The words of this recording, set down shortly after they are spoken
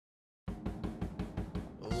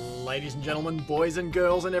Ladies and gentlemen, boys and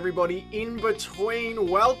girls, and everybody in between,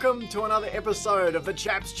 welcome to another episode of the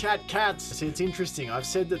Chaps Chat Cats. See, it's interesting. I've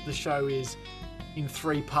said that the show is in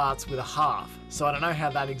 3 parts with a half, so I don't know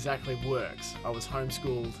how that exactly works. I was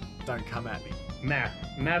homeschooled, don't come at me.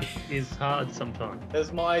 Math is hard sometimes.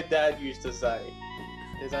 As my dad used to say,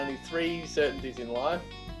 there's only 3 certainties in life: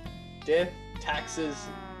 death, taxes,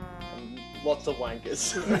 and lots of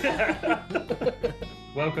wankers.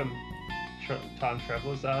 Welcome, time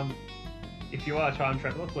travellers. If you are a time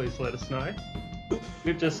traveller, please let us know.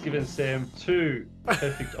 We've just given Sam 2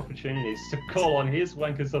 perfect opportunities to call on his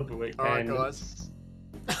wankers of the week. All right, guys.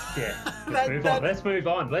 Yeah, let's move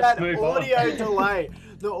on. Audio delay.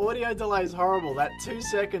 The audio delay is horrible. That 2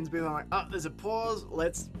 seconds being like, oh, there's a pause.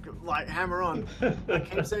 Let's hammer on. I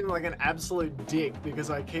keep seeming like an absolute dick because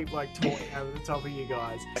I keep talking over the top of you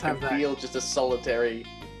guys. I can feel just a solitary,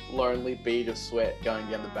 lonely bead of sweat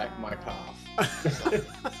going down the back of my calf,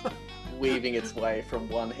 weaving its way from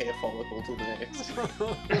one hair follicle to the next.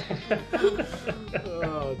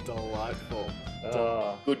 Oh, delightful.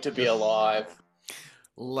 Good to be alive.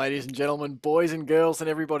 Ladies and gentlemen, boys and girls, and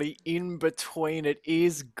everybody in between, it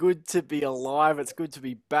is good to be alive. It's good to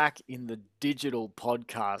be back in the digital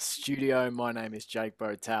podcast studio. My name is Jake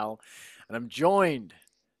Botel, and I'm joined,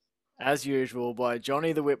 as usual, by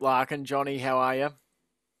Johnny the Whip Larkin. Johnny, how are you?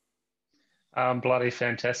 Bloody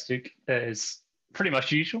fantastic. As pretty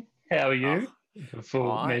much usual. How are you?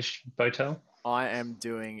 Full mesh Botel. I am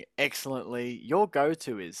doing excellently. Your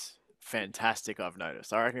go-to is fantastic, I've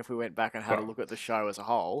noticed. I reckon if we went back and had a look at the show as a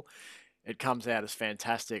whole, it comes out as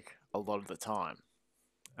fantastic a lot of the time.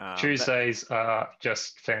 Tuesdays are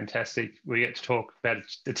just fantastic. We get to talk about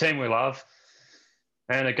the team we love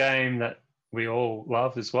and a game that we all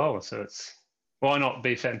love as well. So why not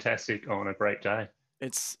be fantastic on a great day?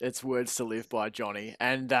 It's words to live by, Johnny.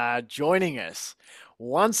 And joining us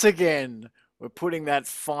once again, we're putting that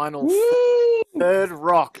final third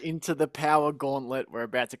rock into the power gauntlet. We're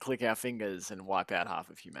about to click our fingers and wipe out half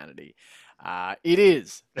of humanity. It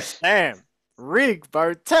is Sam Rig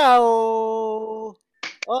Botel.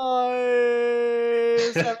 Hi,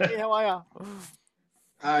 Sammy, how are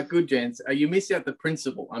you? Good, gents. You missed out the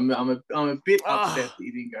principal. I'm a bit upset that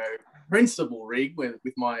you didn't go Principal Rig with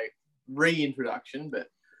my reintroduction, but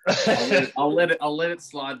I'll let it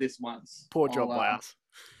slide this once. Poor job by us.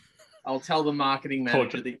 I'll tell the marketing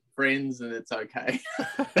manager that you're friends and it's okay.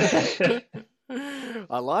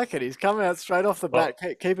 I like it. He's coming out straight off the bat,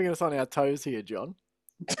 keeping us on our toes here, John.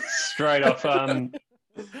 Straight off. As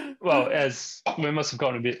we must have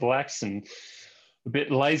gotten a bit lax and a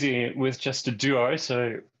bit lazy with just a duo,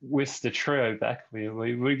 so with the trio back, we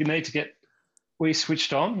need to get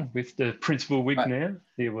switched on with the principal wig now.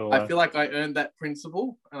 I feel like I earned that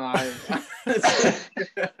principal. And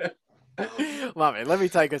Love it. Let me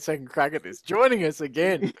take a second crack at this. Joining us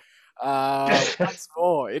again, once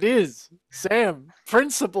more, it is Sam,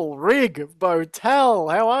 Principal Rig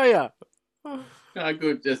Botel. How are you?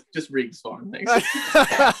 Good. Just Rig's fine. Thanks.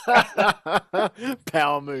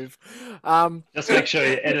 Power move. Just make sure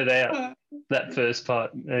you edit out that first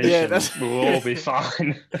part. We'll all be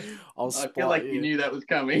fine. I feel like you knew that was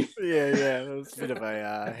coming. Yeah. That was a bit of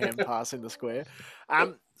a hand pass in the square.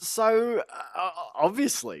 So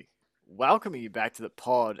obviously, welcoming you back to the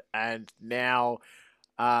pod, and now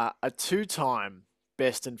a 2-time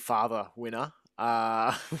Best and Father winner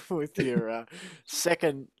with your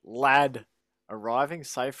second lad arriving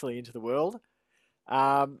safely into the world.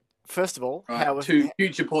 First of all, right, 2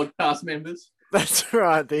 future podcast members. That's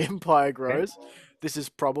right. The empire grows. This is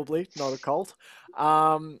probably not a cult.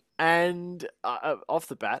 And off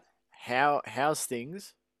the bat, how's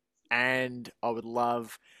things? And I would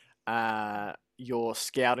love your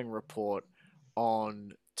scouting report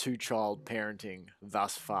on 2-child parenting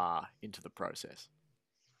thus far into the process.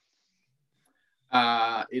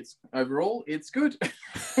 It's good.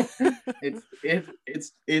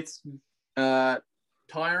 it's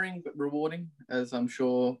tiring but rewarding, as I'm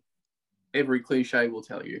sure every cliche will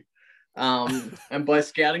tell you. And by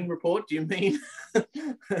scouting report, do you mean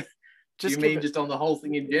just on the whole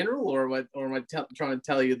thing in general, or am I trying to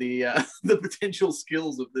tell you the potential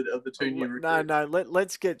skills of the 2 new recruits? No.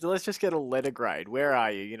 Let's just get a letter grade. Where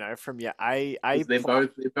are you? From your A. They're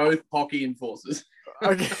both hockey enforcers.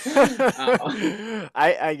 Okay.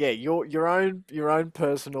 Your own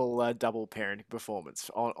personal double parenting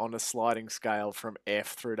performance on a sliding scale from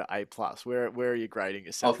F through to A+. Where are you grading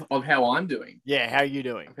yourself? Of how I'm doing. Yeah, how are you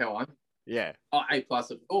doing? Of how I'm. Yeah. Oh, A+,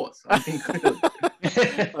 of course. I think.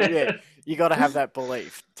 Yeah, you got to have that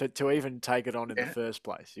belief to even take it on in the first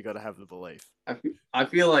place. You got to have the belief. I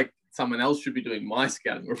feel like someone else should be doing my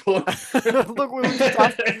scouting report. Look,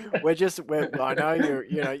 I know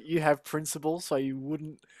you have principles, so you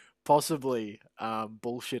wouldn't possibly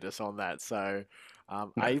bullshit us on that. So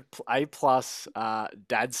A plus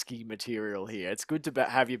Dadsky material here. It's good to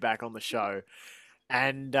have you back on the show,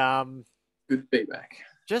 and Good feedback.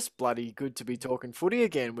 just bloody good to be talking footy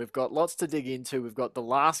again. We've got lots to dig into. We've got the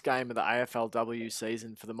last game of the AFLW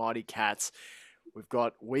season for the Mighty Cats. We've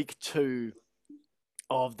got week 2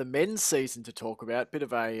 of the men's season to talk about. Bit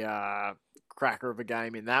of a cracker of a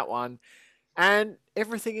game in that one. And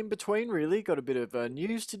everything in between, really. Got a bit of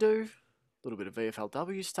news to do, a little bit of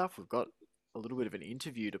VFLW stuff. We've got a little bit of an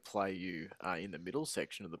interview to play you in the middle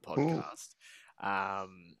section of the podcast.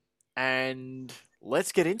 And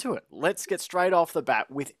let's get into it. Let's get straight off the bat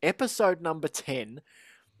with episode number 10,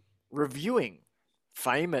 reviewing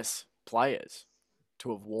famous players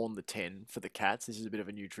to have worn the 10 for the Cats. This is a bit of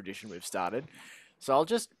a new tradition we've started. So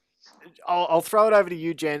I'll throw it over to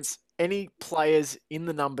you, gents. Any players in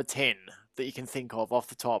the number 10 that you can think of off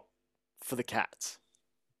the top for the Cats?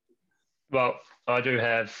 Well, I do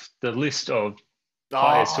have the list of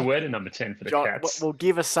players to wear the number 10 for the John, Cats. Well,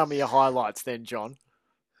 give us some of your highlights then, John.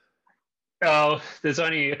 Oh, there's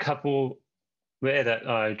only a couple there that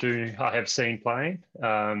I have seen playing.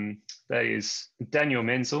 That is Daniel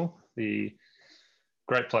Menzel, the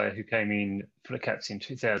great player who came in for the Cats in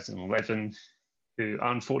 2011, who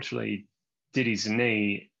unfortunately did his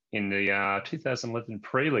knee in the 2011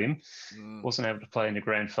 prelim, wasn't able to play in the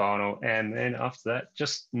grand final, and then after that,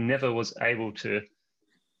 just never was able to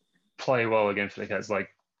play well again for the Cats. I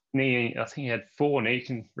think he had 4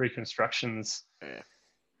 knee reconstructions,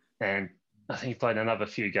 and I think he played another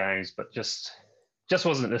few games, but just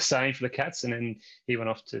wasn't the same for the Cats. And then he went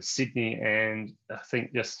off to Sydney, and I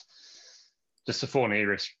think just the 4 knee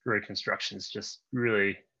reconstructions just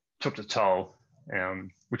really took the toll,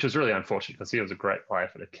 which was really unfortunate because he was a great player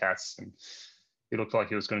for the Cats, and he looked like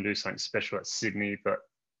he was going to do something special at Sydney, but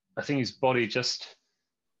I think his body just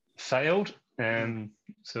failed, and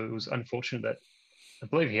so it was unfortunate that I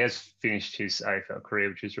believe he has finished his AFL career,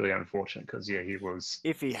 which is really unfortunate because, he was...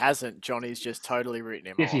 If he hasn't, Johnny's just totally written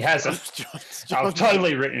him off. If he hasn't, I've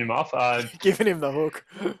totally written him off. Giving him the hook.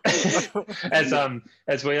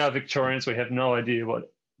 As we are Victorians, we have no idea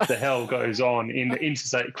what the hell goes on in the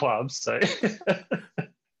interstate clubs, so...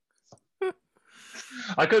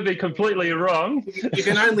 I could be completely wrong. You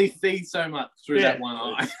can only see so much through that one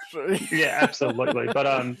eye. Yeah, absolutely. But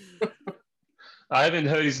I haven't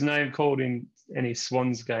heard his name called in any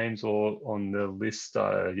Swans games or on the list.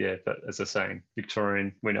 But as I say,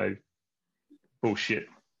 Victorian, we know bullshit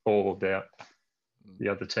all about the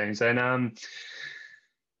other teams. And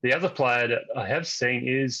the other player that I have seen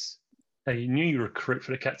is a new recruit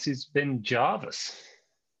for the Cats is Ben Jarvis.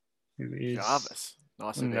 Jarvis.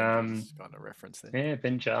 Nice of him. Kind of reference there. Yeah,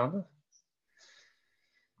 Ben Jarvis.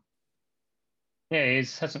 Yeah, he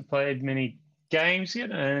hasn't played many games yet,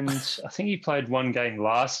 and I think he played 1 game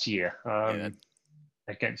last year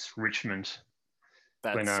against Richmond.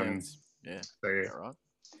 Sounds right.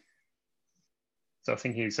 So I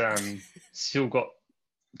think he's still got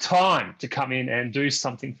time to come in and do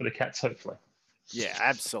something for the Cats, hopefully. Yeah,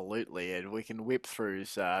 absolutely, and we can whip through.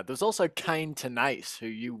 There's also Kane Tenace, who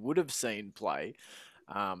you would have seen play,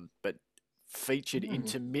 but featured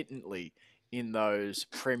intermittently in those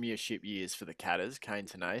premiership years for the Catters, Kane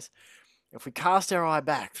Tenace. If we cast our eye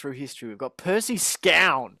back through history, we've got Percy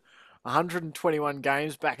Scown, 121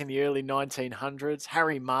 games back in the early 1900s.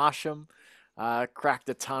 Harry Marsham cracked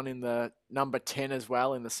a ton in the number 10 as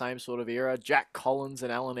well in the same sort of era. Jack Collins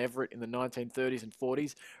and Alan Everett in the 1930s and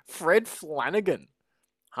 40s. Fred Flanagan,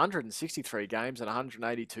 163 games and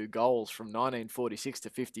 182 goals from 1946 to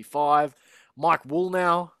 55. Mike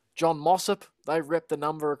Woolnow, John Mossop, they repped the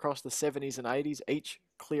number across the 70s and 80s, each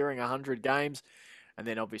clearing 100 games. And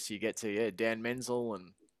then obviously you get to Dan Menzel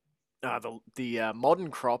and the modern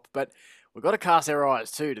crop. But we've got to cast our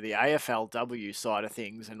eyes too to the AFLW side of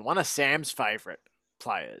things. And one of Sam's favourite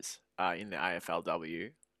players in the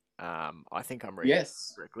AFLW, I think I'm reading it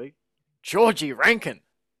correctly, Georgie Rankin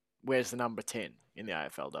wears the number 10 in the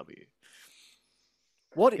AFLW.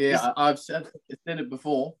 I've said it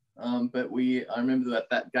before, but I remember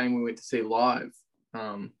that game we went to see live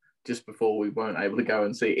just before we weren't able to go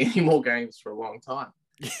and see any more games for a long time.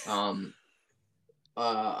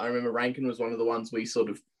 I remember Rankin was one of the ones we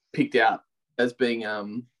sort of picked out as being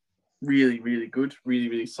really, really good, really,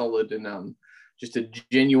 really solid, and just a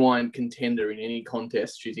genuine contender in any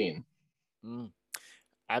contest she's in.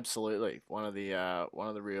 Absolutely, one of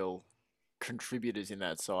the real contributors in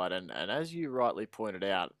that side, and as you rightly pointed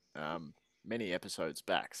out many episodes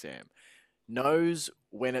back, Sam, knows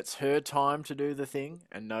when it's her time to do the thing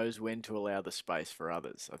and knows when to allow the space for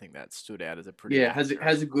others. I think that stood out as a pretty has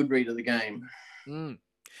a good read of the game. Mm.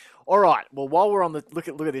 All right. Well, while we're on the look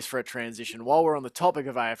at this for a transition. While we're on the topic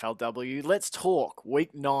of AFLW, let's talk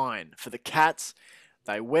Week 9 for the Cats.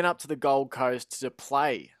 They went up to the Gold Coast to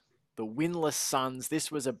play the winless Suns.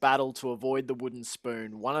 This was a battle to avoid the wooden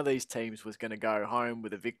spoon. One of these teams was going to go home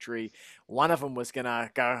with a victory. One of them was going to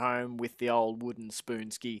go home with the old wooden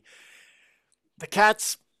spoonski. The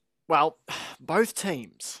Cats, well, both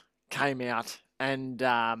teams came out and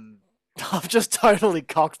I've just totally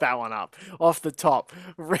cocked that one up off the top.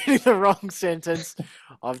 Reading the wrong sentence.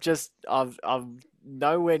 I'm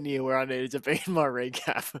nowhere near where I needed to be in my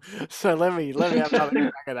recap. So let me have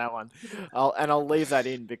another crack at that one. I'll leave that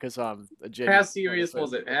in because I'm a genuine. How serious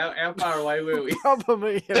was it? How far away were we?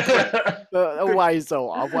 Probably a ways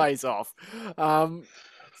off.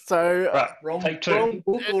 So Right, wrong take two. wrong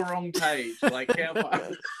book or wrong page? Like how far?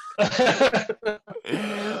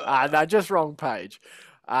 no, just wrong page.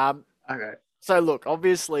 Okay. So look,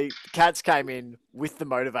 obviously, the Cats came in with the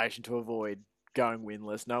motivation to avoid going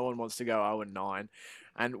winless. No one wants to go 0-9.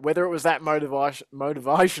 And whether it was that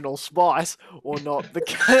motivational spice or not,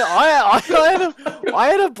 I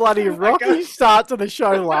had a bloody rocky start to the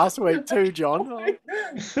show last week too, John. I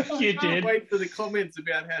can't wait for the comments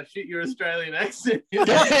about how shit your Australian accent is.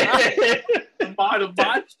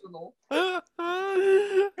 Motivational.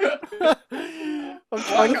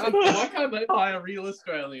 Why can't they hire real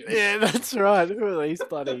Australians? Yeah, that's right. Who are these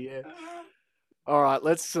bloody? Yeah. All right,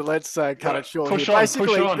 let's cut it short here.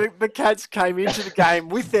 Basically, the Cats came into the game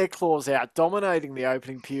with their claws out, dominating the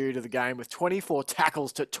opening period of the game with 24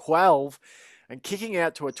 tackles to 12 and kicking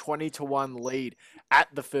out to a 20-1 lead at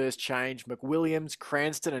the first change. McWilliams,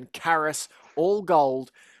 Cranston and Karras all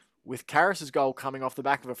gold, with Karras' goal coming off the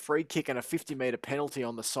back of a free kick and a 50-metre penalty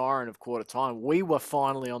on the siren of quarter time. We were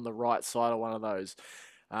finally on the right side of one of those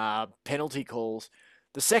penalty calls.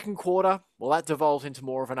 The second quarter, well, that devolved into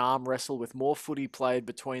more of an arm wrestle with more footy played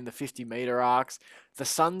between the 50-metre arcs. The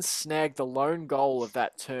Suns snagged the lone goal of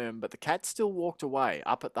that term, but the Cats still walked away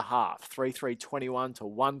up at the half, 3-3-21 to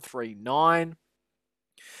 1-3-9.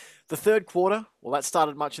 The third quarter, well, that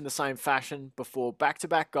started much in the same fashion before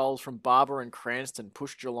back-to-back goals from Barber and Cranston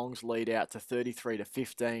pushed Geelong's lead out to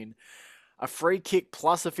 33-15. A free kick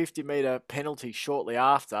plus a 50-metre penalty shortly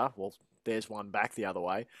after, well, there's one back the other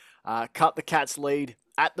way, cut the Cats' lead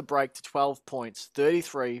at the break to 12 points,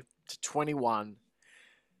 33-21.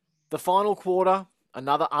 The final quarter,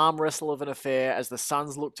 another arm wrestle of an affair as the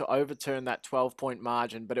Suns looked to overturn that 12-point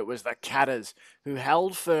margin, but it was the Catters who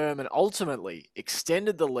held firm and ultimately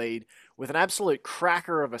extended the lead with an absolute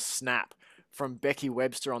cracker of a snap from Becky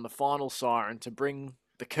Webster on the final siren to bring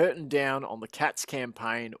the curtain down on the Cats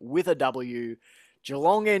campaign with a W.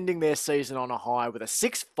 Geelong ending their season on a high with a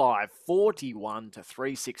 6-5 41 to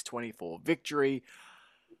 3-6 24 victory.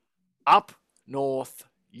 Up north,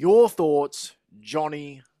 your thoughts,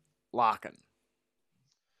 Johnny Larkin?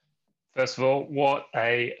 First of all, what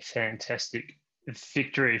a fantastic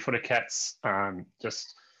victory for the Cats.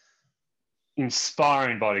 Just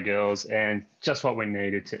inspiring by the girls and just what we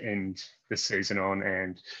needed to end the season on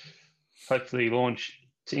and hopefully launch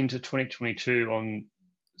into 2022 on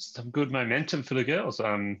some good momentum for the girls.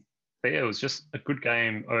 But yeah, it was just a good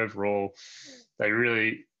game overall. They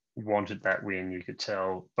really wanted that win. You could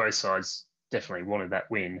tell both sides definitely wanted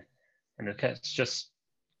that win. And the Cats just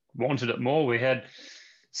wanted it more. We had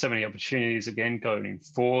so many opportunities again going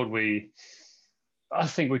forward. I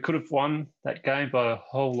think we could have won that game by a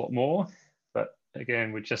whole lot more. But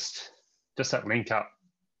again, we just that link up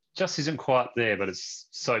just isn't quite there, but it's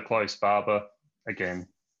so close. Barber, again,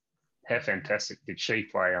 how fantastic did she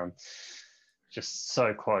play on? Just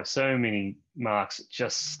so close. So many marks that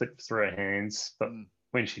just slipped through her hands. But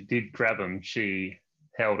when she did grab them, she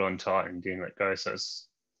held on tight and didn't let go. So as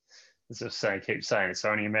I keep saying, it's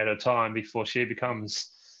only a matter of time before she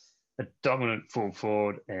becomes a dominant full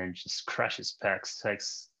forward and just crashes packs,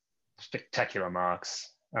 takes spectacular marks.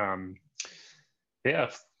 Yeah,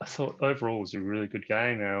 I thought overall it was a really good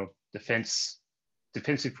game. Our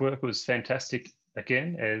defensive work was fantastic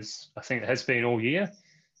again, as I think it has been all year.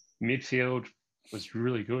 Midfield was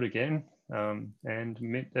really good again, and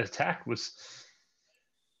attack was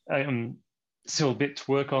still a bit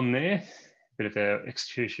to work on there. A bit of our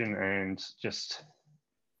execution and just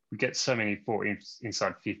we get so many for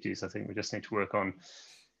inside 50s. I think we just need to work on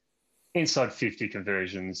inside 50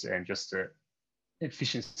 conversions and just the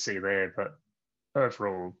efficiency there. But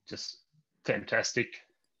overall, just fantastic.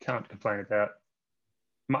 Can't complain about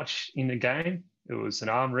much in the game. It was an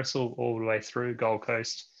arm wrestle all the way through Gold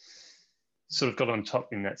Coast. sort of got on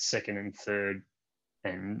top in that second and third,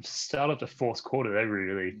 and started the fourth quarter. They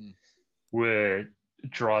really were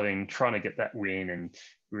driving, trying to get that win, and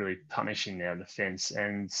really punishing their defence.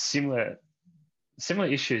 And similar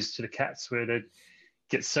issues to the Cats, where they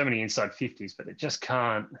get so many inside 50s, but they just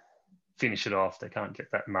can't finish it off. They can't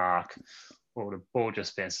get that mark, or the ball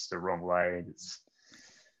just bounces the wrong way.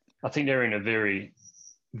 I think they're in a very,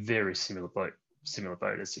 very similar boat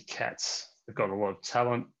as the Cats. They've got a lot of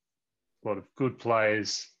talent, a lot of good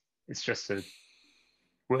players. It's just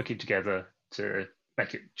working together to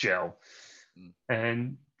make it gel.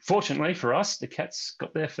 And fortunately for us, the Cats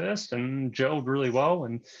got there first and gelled really well.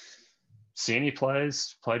 And senior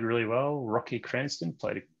players played really well. Rocky Cranston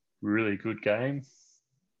played a really good game.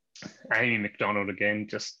 Amy McDonald, again,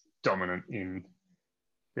 just dominant in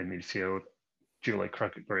the midfield. Julie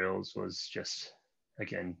Crockett-Grills was just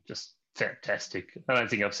fantastic. I don't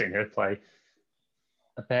think I've seen her play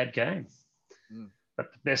a bad game.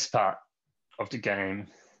 But the best part of the game,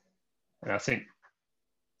 and I think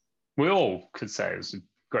we all could say it was the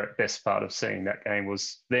great best part of seeing that game,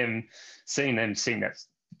 was seeing them sing that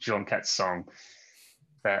Geelong Cats song.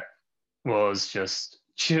 That was just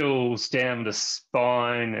chills down the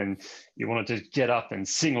spine, and you wanted to get up and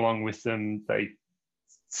sing along with them. They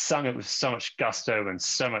sung it with so much gusto and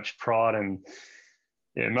so much pride, and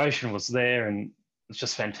the emotion was there, and it's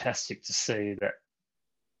just fantastic to see that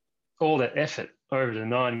all that effort over the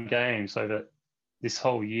 9 games over this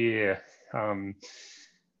whole year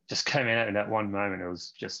just came out in that one moment. It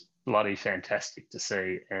was just bloody fantastic to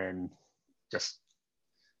see, and just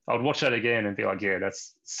I would watch that again and be like, yeah,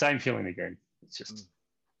 that's the same feeling again. It's just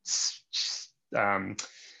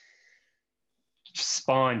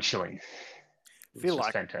spine chilling. It's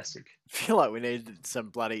just fantastic. I feel like we needed some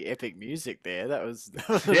bloody epic music there. That was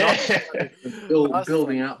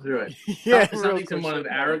building up to it. Yeah, something from one of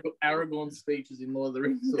Aragorn's speeches in Lord of the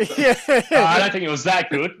Rings. Yeah. I don't think it was that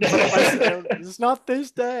good. It's not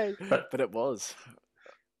this day, but it was.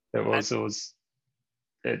 It was.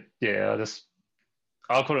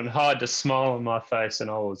 I couldn't hide the smile on my face, and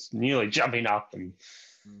I was nearly jumping up, and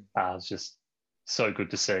it was just so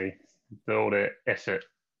good to see. All their effort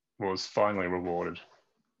was finally rewarded.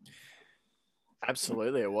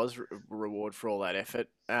 Absolutely, it was reward for all that effort.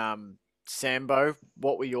 Sambo,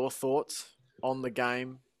 what were your thoughts on the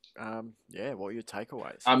game? What were your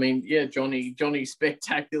takeaways? I mean, yeah, Johnny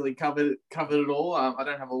spectacularly covered it all. I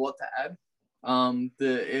don't have a lot to add.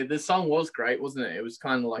 The song was great, wasn't it? It was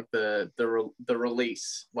kind of like the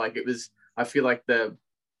release. Like it was. I feel like the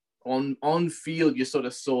on field you sort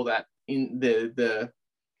of saw that in the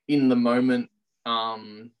moment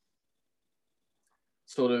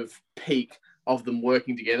sort of peak of them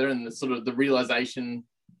working together, and the sort of the realization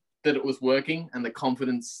that it was working, and the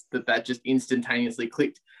confidence that just instantaneously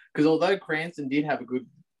clicked. Because although Cranston did have a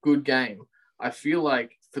good game, I feel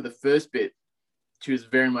like for the first bit, she was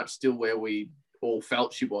very much still where we all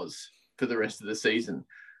felt she was for the rest of the season.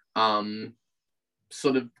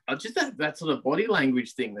 Sort of just that sort of body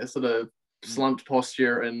language thing, that sort of slumped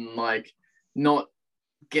posture, and like not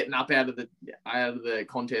getting up out of the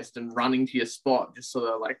contest and running to your spot, just sort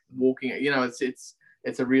of like walking. You know, it's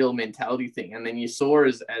a real mentality thing. And then you saw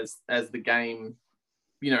as the game,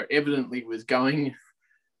 you know, evidently was going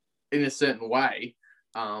in a certain way.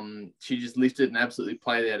 She just lifted and absolutely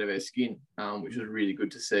played out of her skin, which was really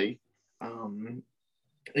good to see.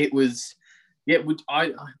 It was,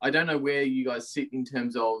 I don't know where you guys sit in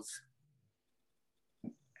terms of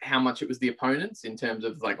how much it was the opponents, in terms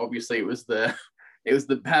of like, obviously it was the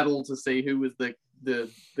battle to see who was the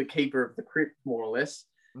keeper of the crypt, more or less.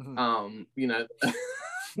 Mm-hmm. You know,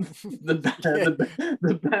 the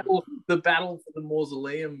battle for the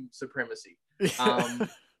mausoleum supremacy.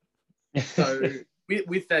 So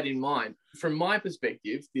with that in mind, from my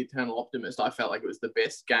perspective, the eternal optimist, I felt like it was the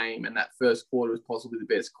best game, and that first quarter was possibly the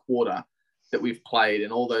best quarter that we've played,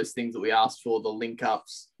 and all those things that we asked for, the link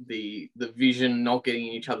ups, the vision, not getting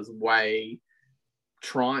in each other's way,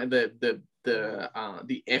 trying the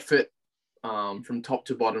effort from top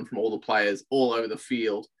to bottom from all the players all over the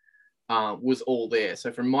field was all there.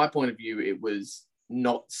 So from my point of view, it was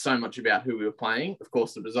not so much about who we were playing. Of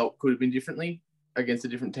course, the result could have been differently against a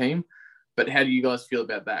different team. But how do you guys feel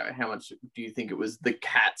about that? How much do you think it was the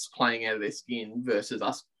Cats playing out of their skin versus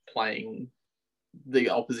us playing the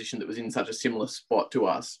opposition that was in such a similar spot to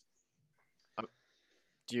us?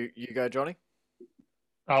 Do you go, Johnny?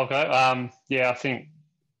 I'll go. Yeah, I think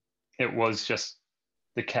it was just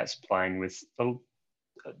the Cats playing with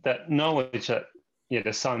that knowledge that, yeah,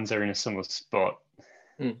 the Suns are in a similar spot.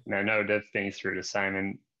 You know, they've been through the same,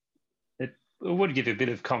 and would give you a bit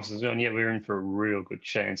of confidence. And yeah, we were in for a real good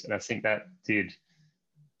chance, and I think that did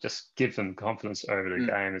just give them confidence over the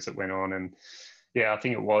game as it went on. And yeah, I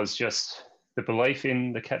think it was just the belief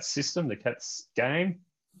in the Cats system, the Cats game,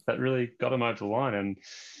 that really got them over the line. And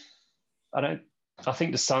I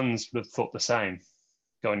think the Suns would have thought the same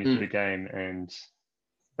going into the game.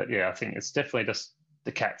 But yeah, I think it's definitely just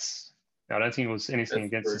the Cats. I don't think it was anything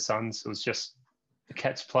against the Suns. It was just the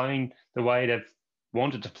Cats playing the way they've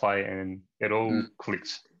wanted to play, and it all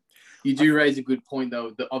clicked. You do raise a good point,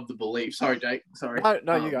 though, of the belief. Sorry, Jake. Sorry.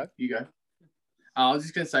 No, you go. You go. I was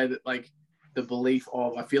just going to say that, like, the belief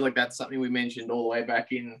of, I feel like that's something we mentioned all the way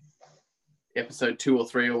back in episode 2 or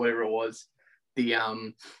 3 or whatever it was.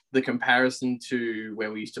 The comparison to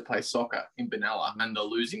where we used to play soccer in Benalla and the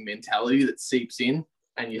losing mentality that seeps in,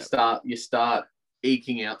 and you start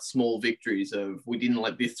eking out small victories of, we didn't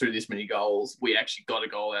let this through this many goals. We actually got a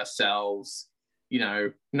goal ourselves. You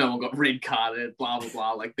know, no one got red carded, blah, blah,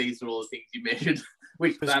 blah. Like, these are all the things you measured.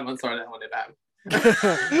 That one never happened.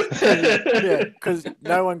 Yeah, because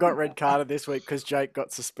no one got red carded this week because Jake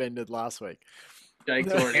got suspended last week.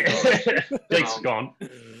 Jake's already gone. Jake's gone.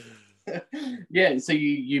 Yeah, so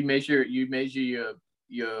you measure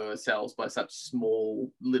yourselves by such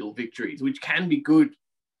small little victories, which can be good,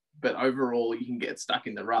 but overall you can get stuck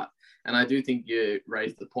in the rut. And I do think you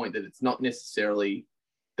raised the point that it's not necessarily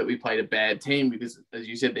that we played a bad team, because, as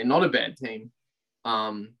you said, they're not a bad team.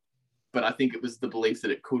 But I think it was the belief that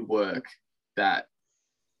it could work that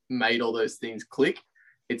made all those things click.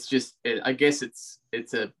 It's just, I guess it's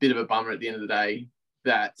a bit of a bummer at the end of the day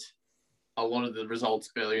that a lot of the results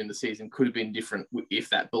earlier in the season could have been different if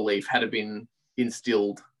that belief had been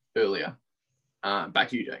instilled earlier. Back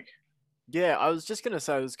to you, Jake. Yeah, I was just going to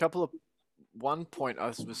say, there's one point I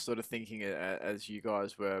was sort of thinking as you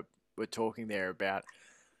guys were talking there about,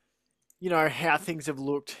 you know, how things have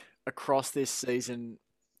looked across this season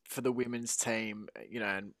for the women's team, you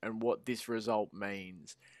know, and what this result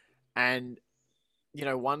means. And, you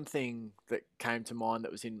know, one thing that came to mind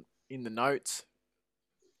that was in the notes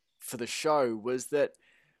for the show was that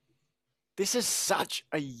this is such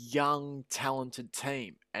a young, talented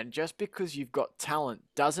team. And just because you've got talent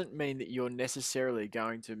doesn't mean that you're necessarily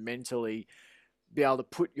going to mentally be able to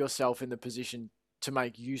put yourself in the position to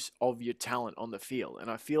make use of your talent on the field.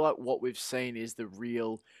 And I feel like what we've seen is the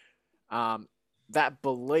real, that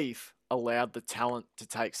belief allowed the talent to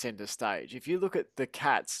take center stage. If you look at the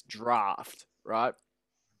Cats draft, right?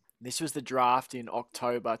 This was the draft in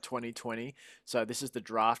October 2020. So this is the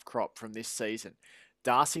draft crop from this season.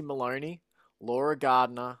 Darcy Maloney, Laura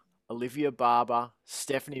Gardner, Olivia Barber,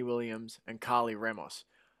 Stephanie Williams, and Carly Ramos.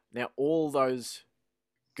 Now, all those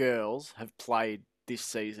girls have played this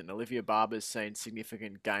season. Olivia Barber's seen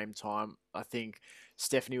significant game time. I think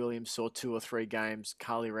Stephanie Williams saw 2 or 3 games.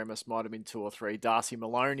 Carly Ramos might have been 2 or 3. Darcy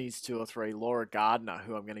Maloney's 2 or 3. Laura Gardner,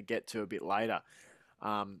 who I'm going to get to a bit later,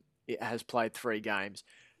 it has played 3 games.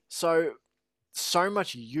 So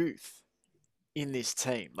much youth in this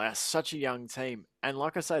team. They're such a young team. And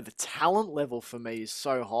like I say, the talent level for me is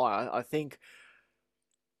so high. I think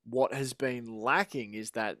what has been lacking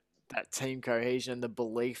is that team cohesion and the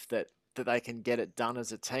belief that they can get it done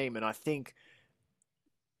as a team. And I think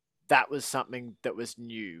that was something that was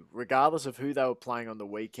new. Regardless of who they were playing on the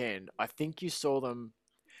weekend, I think you saw them.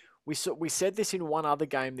 We said this in one other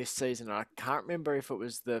game this season, and I can't remember if it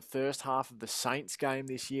was the first half of the Saints game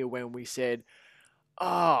this year when we said,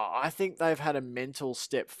 I think they've had a mental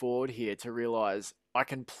step forward here to realise I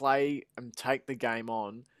can play and take the game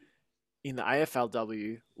on in the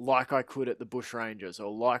AFLW like I could at the Bush Rangers,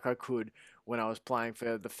 or like I could when I was playing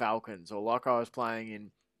for the Falcons, or like I was playing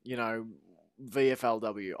in, you know,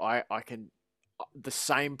 VFLW. I can, the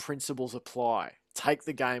same principles apply. Take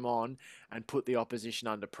the game on and put the opposition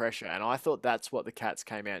under pressure. And I thought that's what the Cats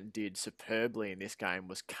came out and did superbly in this game,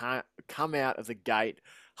 was come out of the gate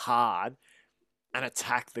hard and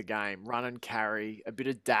attack the game, run and carry, a bit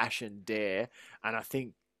of dash and dare. And I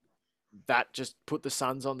think that just put the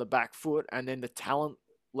Suns on the back foot, and then the talent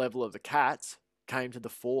level of the Cats came to the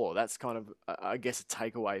fore. That's kind of, I guess, a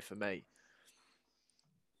takeaway for me.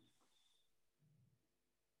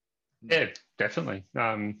 Yeah, definitely.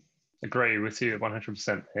 Agree with you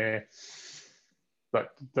 100% there. But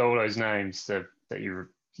all those names that you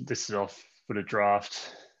listed off for the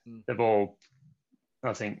draft, they've all,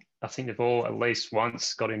 I think they've all at least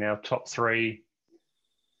once got in our top 3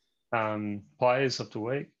 players of the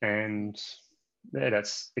week. And yeah,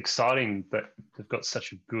 that's exciting that they've got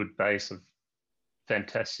such a good base of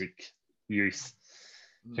fantastic youth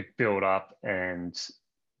to build up, and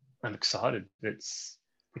I'm excited. It's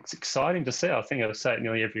exciting to see. I think I say it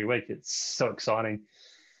nearly every week. It's so exciting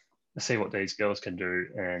see what these girls can do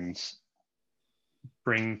and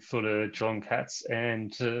bring for the Geelong Cats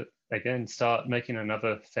and to, again, start making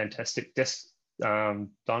another fantastic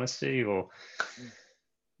dynasty or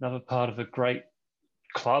another part of a great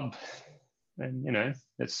club. And, you know,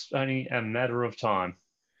 it's only a matter of time.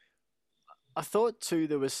 I thought too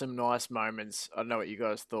there were some nice moments. I don't know what you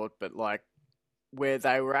guys thought, but like where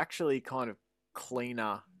they were actually kind of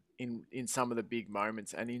cleaner in some of the big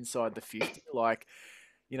moments and inside the 50. Like,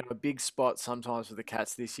 you know, a big spot sometimes for the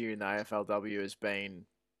Cats this year in the AFLW has been,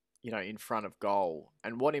 you know, in front of goal.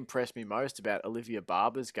 And what impressed me most about Olivia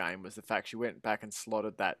Barber's game was the fact she went back and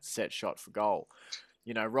slotted that set shot for goal.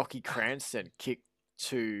 You know, Rocky Cranston kicked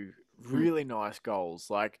two really nice goals.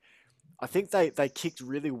 Like, I think they kicked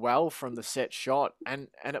really well from the set shot, and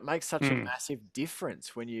it makes such a massive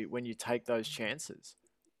difference when you take those chances.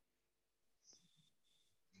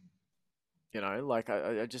 You know, like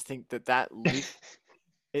I just think it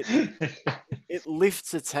it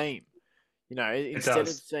lifts a team. You know, instead of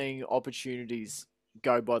seeing opportunities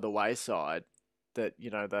go by the wayside, that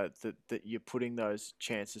you know that you're putting those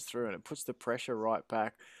chances through, and it puts the pressure right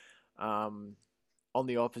back on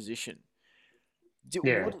the opposition.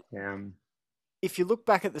 If you look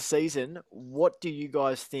back at the season, what do you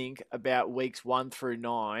guys think about weeks 1 through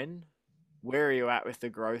 9? Where are you at with the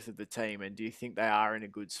growth of the team, and do you think they are in a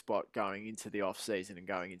good spot going into the off season and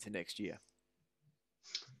going into next year?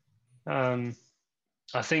 I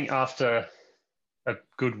think after a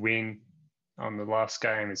good win on the last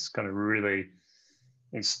game, it's going to really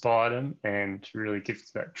inspire them and really give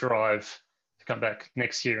that drive to come back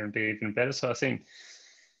next year and be even better. So I think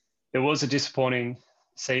it was a disappointing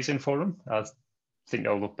season for them. I think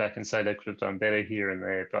they'll look back and say they could have done better here and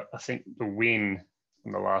there, but I think the win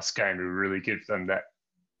in the last game will really give them that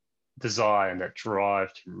desire and that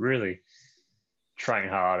drive to really train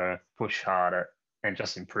harder, push harder, and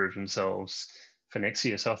just improve themselves for next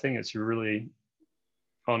year. So I think it's really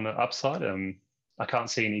on the upside. I can't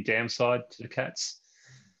see any downside to the Cats.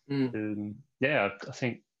 Yeah, I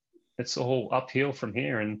think it's all uphill from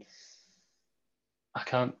here, and I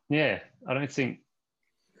don't think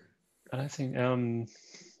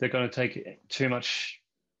they're going to take too much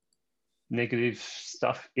negative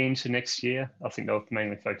stuff into next year. I think they'll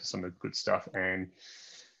mainly focus on the good stuff. And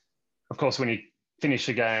of course, when you finish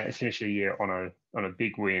a year on a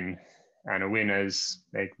big win, and a win, as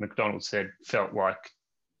Meg McDonald said, felt like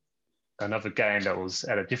another game that was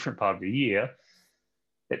at a different part of the year,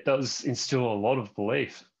 it does instill a lot of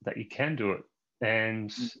belief that you can do it.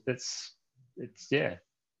 And it's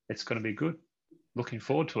going to be good. Looking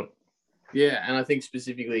forward to it. Yeah, and I think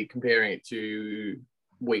specifically comparing it to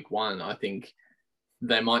week 1, I think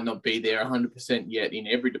they might not be there 100% yet in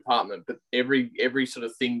every department, but every sort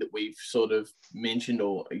of thing that we've sort of mentioned,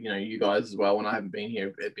 or, you know, you guys as well, when I haven't been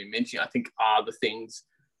here, have been mentioning, I think are the things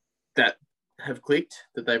that have clicked,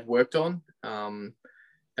 that they've worked on.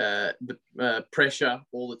 The pressure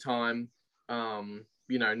all the time,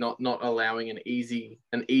 you know, not allowing an easy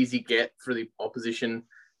get for the opposition,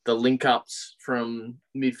 the link ups from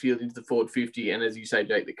midfield into the forward 50, and as you say,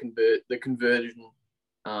 Jake, the conversion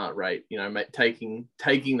rate. You know,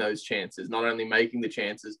 taking those chances, not only making the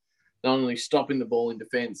chances, not only stopping the ball in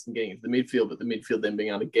defence and getting it to the midfield, but the midfield then being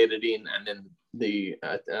able to get it in, and then the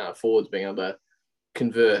forwards being able to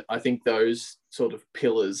convert. I think those sort of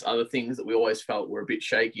pillars are the things that we always felt were a bit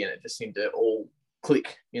shaky, and it just seemed to all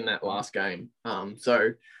click in that last game.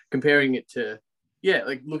 So comparing it to,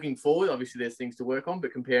 like looking forward, obviously there's things to work on,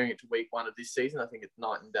 but comparing it to week 1 of this season, I think it's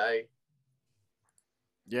night and day.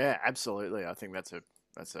 Yeah, absolutely. I think that's a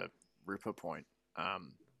ripper point.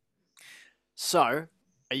 So,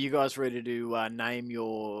 are you guys ready to name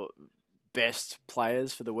your best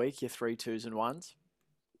players for the week, your 3, 2s, and 1s?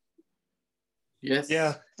 Yes.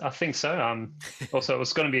 Yeah, I think so. Also, it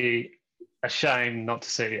was going to be a shame not to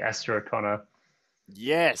see Astra O'Connor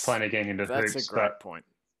playing again in the hoops. That's a great point.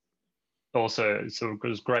 Also, so it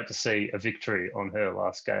was great to see a victory on her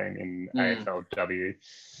last game in AFLW.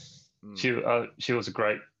 She was a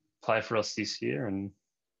great player for us this year, and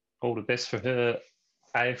all the best for her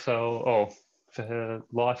for her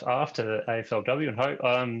life after AFLW.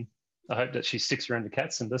 And I hope that she sticks around the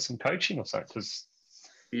Cats and does some coaching or something, because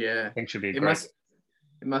I think she'll be great.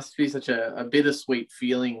 It must be such a bittersweet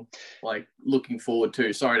feeling, like looking forward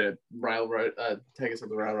to. Sorry to take us on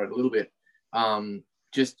the railroad a little bit.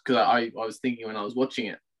 Just because I was thinking when I was watching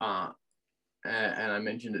it, and I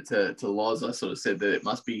mentioned it to Loz, I sort of said that it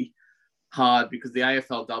must be hard because the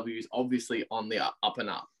AFLW is obviously on the up and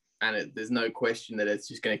up, and there's no question that it's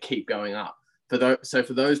just going to keep going up. So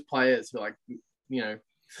for those players who are, like, you know,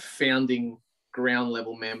 founding ground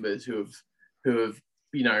level members who have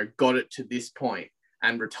got it to this point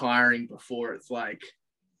and retiring before it's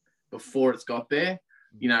got there,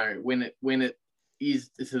 when it is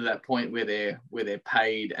to that point where they're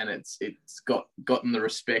paid and it's gotten the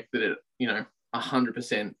respect that it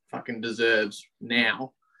 100% fucking deserves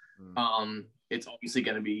now. It's obviously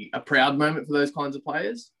going to be a proud moment for those kinds of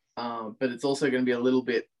players, but it's also going to be a little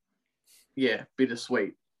bit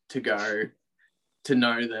bittersweet to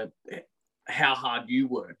know that how hard you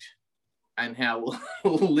worked and how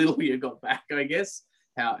little you got back, I guess.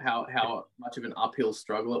 How much of an uphill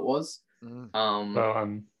struggle it was. I didn't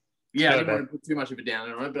want to put too much of a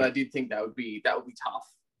downer on it, but I did think that would be tough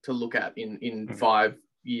to look at in 5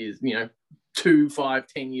 years, 2, 5,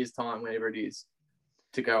 10 years time, whenever it is,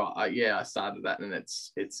 to go, I started that and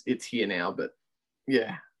it's here now, but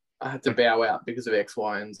I had to bow out because of X,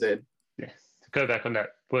 Y, and Z. Yeah, to go back on that,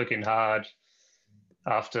 working hard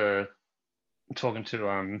after talking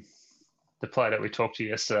to the player that we talked to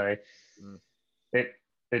yesterday,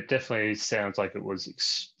 it definitely sounds like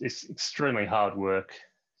it's extremely hard work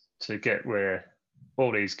to get where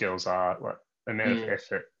all these girls are. Like the amount of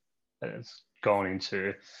effort that has gone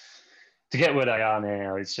into to get where they are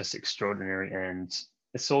now is just extraordinary, and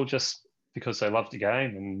it's all just because they love the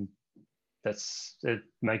game, and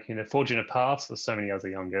they're forging a path for so many other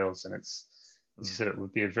young girls, and it's as you said, it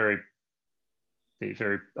would be a very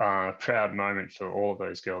proud moment for all of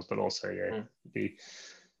those girls, but also be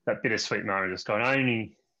that bittersweet moment just going,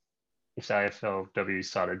 only if the AFLW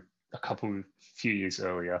started few years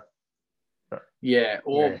earlier. But,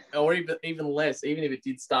 or even less, even if it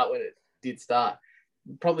did start when it did start.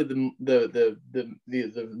 Probably the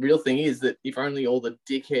real thing is that if only all the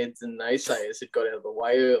dickheads and naysayers had got out of the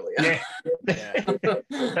way earlier.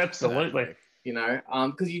 Absolutely.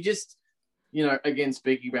 Because you just, again,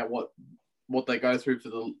 speaking about what they go through for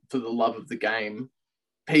the love of the game,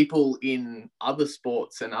 people in other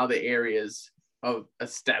sports and other areas of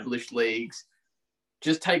established leagues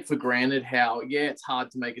just take for granted how, it's hard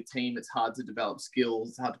to make a team, it's hard to develop skills,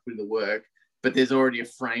 it's hard to put in the work, but there's already a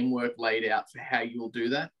framework laid out for how you will do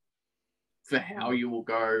that, for how you will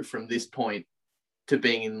go from this point to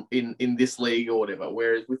being in this league or whatever.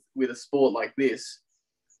 Whereas with a sport like this,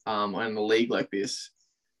 and a league like this,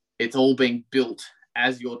 it's all being built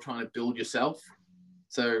as you're trying to build yourself.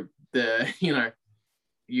 So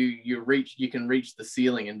you can reach the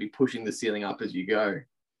ceiling and be pushing the ceiling up as you go.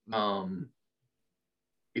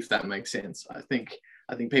 If that makes sense. I think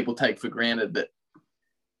people take for granted that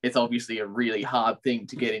it's obviously a really hard thing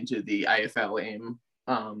to get into the AFLM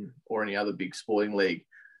or any other big sporting league,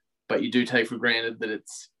 but you do take for granted that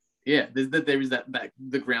it's there is that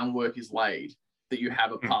the groundwork is laid, that you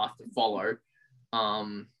have a path to follow,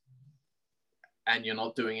 and you're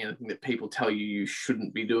not doing anything that people tell you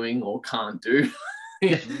shouldn't be doing or can't do.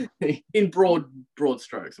 In broad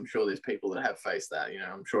strokes, I'm sure there's people that have faced that.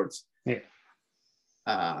 I'm sure it's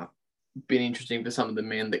been interesting for some of the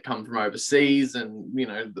men that come from overseas, and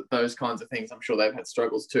those kinds of things. I'm sure they've had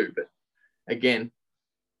struggles too. But again,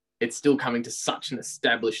 it's still coming to such an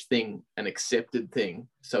established thing, an accepted thing.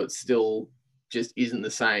 So it still just isn't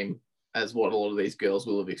the same as what a lot of these girls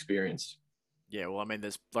will have experienced. Yeah, well, I mean,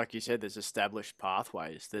 there's, like you said, there's established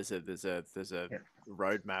pathways. There's a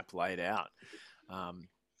roadmap laid out.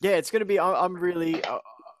 It's going to be.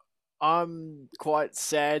 I'm quite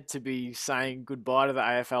sad to be saying goodbye to the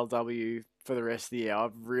AFLW for the rest of the year.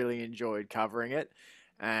 I've really enjoyed covering it,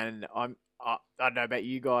 and I don't know about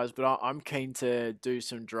you guys, but I'm keen to do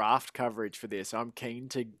some draft coverage for this. I'm keen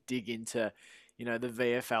to dig into, the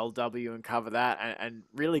VFLW and cover that, and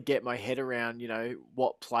really get my head around,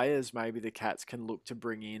 what players maybe the Cats can look to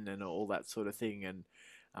bring in and all that sort of thing. And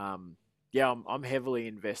I'm heavily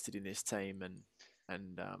invested in this team, and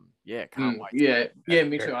can't wait.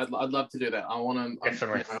 Me too. I'd love to do that. I want to.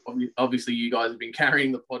 Definitely. Obviously, you guys have been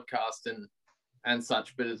carrying the podcast and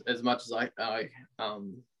such, but as much as I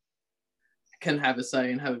can have a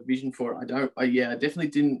say and have a vision for it, I definitely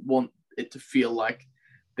didn't want it to feel like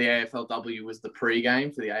the AFLW was the pre-game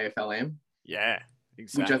for the AFLM. Yeah,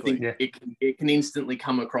 exactly. Which I think it can instantly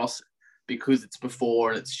come across because it's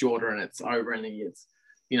before and it's shorter and it's over and it's.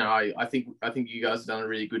 I think you guys have done a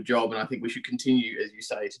really good job, and I think we should continue, as you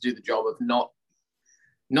say, to do the job of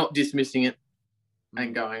not dismissing it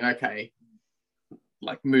and going, okay,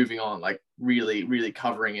 like moving on, like really, really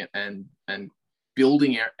covering it and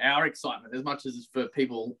building our excitement as much as it's for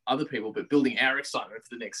other people, but building our excitement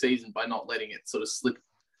for the next season by not letting it sort of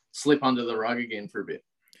slip under the rug again for a bit.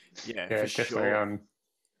 Yeah, for definitely. Sure.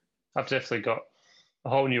 I've definitely got a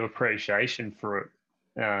whole new appreciation for it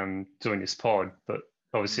doing this pod, but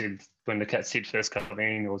obviously when the Cats did first come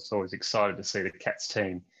in, I was always excited to see the Cats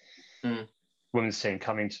team. women's team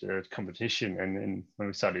come into the competition. And then when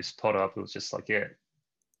we started this pod up, it was just like, yeah,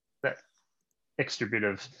 that extra bit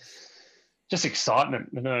of just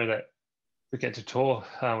excitement to know that we get to talk.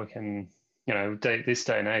 We can, this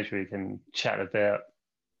day and age, we can chat about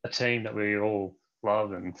a team that we all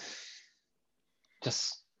love, and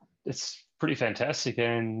just it's pretty fantastic.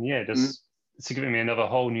 And yeah, just it's giving me another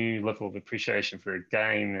whole new level of appreciation for a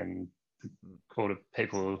game and all the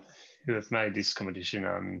people who have made this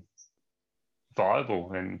competition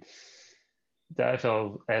viable. And the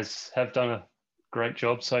AFL have done a great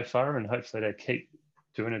job so far, and hopefully they keep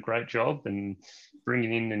doing a great job and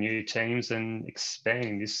bringing in the new teams and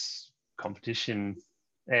expanding this competition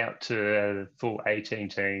out to a full 18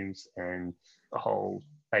 teams and a whole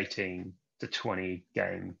 18 to 20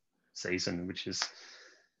 game season, which is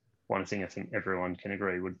one thing I think everyone can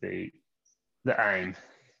agree would be the aim.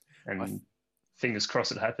 And fingers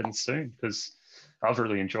crossed it happens soon, because I've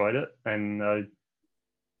really enjoyed it. And I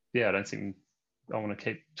don't think I want to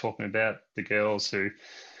keep talking about the girls who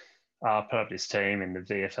are part of this team and the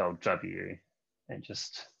VFLW, and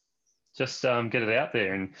just get it out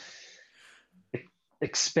there and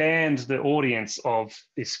expand the audience of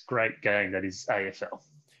this great game that is AFL.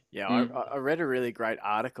 Yeah, I read a really great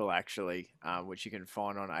article actually, which you can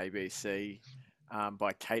find on ABC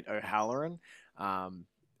by Kate O'Halloran,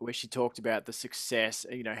 where she talked about the success,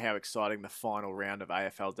 how exciting the final round of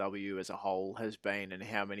AFLW as a whole has been, and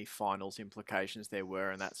how many finals implications there were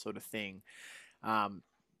and that sort of thing. And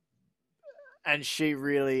she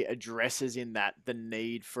really addresses in that the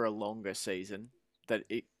need for a longer season, that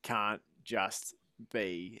it can't just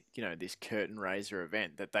be, this curtain raiser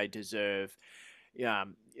event, that they deserve. I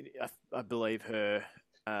believe her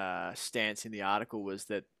stance in the article was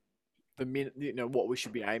that what we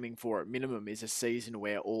should be aiming for at minimum is a season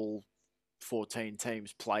where all 14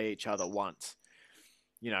 teams play each other once,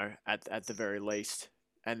 at the very least,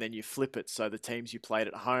 and then you flip it, so the teams you played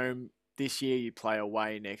at home this year you play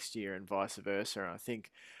away next year, and vice versa. And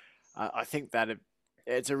I think that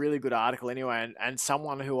it's a really good article anyway, and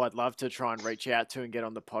someone who I'd love to try and reach out to and get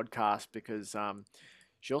on the podcast, because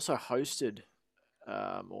she also hosted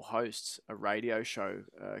or hosts a radio show,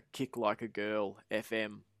 Kick Like a Girl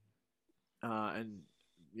FM, and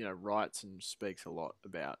writes and speaks a lot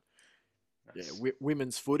about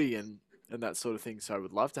women's footy and that sort of thing. So I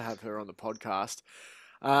would love to have her on the podcast.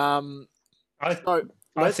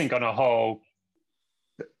 I think on a whole,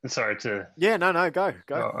 sorry to... Yeah, no, go.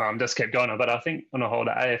 Just keep going on, but I think on a whole,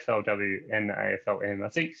 the AFLW and the AFLM,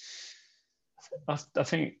 I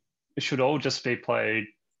think it should all just be play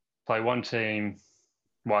one team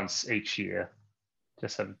once each year.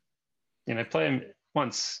 Just have, play them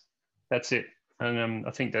once. That's it. And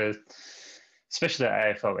I think especially the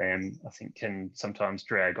AFLM, I think can sometimes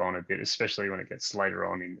drag on a bit, especially when it gets later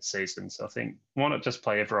on in the season. So I think why not just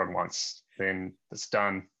play everyone once? Then it's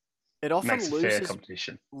done. It often makes a fair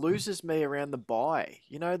competition. Loses me around the bye.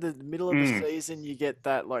 The middle of the season, you get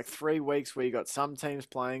that 3 weeks where you got some teams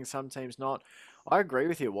playing, some teams not. I agree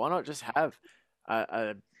with you. Why not just have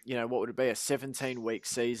what would it be, a 17-week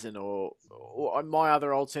season, or my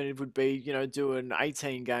other alternative would be, do an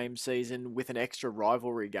 18-game season with an extra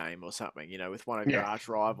rivalry game or something, with one of your arch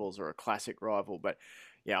rivals or a classic rival. But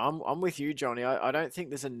yeah, I'm with you, Johnny. I don't think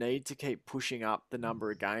there's a need to keep pushing up the number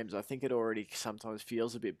of games. I think it already sometimes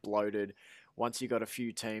feels a bit bloated once you got a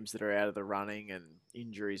few teams that are out of the running and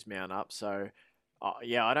injuries mount up. So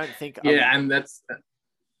I don't think. And that's.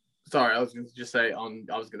 Sorry, I was going to just say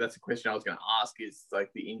that's a question I was going to ask, is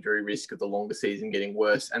the injury risk of the longer season getting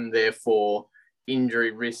worse, and therefore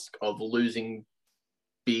injury risk of losing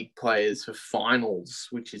big players for finals,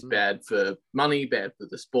 which is bad for money, bad for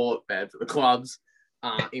the sport, bad for the clubs,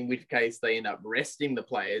 in which case they end up resting the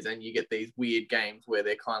players, and you get these weird games where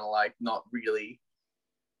they're kind of not really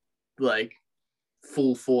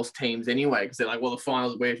full force teams anyway, because they're the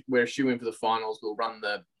finals, we're shooing for the finals, we'll run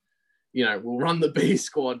the B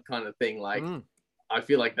squad kind of thing. I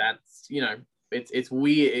feel like that's, it's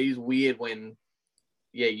weird. It is weird when,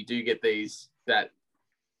 you do get that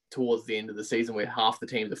towards the end of the season where half the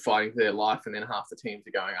teams are fighting for their life, and then half the teams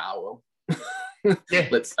are going,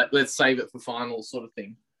 let's save it for finals sort of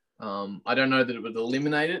thing. I don't know that it would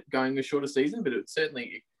eliminate it going a shorter season, but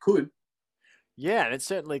it could. Yeah, and it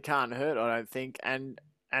certainly can't hurt, I don't think. And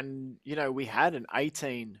we had an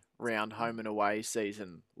 18-round home and away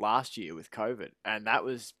season last year with COVID, and that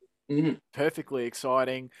was perfectly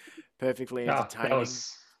exciting, perfectly entertaining.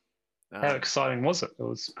 How exciting was it? It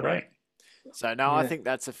was great. So, I think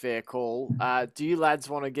that's a fair call. Do you lads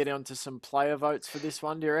want to get onto some player votes for this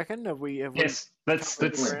one, do you reckon? Yes, let's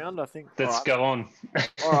around? I think. Let's go on.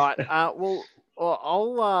 All right. Well, Well,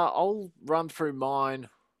 I'll run through mine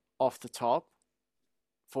off the top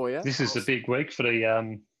for you. This is a big week for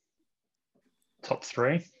the top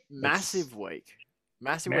three. Massive week.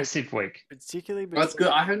 Massive week. Particularly That's good.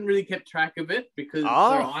 I haven't really kept track of it because so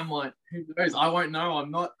Oh. I might. Who knows? I won't know. I'm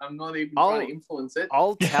not even I'll- trying to influence it.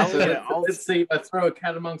 I'll tell So you. let's see if I throw a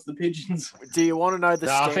cat amongst the pigeons. Do you want to know the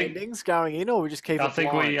No, I think- standings going in, or we just keep I it think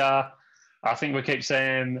blind? I think we keep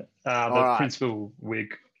saying the Alright. principal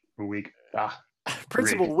wig.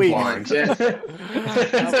 Principal Wig. wig. Blind, yeah.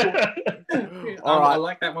 All I right.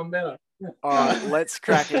 like that one better. All right, let's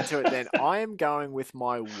crack into it then. I am going with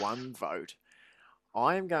my one vote.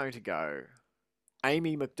 I am going to go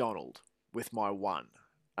Amy McDonald with my one.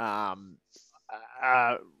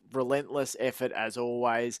 Relentless effort as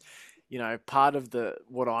always. You know, part of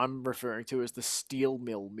what I'm referring to as the steel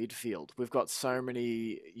mill midfield. We've got so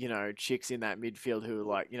many, chicks in that midfield who are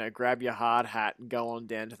like, grab your hard hat and go on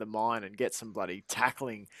down to the mine and get some bloody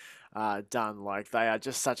tackling done. Like they are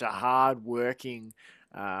just such a hard working,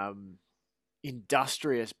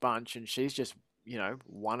 industrious bunch, and she's just,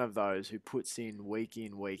 one of those who puts in,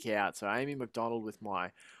 week out. So Amy McDonald with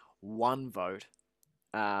my one vote.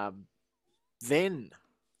 Then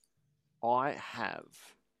I have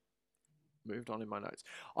moved on in my notes.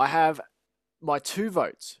 I have my two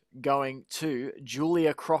votes going to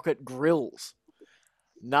Julia Crockett Grills,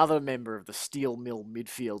 another member of the steel mill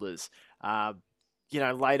midfielders.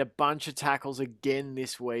 Laid a bunch of tackles again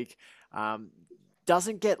this week.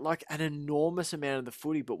 Doesn't get like an enormous amount of the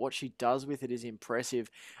footy, but what she does with it is impressive.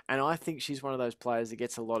 And I think she's one of those players that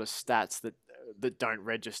gets a lot of stats that don't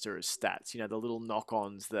register as stats. The little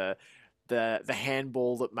knock-ons, the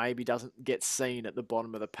handball that maybe doesn't get seen at the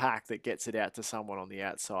bottom of the pack that gets it out to someone on the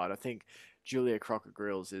outside. I think Julia Crockett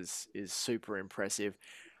Grills is super impressive.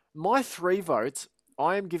 My three votes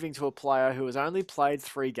I am giving to a player who has only played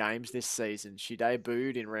 3 games this season. She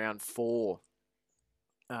debuted in round 4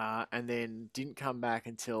 and then didn't come back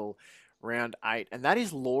until round 8, and that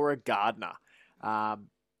is Laura Gardner.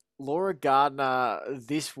 Laura Gardner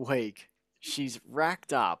this week, she's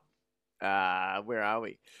racked up, where are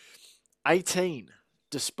we? 18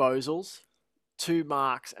 disposals, 2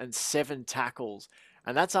 marks, and 7 tackles.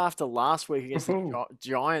 And that's after last week against the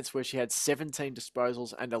Giants, where she had 17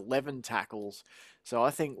 disposals and 11 tackles. So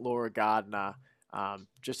I think Laura Gardner,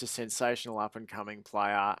 just a sensational up-and-coming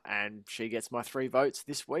player, and she gets my 3 votes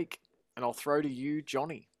this week. And I'll throw to you,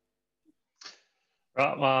 Johnny.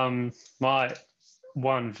 Right, my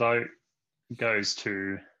one vote goes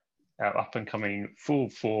to our up-and-coming full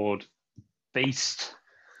forward beast,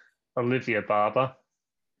 Olivia Barber.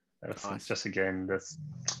 That's Nice. just again this.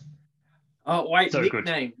 Oh wait, So good.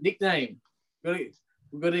 nickname. We've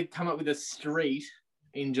got to come up with a street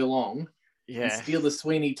in Geelong and Yeah. steal the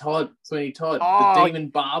Sweeney Todd, Oh. the Demon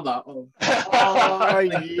Barber. Oh,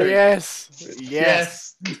 yes.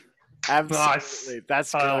 Yes. Absolutely. Nice.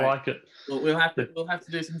 That's great. I like it. Well, we'll have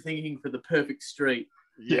to do some thinking for the perfect street.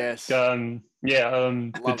 Yes. The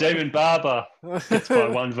Love Demon Barber. That's my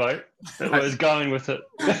one vote. I was going with it.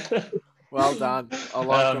 Well done. I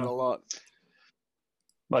like it a lot.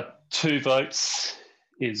 My 2 votes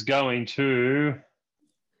is going to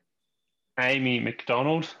Amy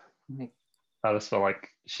McDonald. Mhm. I just feel like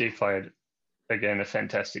she played, again, a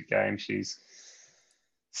fantastic game. She's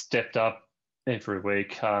stepped up every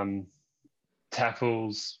week.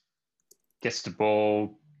 Tackles, gets the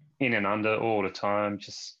ball in and under all the time.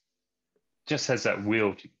 Just has that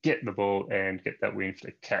will to get the ball and get that win for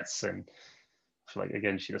the Cats. And I feel like,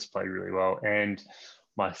 again, she just played really well. And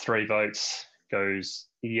my 3 votes goes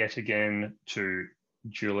yet again to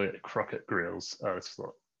Juliet Crockett Grills.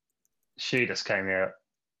 She just came out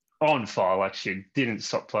on fire. Like, she didn't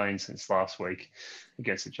stop playing since last week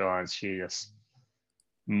against the Giants. She just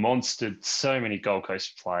monstered so many Gold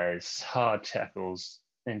Coast players, hard tackles,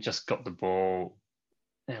 and just got the ball.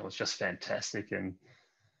 And it was just fantastic. And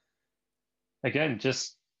again,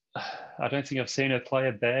 I don't think I've seen her play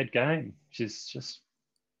a bad game. She's just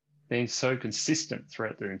been so consistent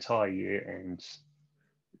throughout the entire year, and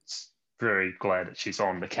it's very glad that she's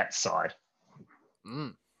on the Cats side.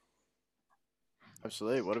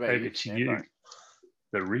 Absolutely. What about Over you, to Sambo? you,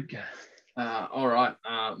 the rig. All right.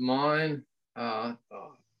 Mine.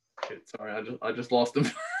 Shit, sorry, I just lost them.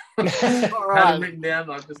 All Had right. them written down.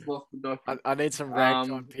 I just lost the document. I need some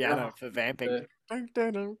ragtime piano for vamping. Ding,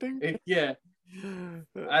 ding, ding, ding. Yeah,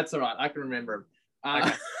 that's all right. I can remember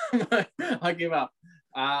them. I give up.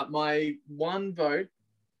 My one vote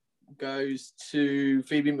goes to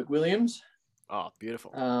Phoebe McWilliams. Oh,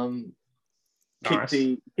 beautiful. Nice.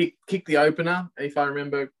 Kick the opener, if I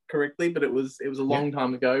remember correctly, but it was a long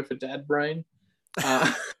time ago for Dad Brain.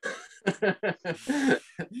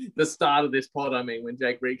 The start of this pod, I mean, when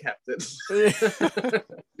Jake recapped it.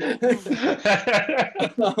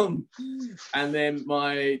 And then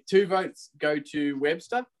my 2 votes go to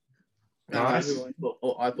Webster. Nice. Who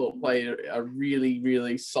I thought played a really,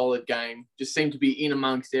 really solid game. Just seemed to be in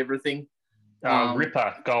amongst everything.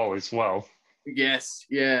 Ripper goal as well. Yes,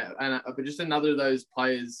 yeah, and but just another of those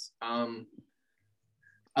players, a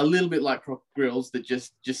little bit like Croc Grills, that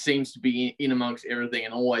just seems to be in amongst everything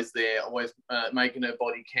and always there, always making her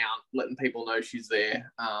body count, letting people know she's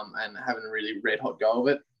there, and having a really red hot go of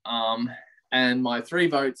it. And my 3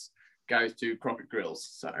 votes goes to Crockett Grills.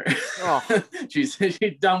 So she's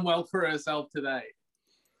done well for herself today.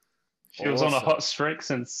 She was on a hot streak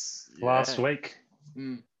since last week.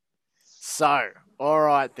 So, all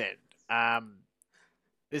right then.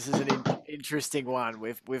 This is an interesting one.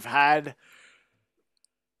 We've had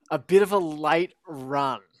a bit of a late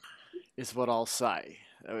run, is what I'll say.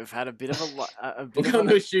 We've had a bit of a bit We're going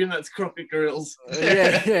to assume that's Crockett Grills.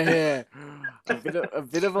 Yeah. A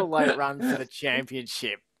bit of a late run for the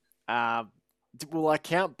championship. Will I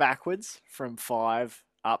count backwards from 5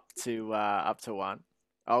 up to 1?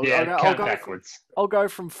 I'll go backwards. I'll go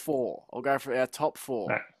from 4. I'll go for our top 4.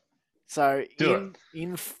 No. So in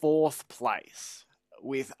 4th place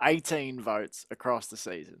with 18 votes across the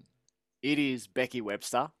season, it is Becky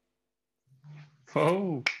Webster.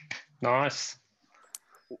 Oh, nice.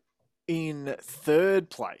 In 3rd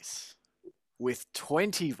place with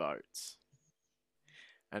 20 votes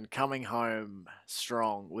and coming home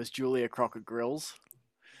strong was Julia Crockett Grills.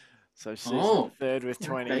 So she's 3rd with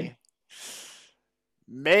 20. Okay.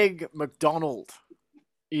 Meg McDonald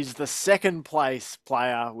is the 2nd place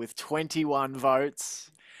player with 21 votes,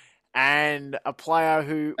 and a player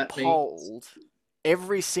who polled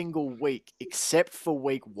every single week except for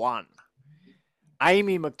week 1.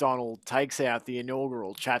 Amy McDonald takes out the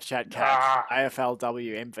inaugural Chat Catch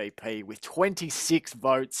AFLW MVP with 26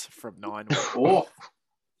 votes from 9 weeks.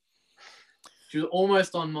 She was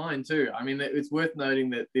almost on mine too. I mean, it's worth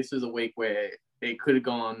noting that this is a week where it could have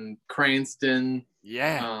gone Cranston.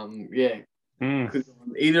 Yeah. Could have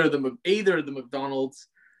gone either of the McDonalds.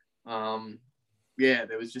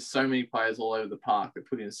 There was just so many players all over the park that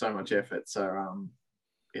put in so much effort. So,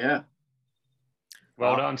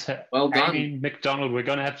 Well done to Amy McDonald. We're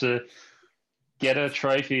going to have to get a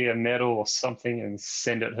trophy, a medal or something and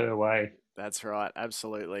send it her way. That's right.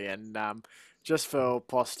 Absolutely. And just for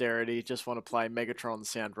posterity, just want to play Megatron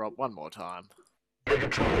sound drop one more time.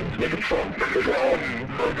 Megatron.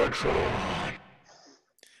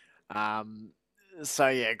 So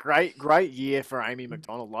yeah, great year for Amy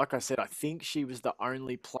McDonald. Like I said, I think she was the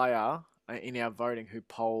only player in our voting who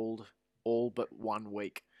polled all but 1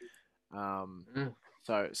 week.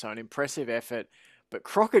 So an impressive effort. But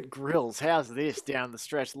Crockett Grills, how's this down the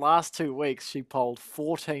stretch? Last 2 weeks, she polled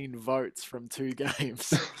 14 votes from 2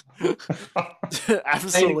 games.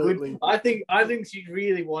 Absolutely. I think she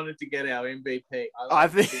really wanted to get our MVP. I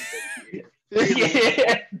think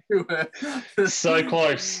so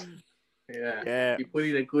close. Yeah. You put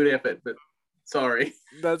in a good effort, but sorry.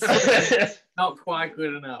 That's not quite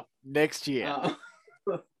good enough. Next year.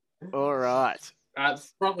 All right.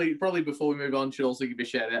 Probably before we move on, should also give a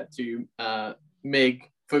shout out to Meg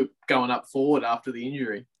for going up forward after the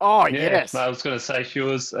injury. Oh, yes. I was going to say she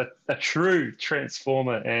was a true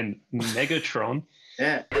Transformer and Megatron.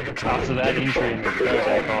 Yeah. After that injury in the third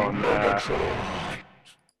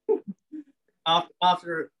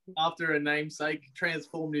after her namesake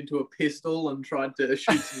transformed into a pistol and tried to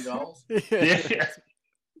shoot some goals. Yeah.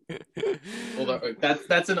 Although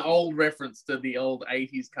that's an old reference to the old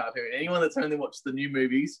 80s cartoon. Anyone that's only watched the new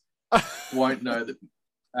movies won't know that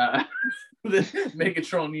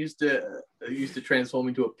Megatron used to transform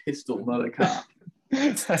into a pistol, not a car.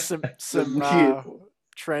 Some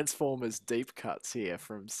Transformers deep cuts here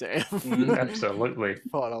from Sam. Absolutely.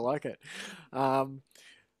 Fine, I like it.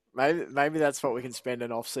 Maybe that's what we can spend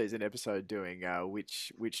an off-season episode doing.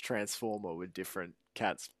 Which Transformer would different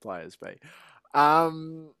Cats players be?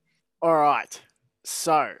 All right.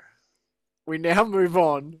 So we now move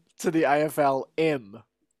on to the AFLM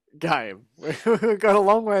game. We've got a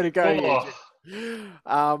long way to go here.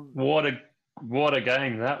 What a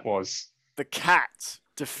game that was. The Cats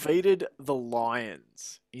defeated the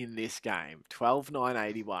Lions in this game,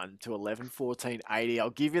 12-9-81 to 11-14-80. I'll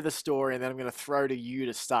give you the story and then I'm going to throw to you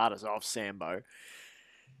to start us off, Sambo.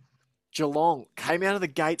 Geelong came out of the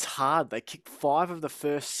gates hard. They kicked 5 of the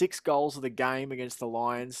first 6 goals of the game against the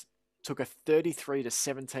Lions, took a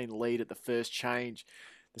 33-17 lead at the first change.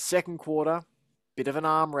 The second quarter, Bit of an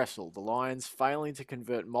arm wrestle, the Lions failing to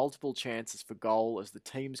convert multiple chances for goal as the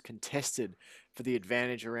teams contested for the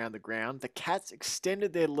advantage around the ground. The Cats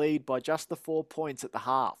extended their lead by just the 4 points at the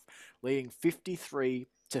half, leading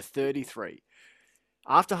 53-33.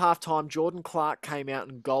 After halftime, Jordan Clark came out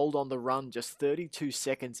and goaled on the run just 32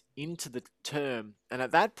 seconds into the term, and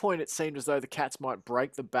at that point it seemed as though the Cats might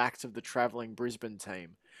break the backs of the travelling Brisbane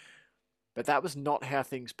team. But that was not how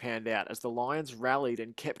things panned out, as the Lions rallied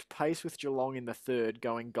and kept pace with Geelong in the third,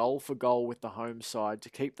 going goal for goal with the home side to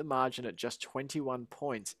keep the margin at just 21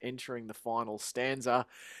 points entering the final stanza,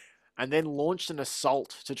 and then launched an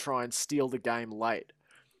assault to try and steal the game late.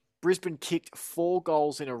 Brisbane kicked 4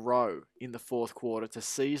 goals in a row in the fourth quarter to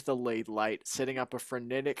seize the lead late, setting up a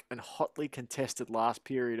frenetic and hotly contested last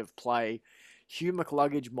period of play. Hugh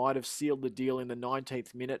McLuggage might have sealed the deal in the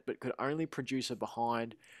 19th minute, but could only produce a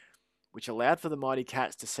behind, which allowed for the Mighty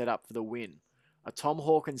Cats to set up for the win. A Tom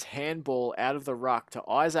Hawkins handball out of the ruck to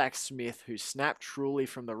Isaac Smith, who snapped truly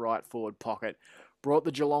from the right forward pocket, brought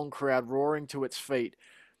the Geelong crowd roaring to its feet,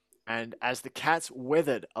 and as the Cats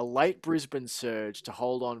weathered a late Brisbane surge to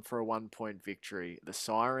hold on for a 1-point victory, the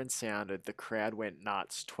siren sounded, the crowd went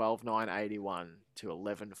nuts, 12-9-81 to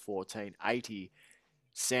 11-14-80.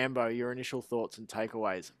 Sambo, your initial thoughts and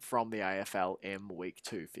takeaways from the AFLM Week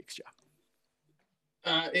 2 fixture?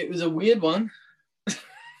 It was a weird one.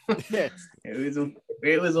 Yeah.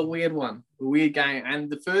 It was a weird one, a weird game.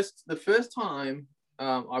 And the first time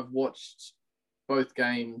I've watched both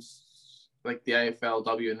games, like the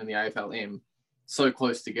AFLW and then the AFLM, so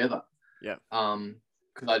close together. Yeah.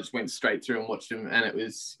 Because I just went straight through and watched them, and it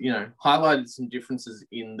was, highlighted some differences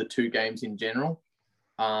in the two games in general.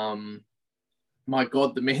 My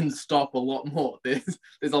God, the men's stop a lot more. There's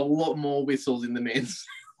a lot more whistles in the men's.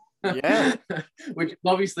 Yeah. Which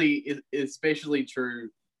obviously is especially true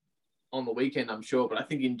on the weekend, I'm sure, but I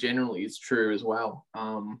think in general is true as well.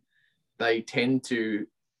 They tend to,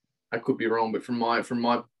 I could be wrong, but from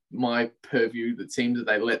my purview, it seems that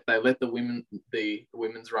they let the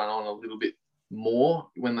women's run on a little bit more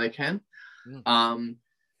when they can. And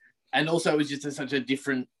also it was just such a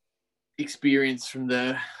different experience from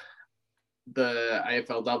the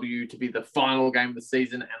AFLW to be the final game of the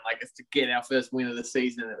season, and like us to get our first win of the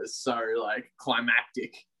season. It was so like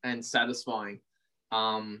climactic and satisfying,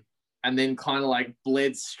 and then kind of like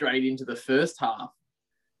bled straight into the first half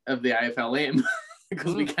of the AFLM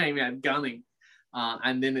because we came out gunning,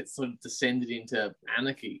 and then it sort of descended into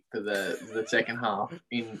anarchy for the second half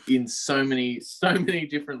in so many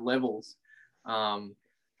different levels.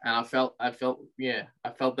 And I felt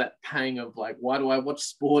that pang of like, why do I watch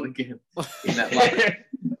sport again in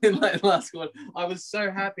that last quarter? I was so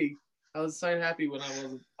happy. when I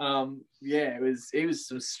wasn't. It was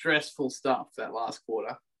some stressful stuff that last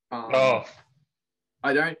quarter.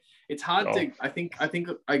 It's hard to,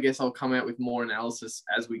 I guess I'll come out with more analysis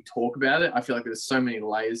as we talk about it. I feel like there's so many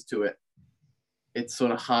layers to it. It's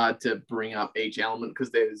sort of hard to bring up each element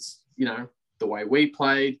because there's, the way we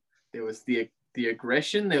played, there was the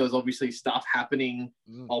aggression. There was obviously stuff happening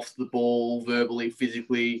off the ball, verbally,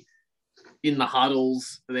 physically, in the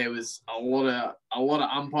huddles. There was a lot of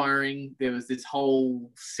umpiring. There was this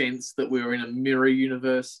whole sense that we were in a mirror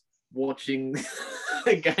universe watching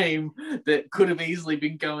a game that could have easily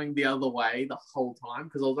been going the other way the whole time.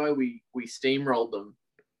 Because although we steamrolled them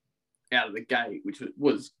out of the gate, which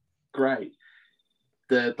was great,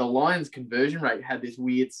 the Lions' conversion rate had this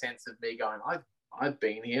weird sense of me going, I've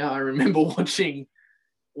been here. I remember watching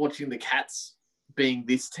the Cats being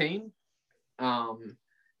this team.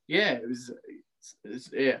 It was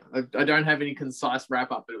I don't have any concise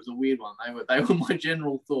wrap up, but it was a weird one. They were my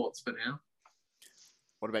general thoughts for now.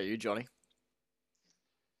 What about you, Johnny?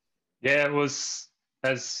 Yeah, it was,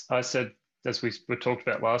 as I said, as we talked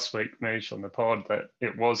about last week, Moosh, on the pod, that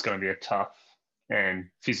it was going to be a tough and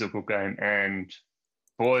physical game. And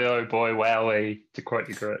boy, oh boy, wowee, to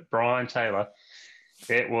quote Brian Taylor,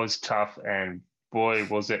 it was tough, and boy,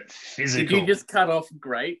 was it physical. Did you just cut off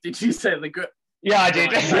great? Did you say the good? Yeah, I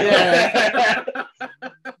did. Yeah.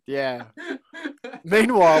 Yeah.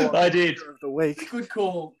 Meanwhile, I did. Of the week. Good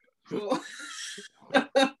call.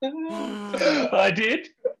 I did.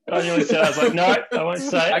 I nearly said, I was like, no, I won't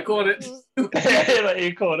say it. I caught it. You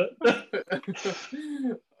caught it.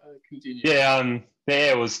 Continue. Yeah,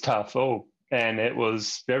 it was tough. And it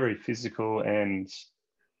was very physical and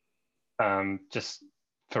just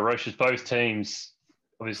ferocious. Both teams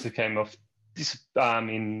obviously came off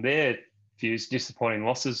in their views disappointing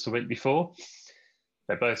losses the week before.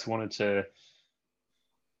 They both wanted to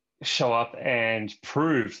show up and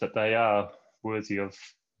prove that they are worthy of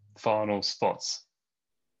final spots,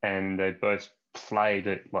 and they both played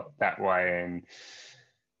it like that way, and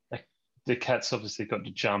the Cats obviously got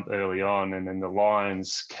to jump early on, and then the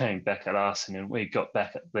Lions came back at us, and then we got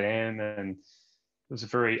back at them, and it was a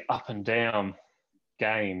very up and down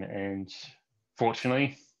game. And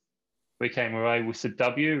fortunately, we came away with the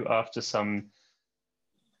W after some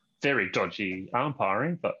very dodgy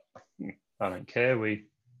umpiring, but I don't care. We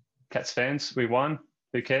Cats fans, we won.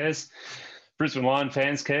 Who cares? Brisbane Lion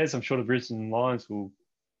fans cares. I'm sure the Brisbane Lions will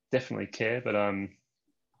definitely care, but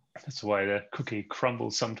that's the way the cookie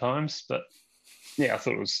crumbles sometimes. But yeah, I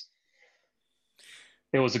thought it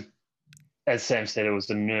was a, as Sam said, it was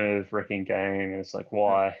a nerve-wracking game. It's like,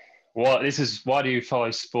 why? Why do you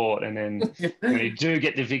follow sport? And then when you do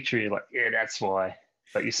get the victory, you're like, yeah, that's why.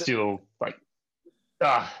 But you're still like,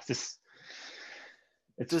 it's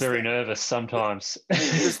very nervous sometimes.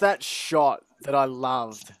 There's that shot that I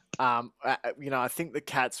loved. I think the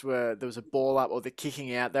Cats there was a ball up or they're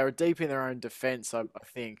kicking out. They were deep in their own defence, I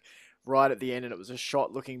think, right at the end, and it was a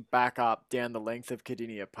shot looking back up down the length of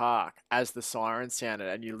Cardinia Park as the siren sounded,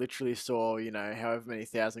 and you literally saw, however many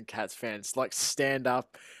thousand Cats fans like stand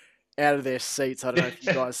up out of their seats. I don't know if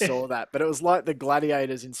you guys saw that, but it was like the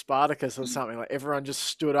gladiators in Spartacus or something. Like everyone just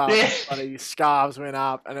stood up, bloody scarves went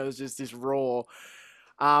up, and it was just this roar.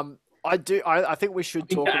 I think we should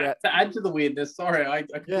talk about... To add to the weirdness, sorry, I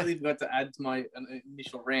completely forgot to add to my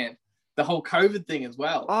initial rant, the whole COVID thing as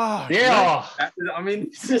well. Oh, yeah.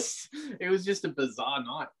 It was just a bizarre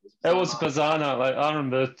night. It was a bizarre night. Like, I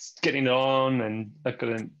remember getting it on and I got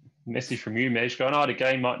a message from you, Mesh, going, the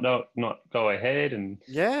game might not go ahead. And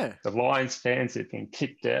yeah, the Lions fans had been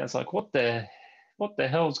kicked out. It's like, what the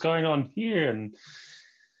hell's going on here? And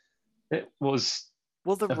it was...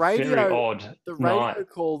 Well, the radio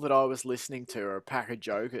call that I was listening to are a pack of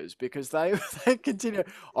jokers because they continue.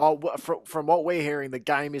 From what we're hearing, the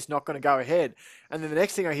game is not going to go ahead, and then the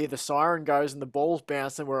next thing I hear, the siren goes and the ball's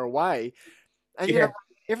bounce and we're away. And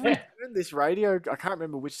every turn this radio, I can't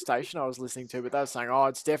remember which station I was listening to, but they were saying,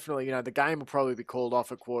 it's definitely, the game will probably be called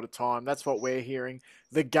off at quarter time. That's what we're hearing.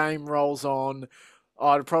 The game rolls on.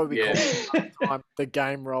 It'll probably be called off time. The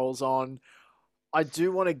game rolls on. I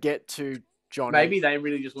do want to get to Johnny. Maybe they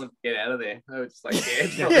really just want to get out of there. They were just like,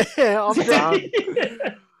 I'm done.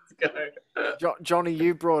 Let's go. Johnny,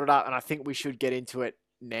 you brought it up, and I think we should get into it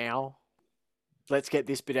now. Let's get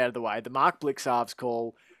this bit out of the way. The Mark Blixarves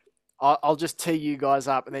call, I'll just tee you guys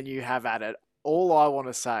up, and then you have at it. All I want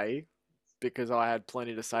to say, because I had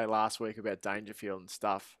plenty to say last week about Dangerfield and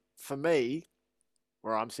stuff, for me,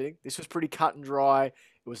 where I'm sitting, this was pretty cut and dry. It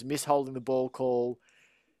was misholding the ball call.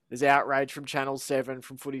 There's outrage from Channel 7,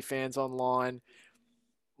 from footy fans online.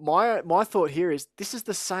 My thought here is this is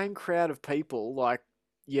the same crowd of people like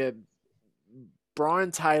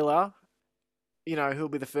Brian Taylor, who'll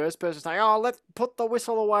be the first person saying, put the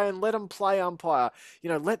whistle away and let them play umpire.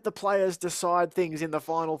 Let the players decide things in the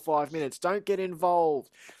final 5 minutes. Don't get involved.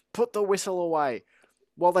 Put the whistle away.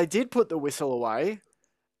 Well, they did put the whistle away,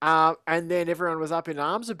 and then everyone was up in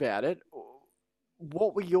arms about it.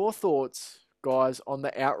 What were your thoughts, guys, on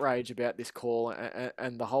the outrage about this call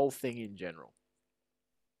and the whole thing in general?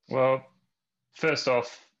 Well, first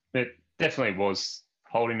off, it definitely was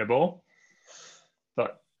holding the ball,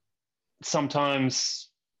 but sometimes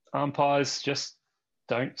umpires just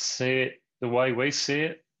don't see it the way we see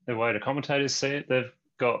it, the way the commentators see it. They've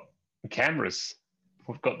got cameras.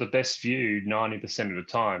 We've got the best view 90% of the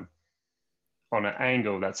time on an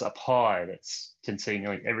angle that's up high, that's can see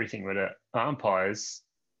nearly everything. With the umpires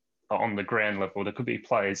on the ground level, there could be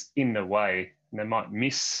players in the way and they might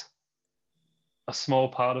miss a small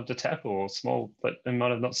part of the tackle but they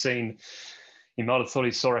might have not seen, he might have thought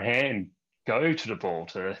he saw a hand go to the ball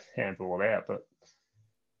to handball it out. But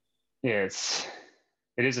yeah,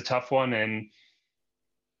 it is a tough one. And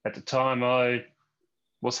at the time I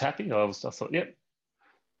was happy. I thought, yep,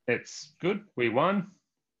 it's good. We won.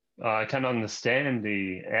 I can understand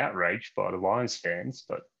the outrage by the Lions fans,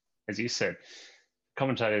 but as you said,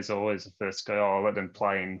 commentators are always the first to go, I'll let them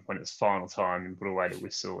play in when it's final time and put away the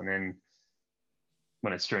whistle. And then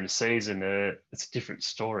when it's during the season, it's a different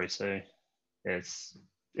story. So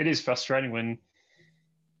it is frustrating when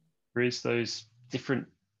there is those different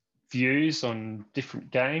views on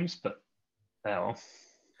different games, but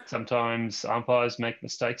sometimes umpires make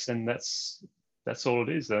mistakes, and that's all it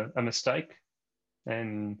is, a mistake.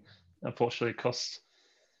 And unfortunately it costs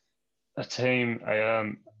a team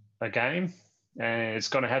a game, and it's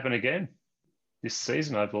going to happen again this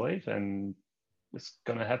season, I believe, and it's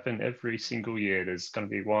going to happen every single year. There's going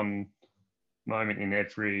to be one moment in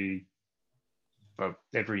every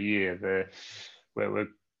year where we're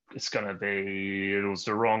it's going to be, it was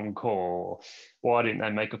the wrong call. Why didn't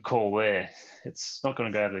they make a call there? It's not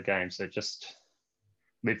going to go out of the game. So just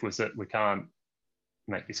live with it. We can't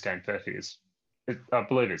make this game perfect. I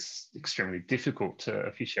believe it's extremely difficult to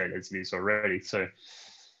officiate as it is already. So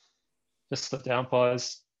just let the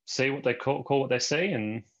umpires see what they call what they see,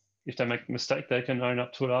 and if they make a mistake, they can own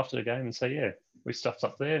up to it after the game and say, "Yeah, we stuffed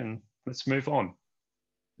up there, and let's move on."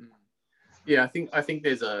 Yeah, I think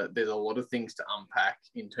there's a lot of things to unpack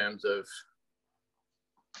in terms of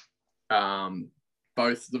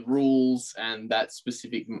both the rules and that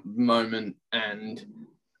specific moment, and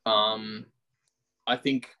I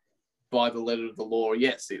think by the letter of the law,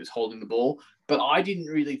 yes, it was holding the ball, but I didn't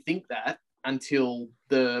really think that until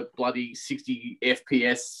the bloody 60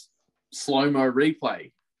 FPS slow-mo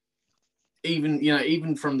replay.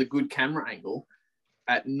 Even from the good camera angle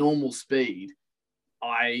at normal speed,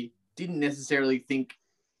 I didn't necessarily think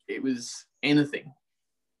it was anything.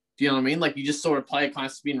 Do you know what I mean? Like, you just saw a player kind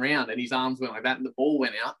of spin around and his arms went like that and the ball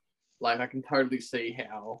went out. Like, I can totally see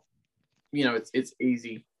how, it's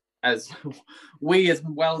easy, as we as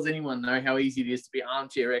well as anyone know how easy it is to be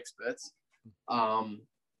armchair experts.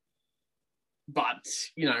 But,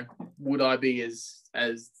 would I be as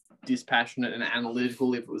dispassionate and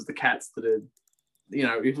analytical if it was the Cats that had,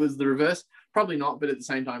 if it was the reverse? Probably not, but at the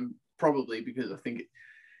same time, probably, because I think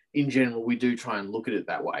in general, we do try and look at it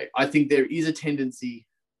that way. I think there is a tendency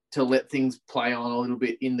to let things play on a little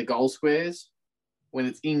bit in the goal squares when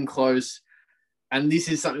it's in close. And this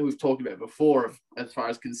is something we've talked about before as far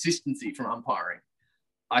as consistency from umpiring.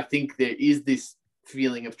 I think there is this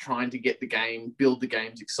feeling of trying to get the game, build the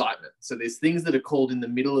game's excitement. So there's things that are called in the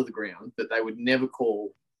middle of the ground that they would never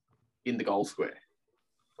call in the goal square,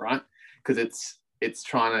 right? Because it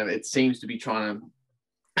seems to be trying to,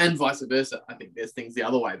 and vice versa. I think there's things the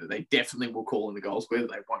other way that they definitely will call in the goal square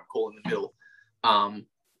that they won't call in the middle.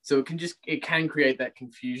 So it can create that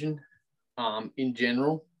confusion in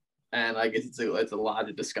general. And I guess it's a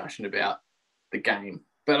larger discussion about the game.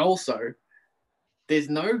 But also, there's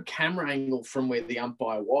no camera angle from where the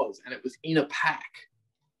umpire was, and it was in a pack.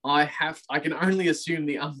 I can only assume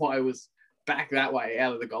the umpire was back that way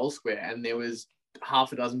out of the goal square, and there was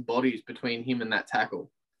half a dozen bodies between him and that tackle.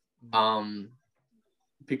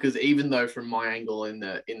 Because even though from my angle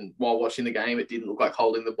while watching the game, it didn't look like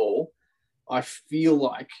holding the ball, I feel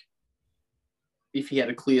like if he had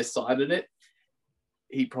a clear sight at it,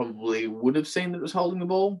 he probably would have seen that it was holding the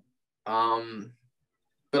ball.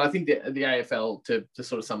 But I think the AFL, to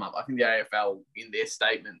sort of sum up, I think the AFL in their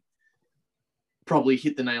statement probably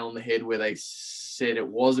hit the nail on the head where they said it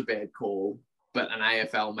was a bad call, but an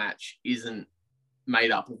AFL match isn't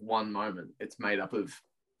made up of one moment. It's made up of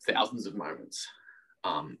thousands of moments.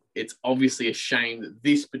 It's obviously a shame that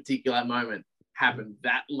this particular moment happened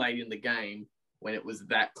that late in the game when it was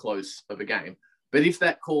that close of a game. But if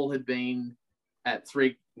that call had been at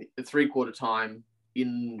three-quarter time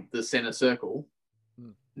in the center circle,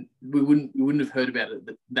 we wouldn't have heard about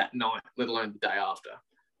it that night, let alone the day after,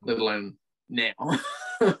 let alone now.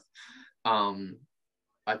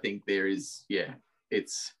 I think there is,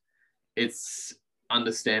 it's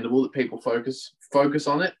understandable that people focus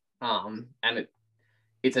on it, and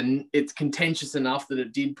it's contentious enough that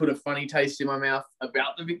it did put a funny taste in my mouth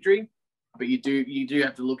about the victory. But you do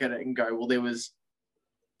have to look at it and go, well, there was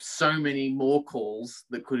so many more calls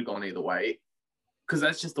that could have gone either way, because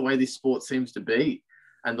that's just the way this sport seems to be,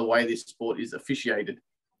 and the way this sport is officiated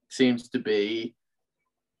seems to be.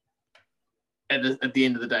 At the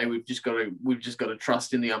end of the day, we've just got to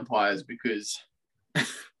trust in the umpires, because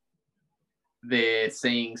they're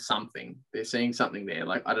seeing something. They're seeing something there.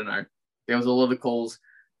 Like, I don't know. There was a lot of calls.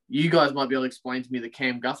 You guys might be able to explain to me the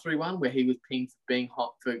Cam Guthrie one where he was pinged for being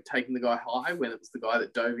hot for taking the guy high when it was the guy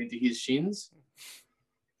that dove into his shins.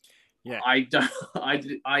 Yeah, I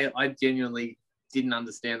genuinely didn't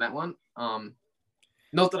understand that one.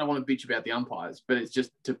 Not that I want to bitch about the umpires, but it's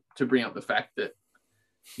just to bring up the fact that,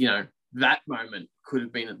 that moment could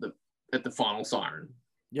have been at the final siren.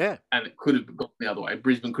 Yeah. And it could have gone the other way.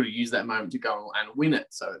 Brisbane could have used that moment to go and win it.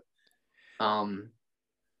 So,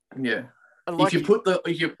 yeah. If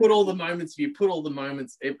you put all the moments,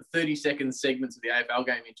 30-second segments of the AFL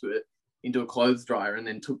game into a clothes dryer and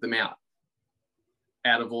then took them out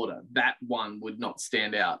of order, that one would not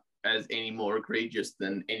stand out as any more egregious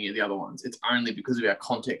than any of the other ones. It's only because of our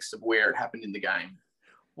context of where it happened in the game.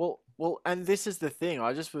 Well, and this is the thing.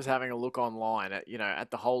 I just was having a look online at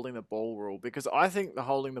the holding the ball rule, because I think the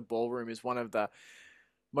holding the ball room is one of the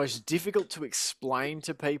most difficult to explain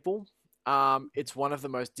to people. It's one of the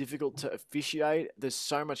most difficult to officiate. There's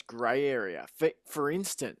so much grey area. For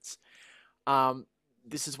instance,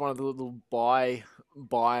 this is one of the little by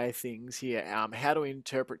things here. How to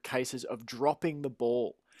interpret cases of dropping the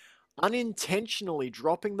ball. Unintentionally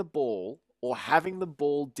dropping the ball or having the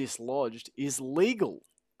ball dislodged is legal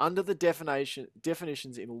under the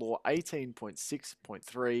definitions in Law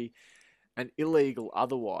 18.6.3 and illegal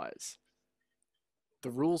otherwise. The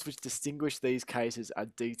rules which distinguish these cases are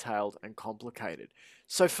detailed and complicated.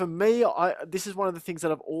 So for me, this is one of the things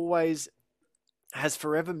that has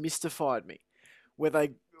forever mystified me, where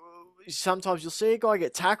sometimes you'll see a guy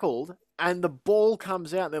get tackled and the ball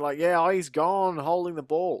comes out and they're like, yeah, he's gone holding the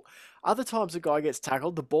ball. Other times a guy gets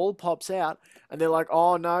tackled, the ball pops out and they're like,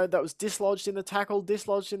 oh no, that was dislodged in the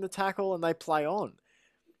tackle, and they play on.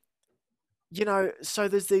 So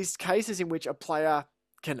there's these cases in which a player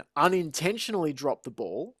can unintentionally drop the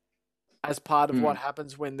ball as part of what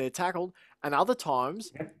happens when they're tackled, and other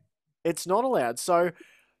times it's not allowed. So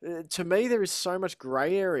to me, there is so much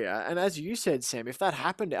grey area. And as you said, Sam, if that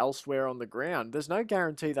happened elsewhere on the ground, there's no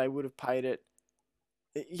guarantee they would have paid it.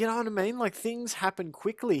 You know what I mean? Like, things happen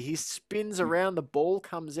quickly. He spins around, the ball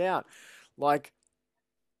comes out. Like,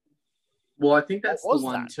 well, I think that's the was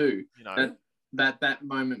one that? too. You know, that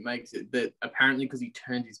moment makes it that apparently because he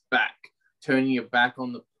turned his back, turning your back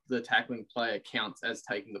on the tackling player counts as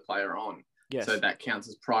taking the player on. yes. So that counts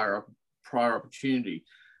as prior opportunity.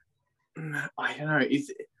 I don't know.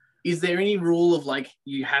 Is there any rule of like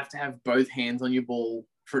you have to have both hands on your ball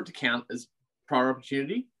for it to count as prior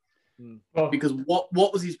opportunity? Well, Because what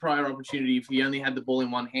was his prior opportunity if he only had the ball in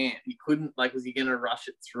one hand? He couldn't, like, was he going to rush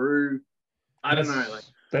it through? I don't know. Like,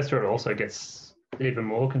 that's where it also gets even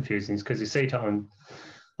more confusing, because you see time,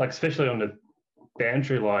 like especially on the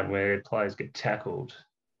boundary line where players get tackled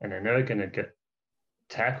and they're never going to get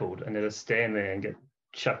tackled and they just stand there and get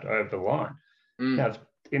chucked over the line. Now,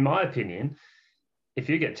 in my opinion, if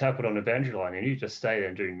you get tackled on the boundary line and you just stay there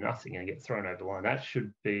and do nothing and get thrown over the line, that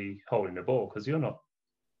should be holding the ball, because you're not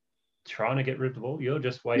trying to get rid of the ball. You're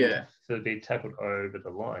just waiting to be tackled over the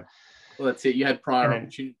line. Well, that's it. You had prior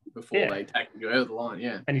opportunity before they tackled you over the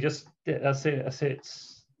line, And you just, I see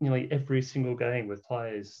it's nearly every single game with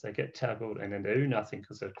players, they get tackled and then they do nothing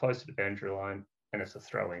because they're close to the boundary line and it's a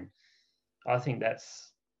throw-in. I think that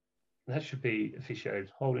should be officiated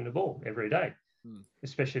holding the ball every day,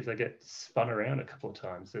 especially if they get spun around a couple of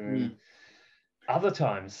times. And then other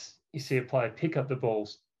times you see a player pick up the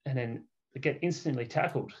balls and then they get instantly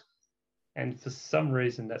tackled. And for some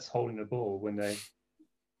reason, that's holding the ball when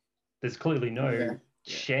there's clearly no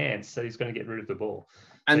chance that he's going to get rid of the ball.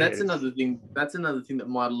 And so that's another thing. That's another thing that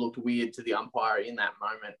might have looked weird to the umpire in that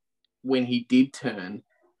moment when he did turn.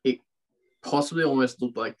 It possibly almost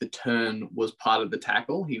looked like the turn was part of the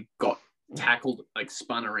tackle. He got tackled, like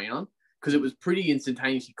spun around, because it was pretty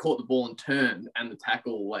instantaneous. He caught the ball and turned, and the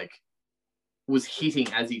tackle like was hitting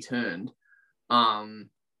as he turned.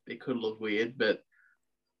 It could look weird, but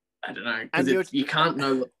I don't know, because you can't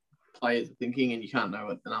know what players are thinking and you can't know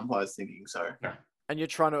what an umpire's thinking. So, and you're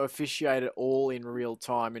trying to officiate it all in real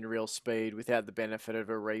time, in real speed, without the benefit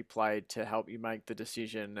of a replay to help you make the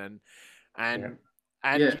decision. And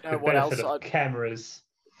you know what else? Cameras.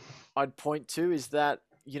 I'd point to is that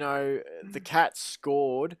the Cats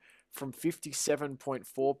scored from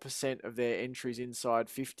 57.4% of their entries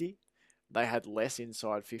inside 50. They had less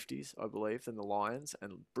inside 50s, I believe, than the Lions,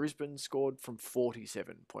 and Brisbane scored from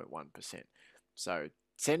 47.1%. So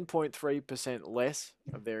 10.3% less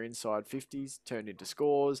of their inside 50s turned into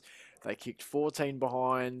scores. They kicked 14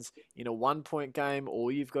 behinds. In a 1-point game,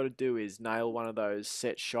 all you've got to do is nail one of those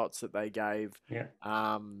set shots that they gave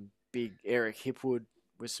big Eric Hipwood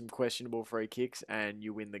with some questionable free kicks, and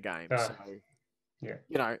you win the game. So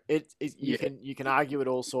you can argue it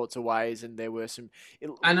all sorts of ways, and there were some.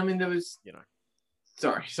 And I mean, there was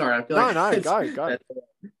Sorry. I feel go.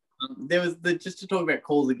 There was just to talk about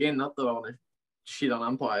calls again. Not that I want to shit on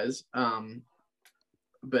umpires,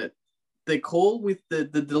 but the call with the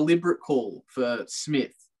deliberate call for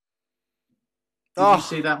Smith. Did you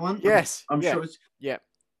see that one? Yes, I'm sure.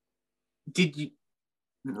 Did you?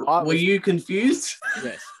 Were you confused?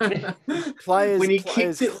 Yes.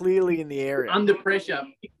 Players clearly in the area. Under pressure,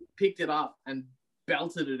 picked it up and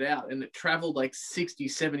belted it out, and it traveled like 60,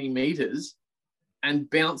 70 meters and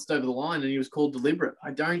bounced over the line, and he was called deliberate.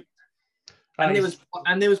 And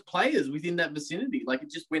there was players within that vicinity. Like,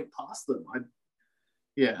 it just went past them. I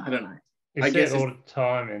don't know. I guess all the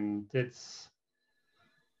time, and it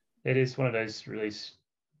is one of those really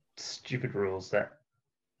stupid rules that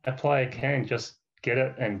a player can just get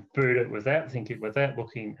it and boot it without thinking, without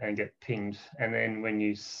looking, and get pinged. And then when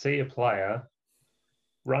you see a player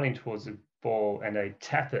running towards the ball and they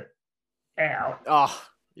tap it out,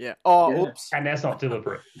 Yeah. Oh, Yeah. oops. And that's not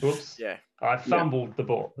deliberate. Oops. Yeah. I fumbled the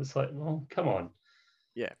ball. It's like, well, come on.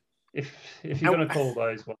 Yeah. If you're going to call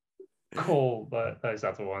those ones, call those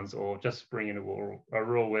other ones, or just bring in a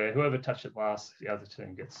rule where whoever touched it last, the other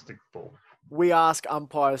team gets the ball. We ask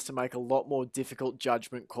umpires to make a lot more difficult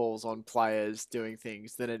judgment calls on players doing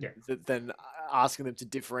things than asking them to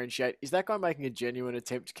differentiate. Is that guy making a genuine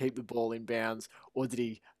attempt to keep the ball in bounds, or did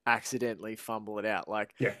he accidentally fumble it out?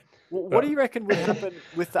 Like, Yeah. what do you reckon would happen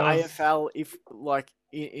with the I was- AFL if, like,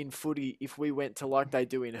 in footy, if we went to like they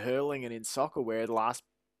do in hurling and in soccer, where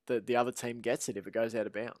the other team gets it if it goes out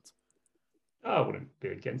of bounds? I wouldn't be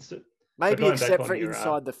against it. Maybe going back except on for your,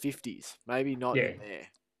 inside the 50s, maybe not yeah. in there,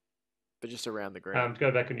 but just around the ground. To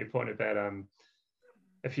go back on your point about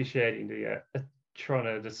officiating, trying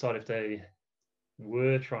to decide if they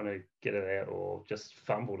were trying to get it out or just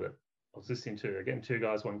fumbled it. I was listening to, again, Two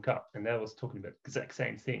Guys, One Cup, and they was talking about the exact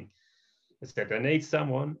same thing. They said they need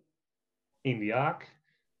someone in the arc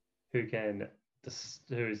who's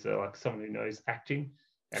like someone who knows acting,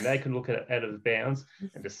 and they can look at it out of bounds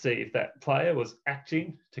and to see if that player was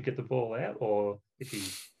acting to get the ball out or if he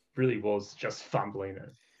really was just fumbling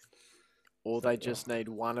it. Or they just need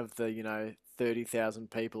one of the 30,000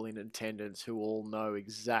 people in attendance who all know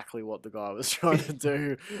exactly what the guy was trying to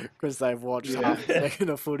do because they've watched half a second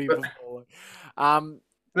of footy before.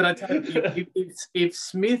 But I tell you, if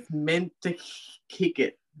Smith meant to kick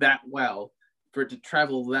it that well, for it to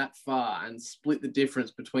travel that far and split the difference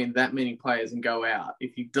between that many players and go out,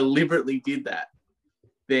 if he deliberately did that,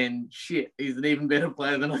 then shit, he's an even better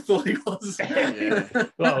player than I thought he was. Yeah.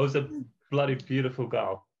 Well, it was a bloody beautiful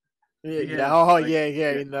goal. Yeah. Oh,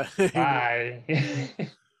 yeah. In the. Bye.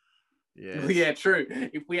 Yes. Well, yeah, true.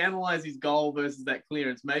 If we analyze his goal versus that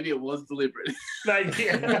clearance, maybe it was deliberate. Maybe.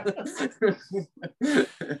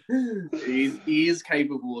 He is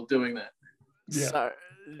capable of doing that. Yeah. So,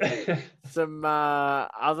 some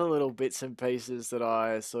other little bits and pieces that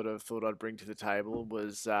I sort of thought I'd bring to the table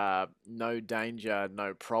was no danger,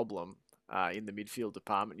 no problem in the midfield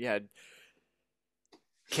department. You had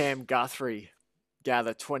Cam Guthrie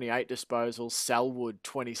gather 28 disposals, Selwood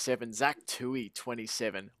 27, Zach Tui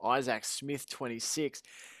 27, Isaac Smith 26,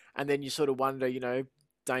 and then you sort of wonder,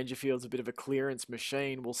 Dangerfield's a bit of a clearance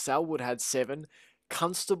machine. Well, Selwood had 7,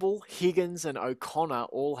 Constable, Higgins, and O'Connor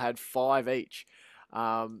all had 5 each.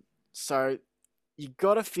 So you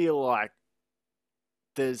got to feel like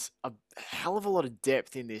there's a hell of a lot of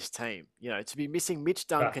depth in this team. To be missing Mitch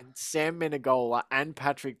Duncan, Sam Menegola, and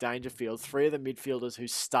Patrick Dangerfield, 3 of the midfielders who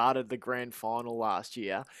started the grand final last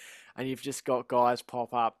year, and you've just got guys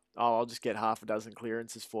pop up, oh, I'll just get half a dozen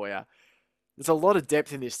clearances for you. There's a lot of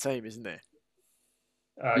depth in this team, isn't there?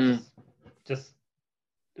 Just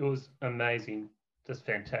it was amazing, just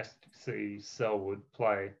fantastic to see Selwood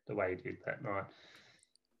play the way he did that night.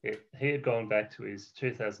 He had gone back to his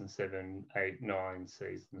 2007, 8, 9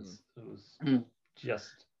 seasons. It was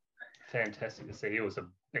just fantastic to see. He was a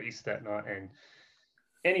beast that night, and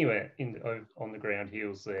anywhere on the ground, he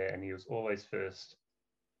was there, and he was always first.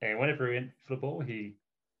 And whenever he went for the ball, he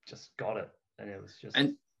just got it, and it was just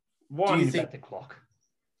winding back the clock.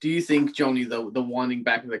 Do you think, Johnny, the winding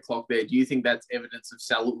back of the clock there, do you think that's evidence of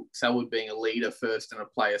Selwood being a leader first and a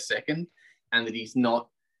player second, and that he's not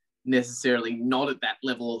necessarily not at that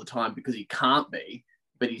level all the time because he can't be,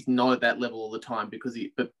 but he's not at that level all the time because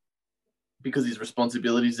his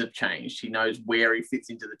responsibilities have changed. He knows where he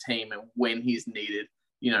fits into the team and when he's needed,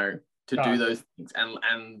 to do those things.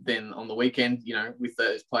 And then on the weekend, with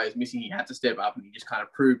those players missing, he had to step up and he just kind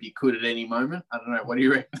of proved he could at any moment. I don't know. What do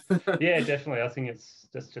you reckon? Yeah, definitely. I think it's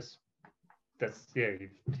just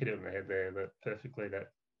you've hit it on the head there, that perfectly,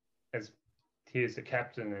 that as he's the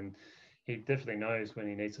captain and he definitely knows when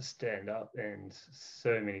he needs to stand up, and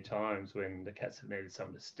so many times when the Cats have needed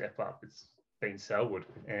someone to step up, it's been Selwood,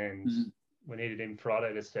 and we needed him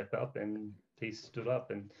Friday to step up, and he stood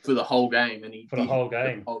up and for the whole game, the whole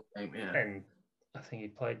game, yeah. And I think he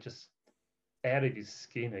played just out of his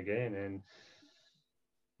skin again, and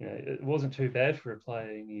it wasn't too bad for a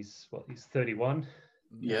player. He's 31,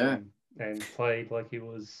 and played like he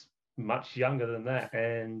was much younger than that,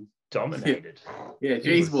 and dominated. Yeah,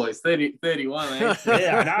 geez, boys, 31, eh?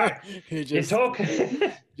 Yeah, I know. You talk.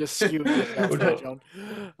 Just skewing yourself there, John.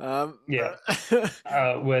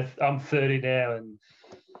 I'm 30 now, and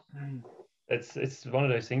it's one of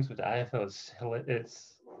those things with the AFL.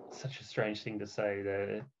 It's such a strange thing to say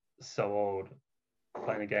that it's so old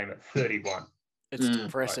playing a game at 31. It's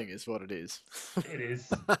depressing, is what it is. It is.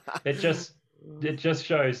 It just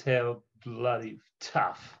shows how bloody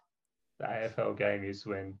tough the AFL game is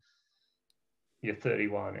when you're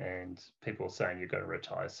 31 and people are saying you're going to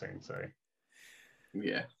retire soon. So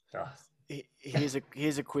Yeah. Ah, Here's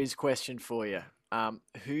a quiz question for you.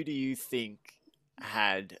 Who do you think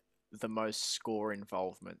had the most score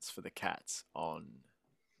involvements for the Cats on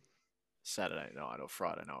Saturday night or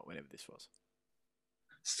Friday night, whenever this was?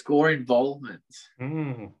 Score involvement.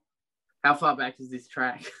 mm. How far back is this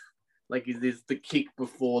track? Like, is this the kick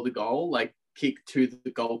before the goal, like kick to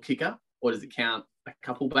the goal kicker, or does it count a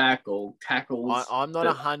couple back or tackles? I'm not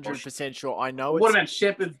 100% sure. I know What it's. about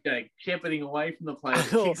Shepherd's Gate, shepherding away from the player?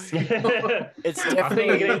 Oh, Kicks It's I think definitely-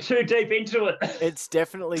 we're getting too deep into it. It's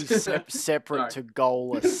definitely separate Sorry. to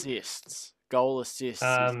goal assists. Goal assists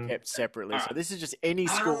is kept separately. So alright. this is just any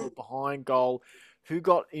score behind goal. Who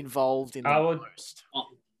got involved in the I would- most?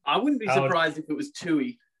 I wouldn't be surprised if it was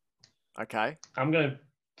Tui. Okay. I'm going to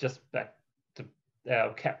just back to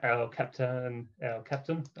our captain,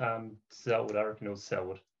 Selwood. I reckon it was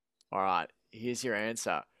Selwood. All right. Here's your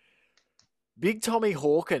answer. Big Tommy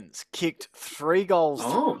Hawkins kicked 3 goals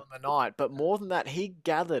on the night, but more than that, he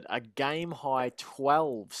gathered a game-high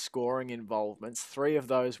 12 scoring involvements. 3 of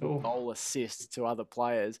those were goal assists to other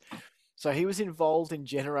players. So he was involved in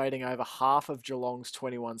generating over half of Geelong's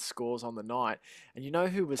 21 scores on the night. And you know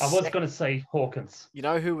who was I was going to say Hawkins. You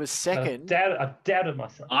know who was second? I doubted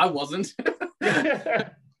myself. I wasn't.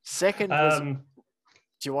 Second was... do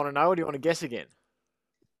you want to know or do you want to guess again?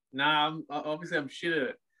 Nah, obviously I'm shit at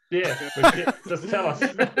it. Yeah, just tell us.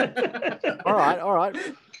 All right.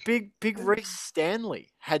 Big Reece Stanley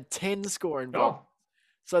had 10 score involved.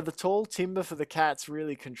 So the tall timber for the Cats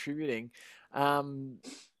really contributing.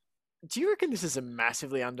 Do you reckon this is a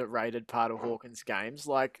massively underrated part of Hawkins' games?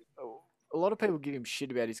 Like, a lot of people give him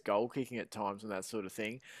shit about his goal kicking at times and that sort of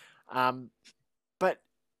thing. But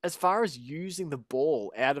as far as using the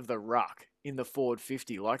ball out of the ruck in the forward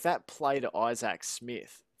 50, like that play to Isaac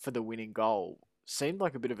Smith for the winning goal seemed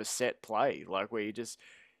like a bit of a set play, like where he's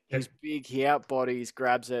big, he outbodies,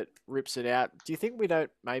 grabs it, rips it out. Do you think we don't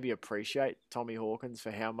maybe appreciate Tommy Hawkins for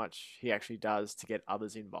how much he actually does to get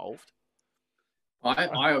others involved?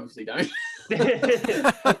 I obviously don't.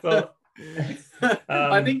 Well,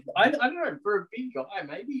 I think I don't know, for a big guy,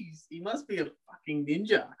 maybe he must be a fucking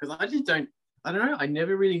ninja, because I just don't. I don't know. I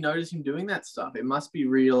never really noticed him doing that stuff. It must be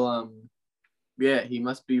real. He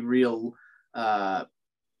must be real.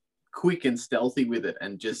 Quick and stealthy with it,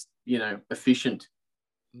 and just efficient.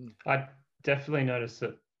 I definitely noticed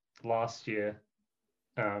it last year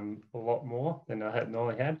a lot more than I had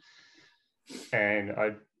normally had, and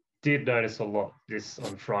I did notice a lot this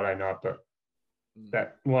on Friday night. But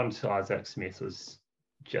that one to Isaac Smith was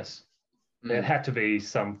just there had to be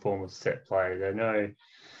some form of set play. They know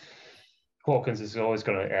Hawkins is always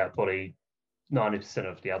going to outbody 90%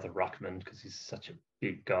 of the other ruckman because he's such a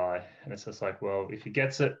big guy, and it's just like, well, if he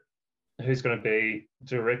gets it, who's going to be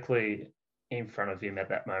directly in front of him at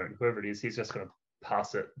that moment? Whoever it is, he's just going to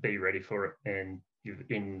pass it, be ready for it, and you're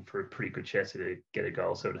in for a pretty good chance to get a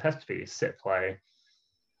goal. So it has to be a set play.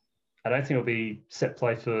 I don't think it'll be set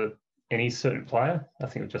play for any certain player. I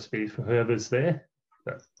think it'll just be for whoever's there.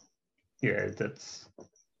 But yeah, that's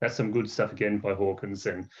some good stuff again by Hawkins.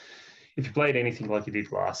 And if you played anything like you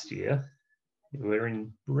did last year, we're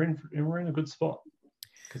in a good spot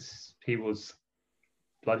because he was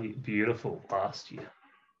bloody beautiful last year.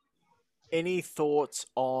 Any thoughts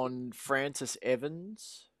on Francis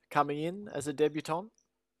Evans coming in as a debutant?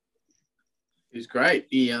 He was great.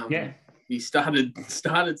 He started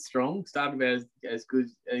strong, started about as good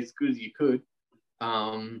as you could.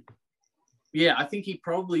 I think he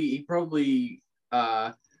probably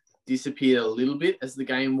disappeared a little bit as the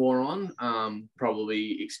game wore on.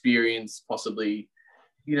 Probably experience, possibly,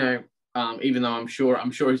 even though I'm sure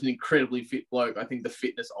he's an incredibly fit bloke. I think the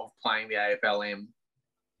fitness of playing the AFLM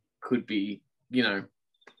could be,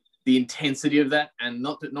 the intensity of that, and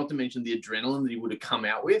not to mention the adrenaline that he would have come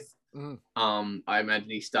out with. I imagine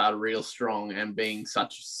he started real strong, and being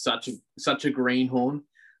such a greenhorn,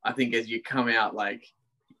 I think as you come out, like,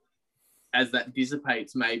 as that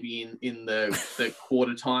dissipates maybe in the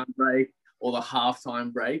quarter time break or the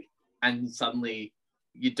halftime break, and suddenly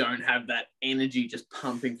you don't have that energy just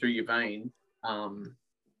pumping through your vein.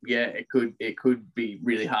 It could be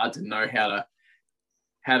really hard to know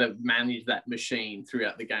how to manage that machine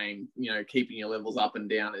throughout the game, keeping your levels up and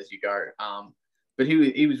down as you go. But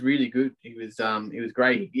he was really good. He was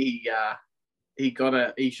great. He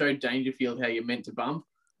showed Dangerfield how you're meant to bump.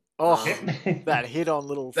 That hit on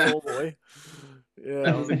little four boy. Yeah,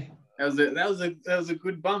 that was a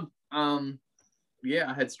good bump.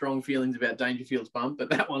 I had strong feelings about Dangerfield's bump,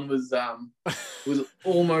 but that one was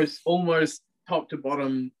almost top to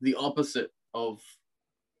bottom the opposite of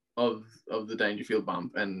the Dangerfield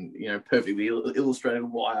bump, and perfectly illustrated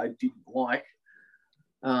why I didn't like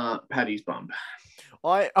Paddy's bump.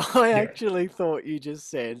 I Yeah. actually thought you just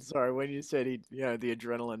said, sorry, when you said the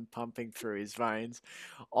adrenaline pumping through his veins,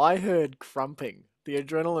 I heard crumping, the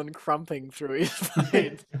adrenaline crumping through his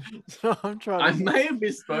veins. So I'm trying I to. may have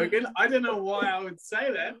misspoken. I don't know why I would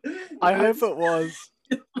say that. I hope it was.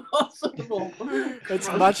 Possible.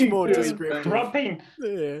 It's much more Crumping through his descriptive. veins. Rubbing.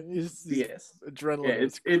 Yeah, his Yes. adrenaline Yeah,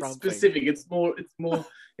 was it's crumping. specific. It's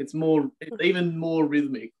even more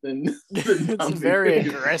rhythmic than It's pumping. very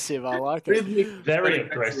aggressive. I like it. Rhythmic, Very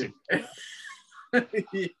but aggressive.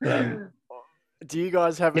 Yeah. Do you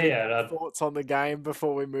guys have any Yeah, thoughts on the game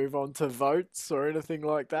before we move on to votes or anything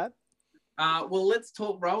like that? Well, let's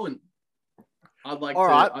talk Rowan. I'd like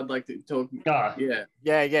to talk. Ah, Yeah.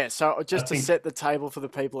 Yeah. So just to think- set the table for the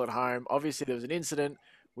people at home, obviously there was an incident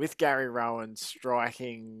with Gary Rowan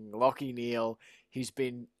striking Lachie Neale. He's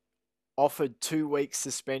been offered 2 weeks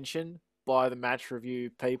suspension by the match review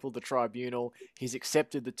people, the tribunal. He's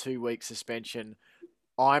accepted the 2 week suspension.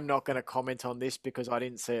 I'm not going to comment on this because I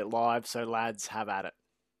didn't see it live, so lads, have at it.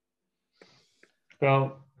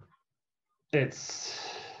 Well, it's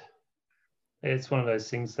one of those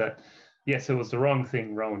things that, yes, it was the wrong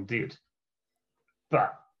thing Rowan did,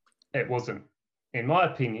 but it wasn't, in my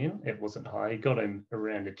opinion, it wasn't high. He got him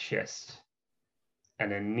around the chest,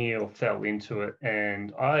 and then Neil fell into it.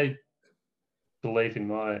 And I believe, in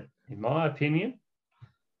my opinion,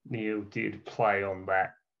 Neil did play on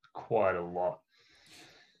that quite a lot.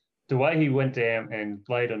 The way he went down and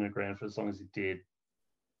laid on the ground for as long as he did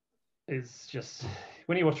is just,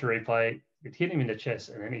 when you watch a replay, it hit him in the chest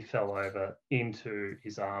and then he fell over into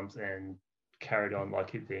his arms and carried on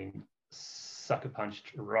like he'd been sucker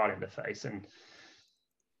punched right in the face. And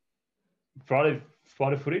fighter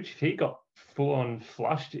footage, if he got full on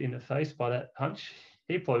flushed in the face by that punch,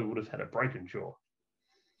 he probably would have had a broken jaw.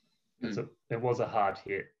 So it was a hard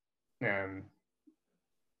hit. And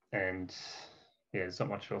yeah, there's not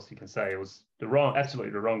much else you can say. It was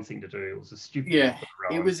absolutely the wrong thing to do. It was a stupid. Yeah,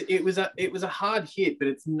 it was a hard hit, but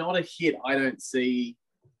it's not a hit I don't see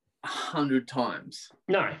 100 times.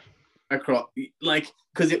 No, across,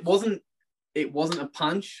 because it wasn't a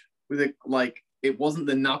punch with it wasn't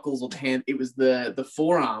the knuckles or the hand. It was the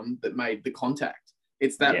forearm that made the contact.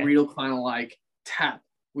 It's that real kind of tap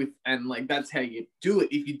with, and that's how you do it.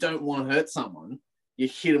 If you don't want to hurt someone, you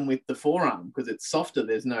hit them with the forearm because it's softer.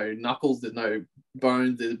 There's no knuckles. There's no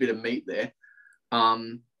bones. There's a bit of meat there.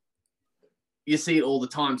 You see it all the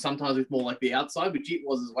time. Sometimes with more the outside, which it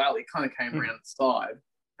was as well. He kind of came around the side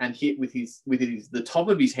and hit with the top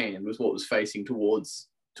of his hand was what was facing towards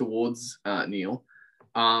Neil.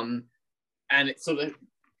 And it sort of,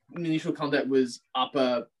 initial contact was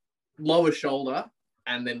lower shoulder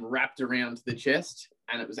and then wrapped around the chest.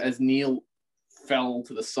 And it was as Neil fell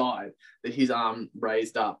to the side that his arm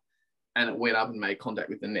raised up and it went up and made contact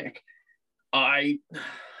with the neck. I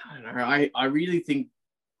don't know. I really think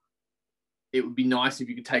it would be nice if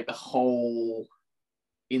you could take the whole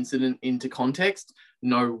incident into context,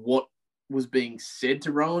 know what was being said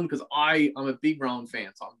to Rowan, because I'm a big Rowan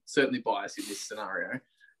fan, so I'm certainly biased in this scenario.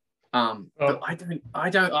 But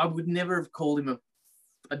I would never have called him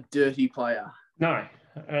a dirty player. No.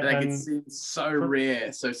 It seems so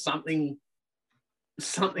rare. So something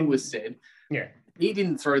was said. Yeah. He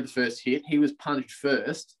didn't throw the first hit. He was punched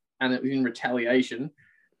first, and it was in retaliation.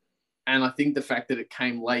 And I think the fact that it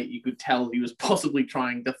came late, you could tell he was possibly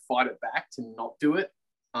trying to fight it back to not do it.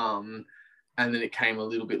 And then it came a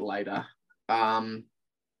little bit later. I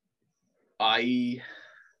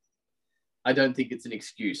don't think it's an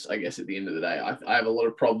excuse, I guess, at the end of the day. I have a lot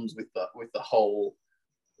of problems with the whole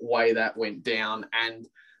way that went down and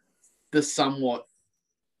the somewhat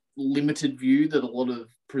limited view that a lot of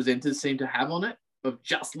presenters seem to have on it, of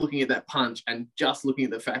just looking at that punch and just looking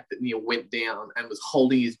at the fact that Neil went down and was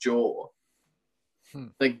holding his jaw.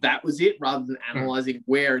 That was it, rather than analysing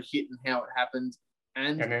where it hit and how it happened.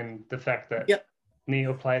 And then the fact that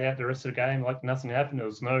Neil played out the rest of the game like nothing happened. There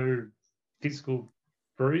was no physical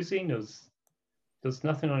bruising. There was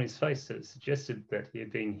nothing on his face that suggested that he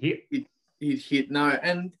had been hit. He'd hit, no.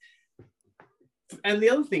 And the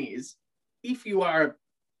other thing is, if you are a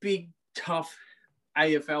big, tough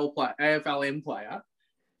AFLM player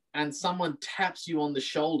and someone taps you on the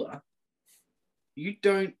shoulder,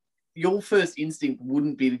 your first instinct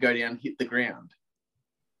wouldn't be to go down and hit the ground.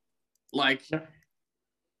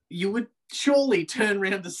 You would surely turn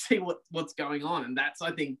around to see what's going on. And that's,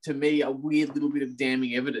 I think, to me, a weird little bit of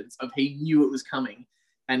damning evidence of he knew it was coming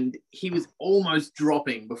and he was almost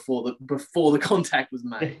dropping before the contact was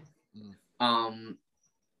made. I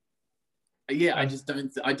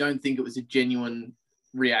don't think it was a genuine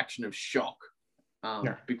reaction of shock,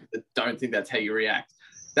 because I don't think that's how you react.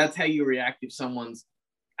 that's how you react if someone's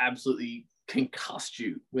absolutely concussed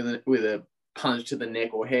you with a punch to the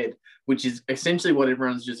neck or head, which is essentially what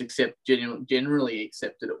everyone's just generally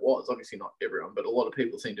accepted it was. Obviously not everyone, but a lot of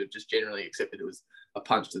people seem to have just generally accepted it was a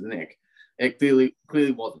punch to the neck. It clearly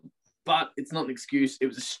wasn't. But it's not an excuse. It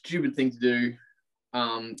was a stupid thing to do.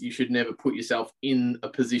 You should never put yourself in a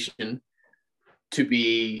position to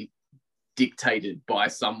be dictated by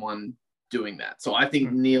someone doing that. So I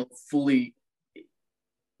think Neil fully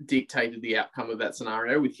dictated the outcome of that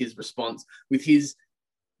scenario with his response, with his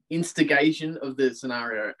instigation of the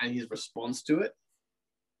scenario and his response to it.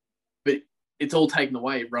 But it's all taken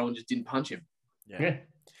away if Rowan just didn't punch him. Yeah.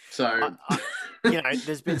 So,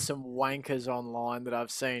 there's been some wankers online that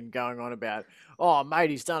I've seen going on about, oh, mate,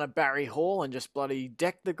 he's done a Barry Hall and just bloody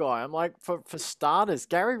decked the guy. I'm like, for starters,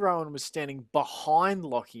 Gary Rowan was standing behind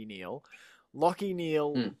Lachie Neale. Lachie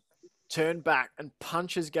Neale turned back and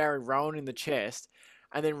punches Gary Rowan in the chest.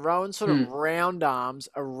 And then Rowan sort of round arms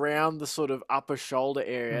around the sort of upper shoulder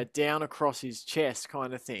area, down across his chest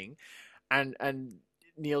kind of thing. And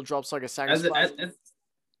Neale drops like a sack of spice.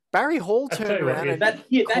 Barry Hall turned around and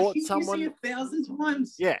caught someone. You see 1,000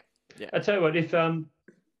 times. Yeah. I tell you what, if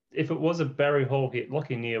it was a Barry Hall hit,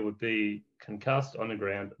 Lachie Neale would be concussed on the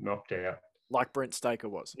ground, knocked out, like Brent Staker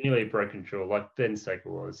was, nearly broken jaw, like Ben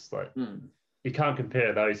Staker was. Like you can't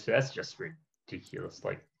compare those two. That's just ridiculous.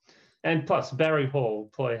 Like, and plus Barry Hall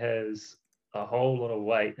probably has a whole lot of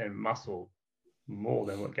weight and muscle more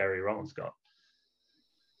than what Gary Rowan's got.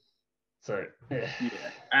 So yeah.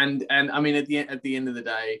 And I mean at the end of the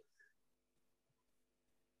day,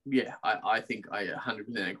 yeah, I think I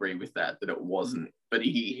 100% agree with that it wasn't. But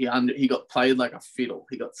he got played like a fiddle.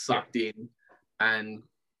 He got sucked in, and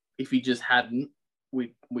if he just hadn't,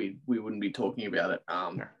 we wouldn't be talking about it.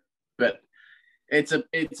 But it's a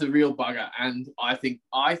real bugger, and I think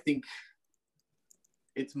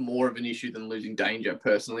it's more of an issue than losing Danger.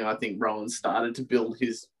 Personally, I think Rowan started to build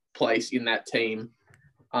his place in that team.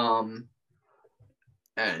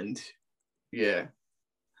 And yeah,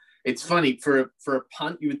 it's funny for a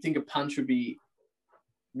punt. You would think a punch would be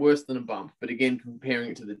worse than a bump, but again,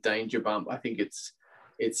 comparing it to the Danger bump, I think it's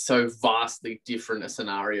so vastly different a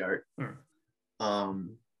scenario.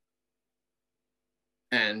 And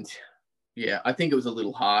yeah, I think it was a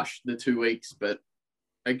little harsh, the 2 weeks. But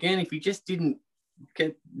again, if you didn't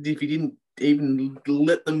even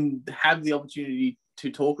let them have the opportunity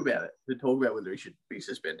to talk about whether he should be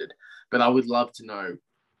suspended. But I would love to know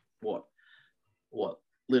what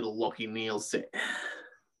little Lachie Neale said.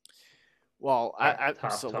 Well,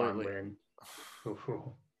 absolutely.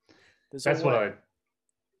 That's what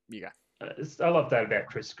I love that about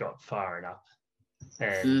Chris Scott firing up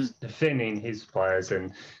and defending his players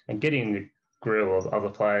and getting the grill of other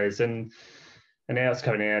players. And now it's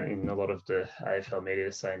coming out in a lot of the AFL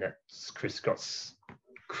media saying that Chris Scott's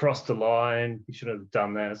crossed the line. He should have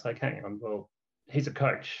done that. It's like, hang on, well, he's a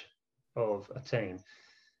coach of a team.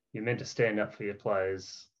 You're meant to stand up for your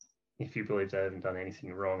players if you believe they haven't done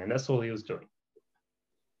anything wrong. And that's all he was doing.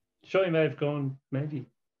 Sure, he may have gone maybe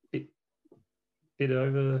a bit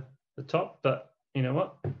over the top, but you know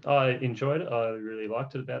what? I enjoyed it. I really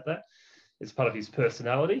liked it about that. It's part of his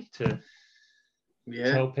personality to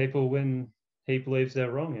tell people when he believes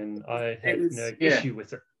they're wrong, and I had no issue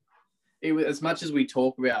with it. It was, as much as we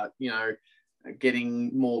talk about,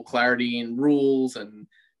 getting more clarity in rules and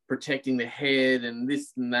protecting the head and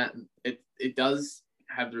this and that, it does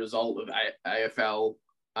have the result of AFL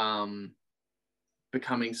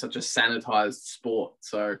becoming such a sanitized sport.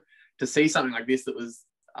 So to see something like this that was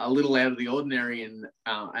a little out of the ordinary and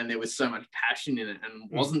there was so much passion in it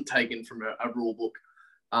and wasn't taken from a rule book,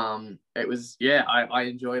 it was, I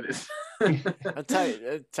enjoyed it. I'll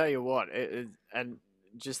tell you what, and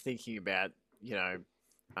just thinking about,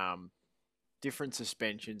 different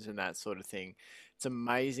suspensions and that sort of thing, it's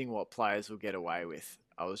amazing what players will get away with.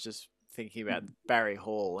 I was just thinking about Barry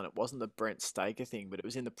Hall, and it wasn't the Brent Staker thing, but it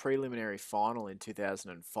was in the preliminary final in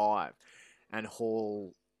 2005, and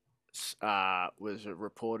Hall was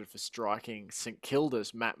reported for striking St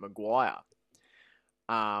Kilda's Matt Maguire,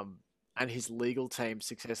 and his legal team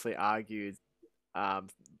successfully argued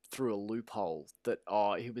through a loophole that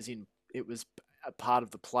it was a part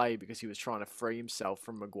of the play because he was trying to free himself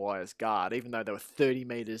from Maguire's guard, even though they were 30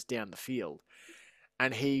 metres down the field.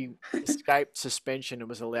 And he escaped suspension and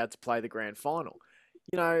was allowed to play the grand final.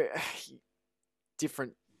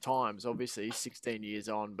 Different times, obviously, 16 years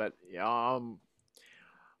on, but I'm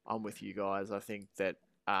with you guys. I think that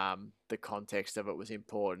the context of it was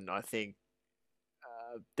important. I think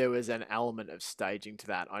there was an element of staging to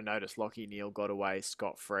that. I noticed Lachie Neale got away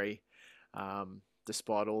scot-free.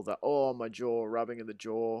 despite all the my jaw rubbing in the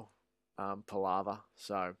jaw palaver.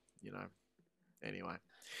 So anyway,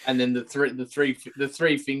 And then the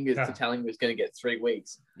three fingers to tell him he was going to get 3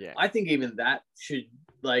 weeks. Yeah, I think even that should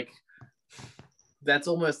that's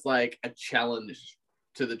almost like a challenge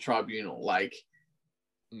to the tribunal. Like,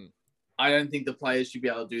 I don't think the players should be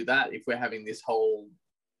able to do that if we're having this whole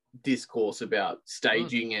discourse about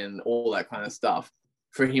staging and all that kind of stuff.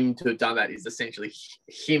 For him to have done that is essentially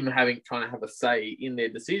him trying to have a say in their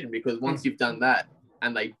decision, because once you've done that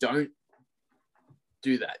and they don't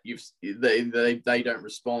do that, they don't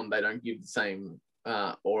respond, they don't give the same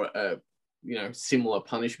or a similar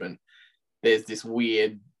punishment. There's this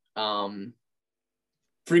weird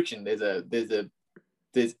friction.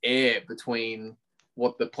 There's air between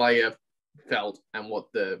what the player felt and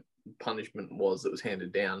what the punishment was that was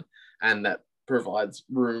handed down, and that provides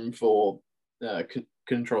room for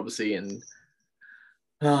controversy. And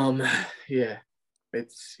it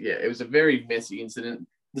was a very messy incident.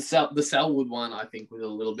 The Selwood one, I think, was a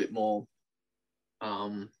little bit more I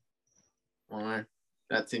don't know,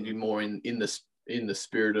 that seemed to be more in the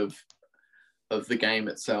spirit of the game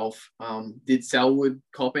itself. Did Selwood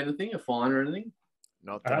cop anything, a fine or anything?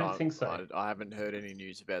 Not that I don't think so. I haven't heard any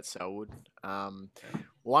news about Selwood.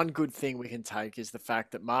 One good thing we can take is the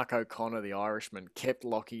fact that Mark O'Connor, the Irishman, kept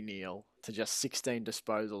Lachie Neale to just 16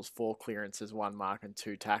 disposals, 4 clearances, 1 mark, and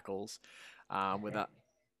 2 tackles, with a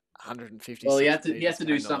 150. Well, he had to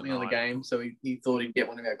do something on the game, so he thought he'd get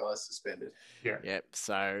one of our guys suspended. Yeah. Yep.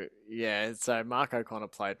 So Mark O'Connor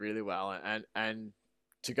played really well, and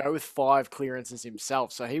to go with 5 clearances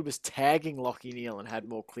himself. So he was tagging Lachie Neale and had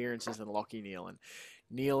more clearances than Lachie Neale. And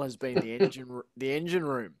Neale has been the engine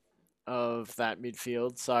room of that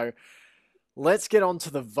midfield. So let's get on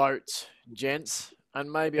to the vote, gents.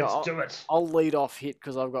 And maybe I'll lead off hit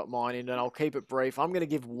because I've got mine in, and I'll keep it brief. I'm going to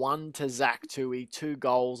give 1 to Zach Toohey, 2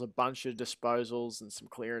 goals, a bunch of disposals, and some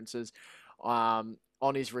clearances on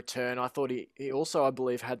his return. I thought he also, I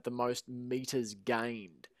believe, had the most meters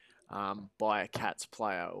gained by a Cats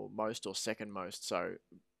player, or most or second most. So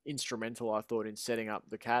instrumental, I thought, in setting up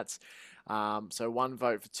the Cats. So 1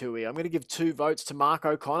 vote for Toohey. I'm going to give 2 votes to Mark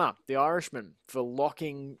O'Connor, the Irishman, for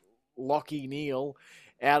locking Lachie Neale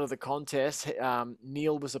out of the contest.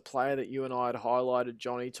 Neale was a player that you and I had highlighted,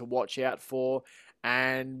 Johnny, to watch out for,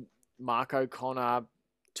 and Mark O'Connor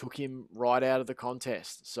took him right out of the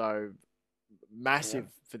contest. So massive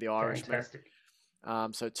for the Irishman. Fantastic.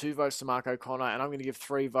 So 2 votes to Mark O'Connor, and I'm going to give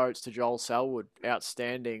 3 votes to Joel Selwood.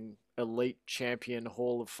 Outstanding, elite champion,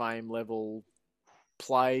 Hall of Fame level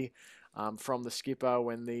play from the skipper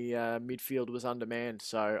when the midfield was undermanned.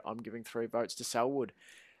 So I'm giving 3 votes to Selwood.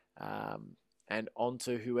 And on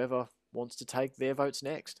to whoever wants to take their votes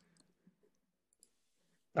next.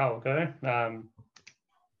 I'll go. I'm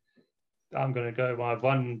going to go my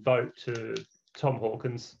 1 vote to Tom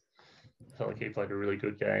Hawkins. I felt like he played a really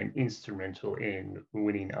good game, instrumental in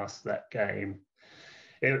winning us that game.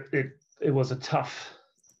 It was a tough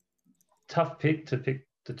pick to pick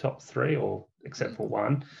the top 3, or except for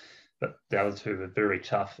 1, but the other 2 were very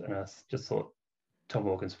tough, and I just thought Tom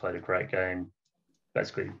Hawkins played a great game.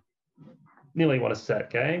 Basically, nearly won a set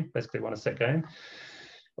game,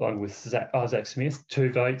 along with Zach Smith.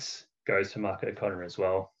 2 votes goes to Mark O'Connor as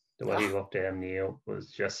well. The way he locked down Neale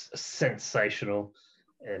was just sensational.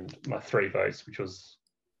 And my 3 votes, which was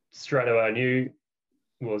straight away I knew,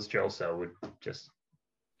 was Joel Selwood.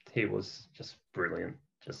 He was just brilliant.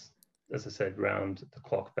 Just, as I said, round the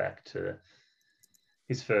clock back to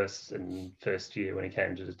his first year when he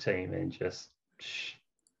came to the team, and just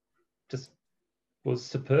was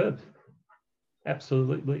superb.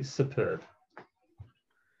 Absolutely superb.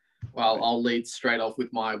 Well, I'll lead straight off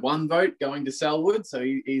with my 1 vote going to Selwood. So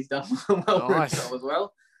he's done well for himself as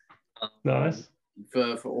well. Nice.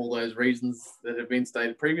 For all those reasons that have been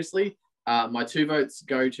stated previously. My 2 votes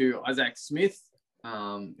go to Isaac Smith,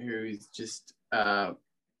 who is just a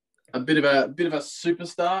bit of a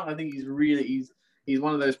superstar. I think he's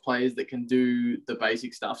one of those players that can do the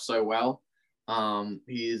basic stuff so well.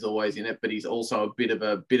 He is always in it, but he's also a bit of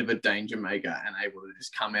a danger maker and able to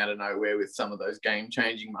just come out of nowhere with some of those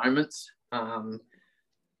game-changing moments.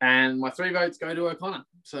 And my 3 votes go to O'Connor.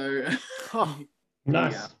 So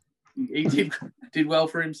nice. He did well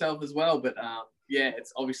for himself as well. But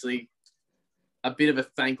it's obviously a bit of a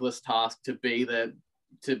thankless task to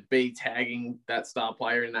be tagging that star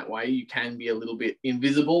player in that way. You can be a little bit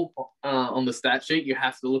invisible on the stat sheet. You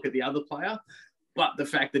have to look at the other player. But the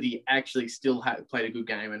fact that he actually still played a good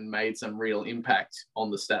game and made some real impact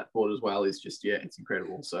on the stat board as well is just, it's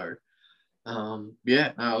incredible. So, I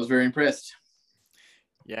was very impressed.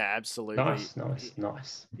 Yeah, absolutely.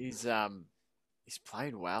 Nice. He's he's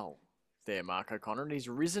played well there, Mark O'Connor, and he's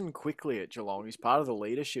risen quickly at Geelong. He's part of the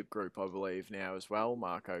leadership group, I believe, now as well,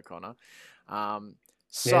 Mark O'Connor. Yeah,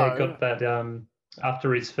 he got that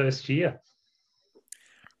after his first year.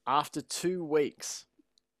 After 2 weeks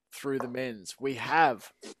through the men's, we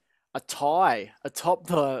have a tie atop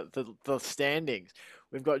the standings.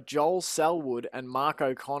 We've got Joel Selwood and Mark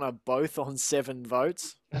O'Connor both on 7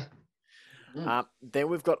 votes. Then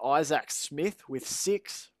we've got Isaac Smith with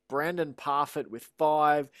 6, Brandon Parfitt with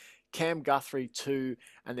 5, Cam Guthrie 2,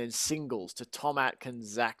 and then singles to Tom Atkins,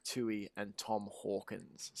 Zach Toohey, and Tom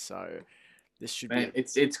Hawkins. So this should be...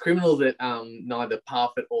 It's criminal that neither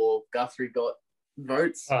Parfitt or Guthrie got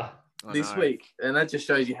votes this week. And that just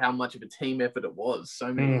shows you how much of a team effort it was.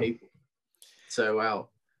 So many people. So, wow.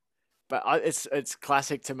 But it's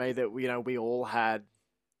classic to me that, we all had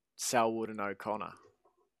Selwood and O'Connor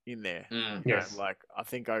in there. Yes. I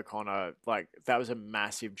think O'Connor, that was a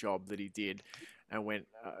massive job that he did and went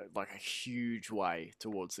a huge way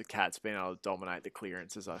towards the Cats being able to dominate the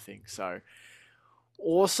clearances, I think. So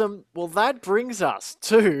awesome. Well, that brings us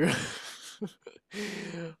to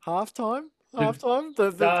halftime.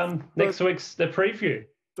 Next week's the preview.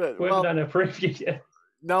 We haven't done a preview yet.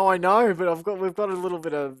 No, I know, but we've got a little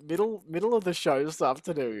bit of middle of the show stuff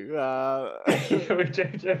to do. We do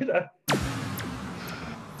that.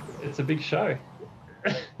 It's a big show.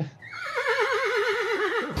 You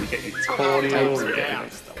get your cordial, you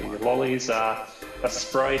get your lollies, a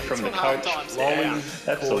spray from the coach. Lollies,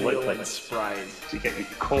 absolutely. Spray. So you get your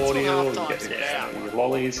cordial, you get your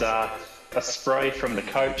lollies, a spray from the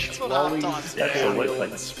coach. Lollies,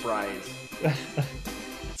 absolutely. Sprays.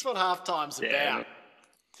 That's what halftime's about.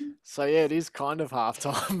 So yeah, it is kind of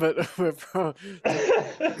halftime, but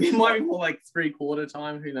it might be more like 3/4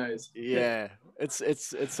 time. Who knows? Yeah,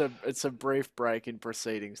 it's a brief break in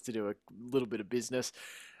proceedings to do a little bit of business,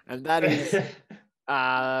 and that is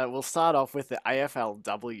we'll start off with the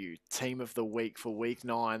AFLW Team of the Week for Week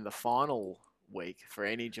 9, the final week for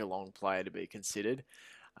any Geelong player to be considered.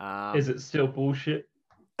 Is it still bullshit?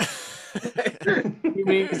 You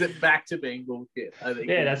mean, is it back to being bullshit? I think.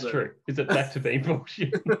 Yeah, that's true. Is it back to being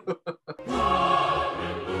bullshit? It's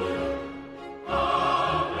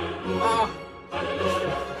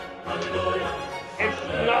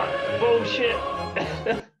not bullshit.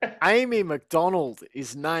 Amy McDonald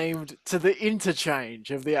is named to the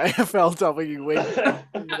interchange of the AFLW week.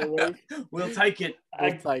 We'll take it.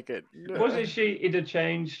 We'll take it. Wasn't she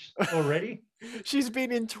interchanged already? She's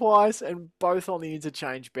been in twice and both on the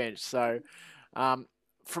interchange bench. So,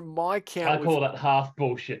 from my count, I call that half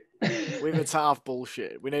bullshit. It's half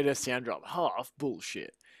bullshit. We need a sound drop. Half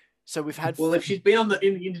bullshit. So we've had. Well, if she's been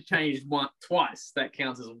in the interchange twice, that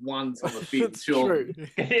counts as once on the field. Sure.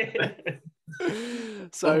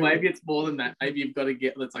 So or maybe it's more than that. Maybe you've got to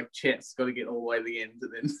get, it's like chess, got to get all the way to the end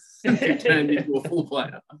and then turn into a full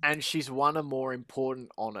player. And she's won a more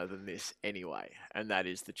important honour than this anyway, and that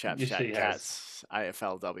is the Chaps Chat Cats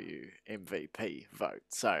AFLW MVP vote.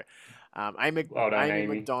 So Amy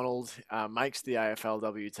McDonald makes the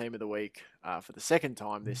AFLW Team of the Week for the second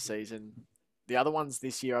time this season. The other ones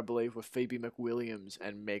this year, I believe, were Phoebe McWilliams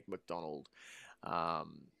and Meg McDonald,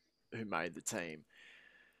 who made the team.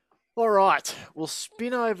 All right, we'll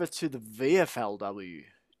spin over to the VFLW,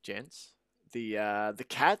 gents. The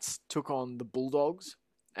Cats took on the Bulldogs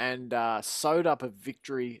and sewed up a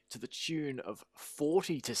victory to the tune of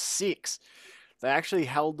 40-6. They actually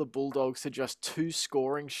held the Bulldogs to just 2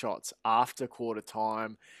 scoring shots after quarter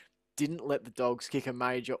time, didn't let the Dogs kick a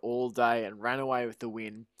major all day and ran away with the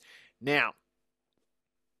win. Now,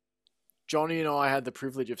 Johnny and I had the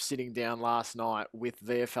privilege of sitting down last night with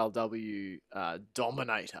VFLW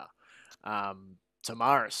dominator,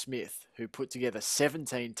 Tamara Smith, who put together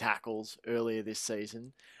 17 tackles earlier this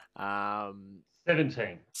season.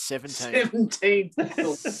 17. 17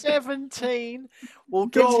 tackles. 17. Well,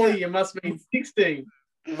 golly, you must mean 16.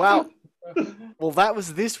 Well, that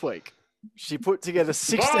was this week. She put together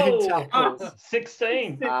 16 tackles.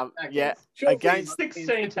 16. Yeah, against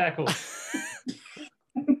 16 tackles.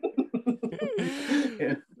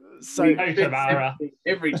 Yeah. So Tamara.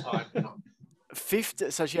 Every time.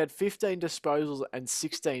 So she had 15 disposals and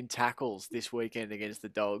 16 tackles this weekend against the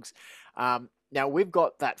Dogs. Now we've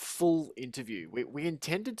got that full interview. We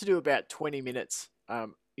intended to do about 20 minutes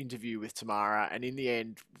interview with Tamara, and in the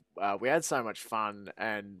end, we had so much fun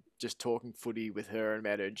and just talking footy with her and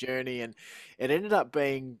about her journey, and it ended up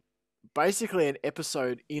being basically an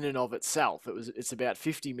episode in and of itself. It's about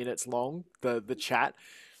 50 minutes long, the chat.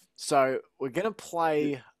 So we're gonna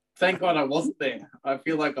play. Thank God I wasn't there. I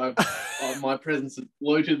feel like my presence has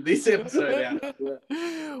bloated this episode out.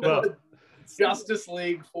 Well, Justice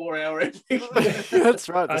League 4-hour epic. That's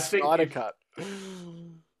right, the I think Snyder if- cut.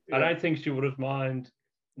 I don't think she would have minded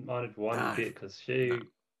one No. bit because she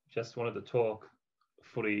just wanted to talk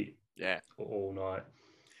footy Yeah, all night.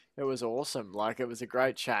 it was awesome. Like, it was a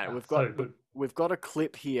great chat. Oh, We've so got good. we've got a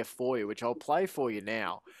clip here for you, which I'll play for you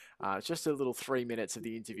now. It's just a little 3 minutes of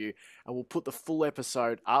the interview, and we'll put the full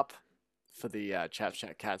episode up for the Chaps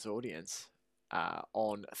Chat Cats audience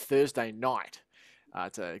on Thursday night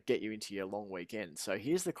to get you into your long weekend. So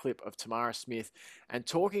here's the clip of Tamara Smith and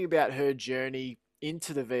talking about her journey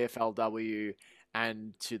into the VFLW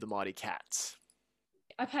and to the Mighty Cats.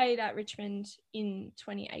 I played at Richmond in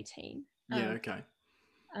 2018. Okay.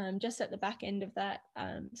 Just at the back end of that.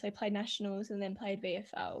 So I played Nationals and then played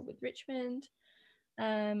VFL with Richmond.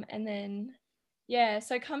 And then,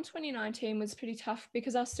 so come 2019 was pretty tough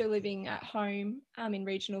because I was still living at home in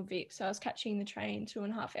regional Vic. So I was catching the train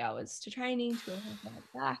 2.5 hours to training, 2.5 hours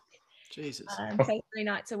back. Jesus. So 3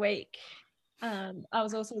 nights a week. I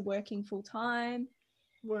was also working full time.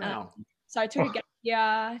 Wow. So I took a gap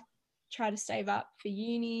year, tried to save up for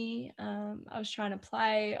use. I was trying to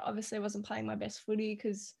play. Obviously, I wasn't playing my best footy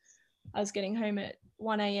because I was getting home at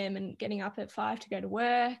 1 a.m. and getting up at 5 to go to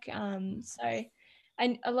work. And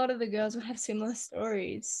a lot of the girls will have similar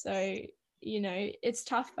stories. So, it's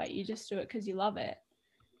tough, but you just do it because you love it.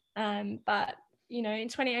 But, in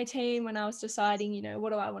 2018, when I was deciding,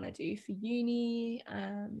 what do I want to do for uni,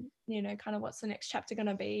 kind of what's the next chapter going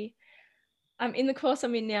to be, in the course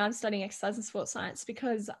I'm in now, I'm studying exercise and sports science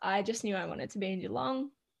because I just knew I wanted to be in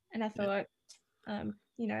Geelong. And I thought, I'm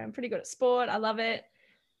pretty good at sport. I love it.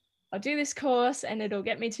 I'll do this course and it'll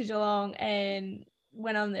get me to Geelong. And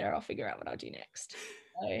when I'm there, I'll figure out what I'll do next.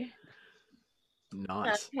 So,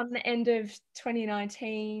 Nice. Come the end of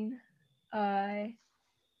 2019, I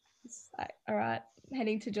was like, all right,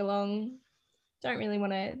 heading to Geelong. Don't really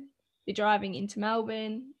want to be driving into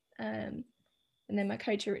Melbourne. And then my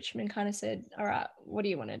coach at Richmond kind of said, all right, what do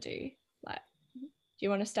you want to do? Like, do you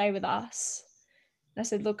want to stay with us? And I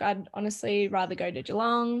said, look, I'd honestly rather go to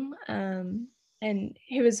Geelong. And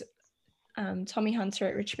he was Tommy Hunter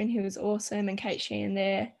at Richmond, who was awesome, and Kate Sheehan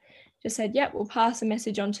there just said, yep, we'll pass a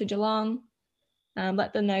message on to Geelong,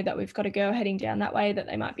 let them know that we've got a girl heading down that way that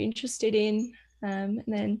they might be interested in. And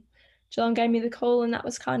then Geelong gave me the call, and that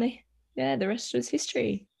was kind of, the rest was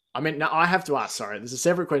history. I mean, now I have to ask, sorry, there's a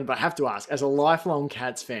separate question, but I have to ask, as a lifelong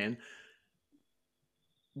Cats fan,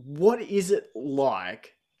 what is it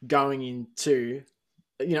like going into,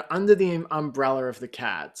 under the umbrella of the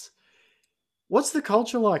Cats? What's the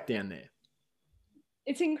culture like down there?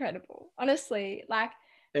 It's incredible, honestly. Like,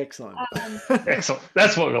 Excellent. Excellent.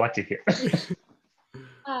 That's what we like to hear.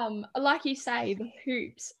 Like you say, the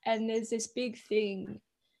hoops, and there's this big thing,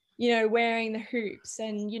 wearing the hoops,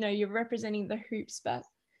 and you're representing the hoops, but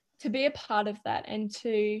to be a part of that and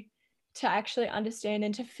to actually understand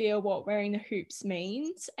and to feel what wearing the hoops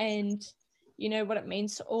means, and what it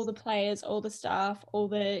means to all the players, all the staff, all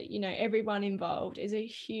the everyone involved is a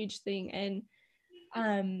huge thing. And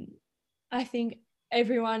I think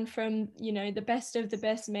everyone from the best of the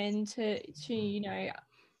best men to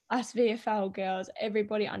us VFL girls,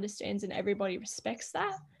 everybody understands and everybody respects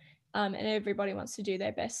that, and everybody wants to do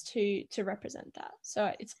their best to represent that.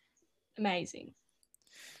 So it's amazing.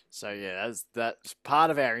 So that's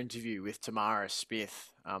part of our interview with Tamara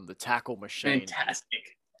Smith, the tackle machine.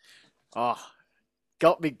 Fantastic. Oh,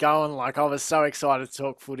 got me going. Like, I was so excited to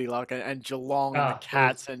talk footy, like, and Geelong and the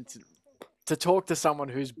Cats, and to talk to someone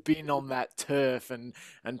who's been on that turf and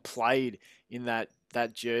played in that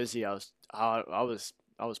jersey. I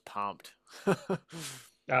was pumped. It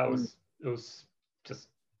was just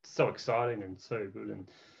so exciting and so good, and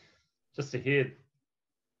just to hear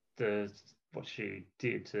what she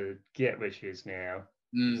did to get where she is now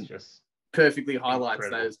is just perfectly highlights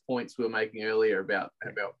incredible. Those points we were making earlier about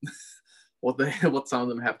what some of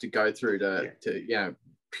them have to go through to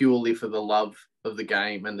purely for the love of the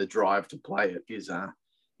game and the drive to play it is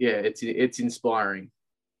it's inspiring.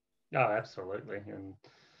 Oh, absolutely, and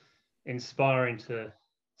inspiring to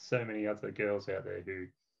so many other girls out there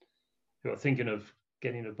who are thinking of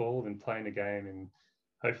getting involved and playing a game, and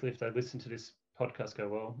hopefully if they listen to this podcast go,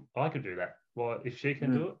 well, I can do that. Well, if she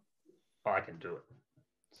can do it, I can do it.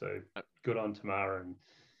 So good on Tamara, and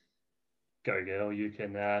go girl. You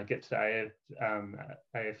can get to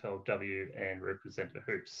AFLW and represent the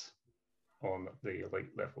hoops on the elite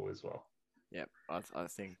level as well. Yeah, I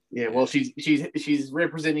think. Yeah, well, she's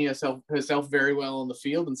representing herself very well on the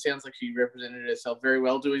field, and sounds like she represented herself very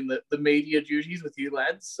well doing the media duties with you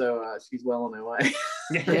lads. So she's well on her way.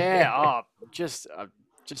 Yeah.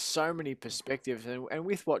 just so many perspectives, and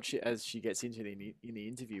with what she, as she gets into in the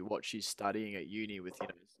interview, what she's studying at uni with,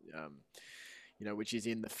 which is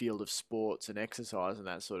in the field of sports and exercise and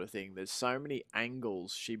that sort of thing. There's so many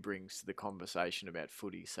angles she brings to the conversation about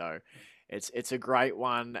footy. So it's a great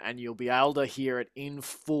one, and you'll be able to hear it in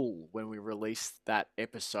full when we release that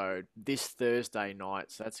episode this Thursday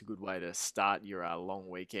night. So that's a good way to start your long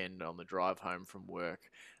weekend on the drive home from work.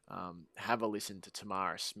 Have a listen to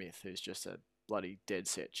Tamara Smith, who's just a bloody dead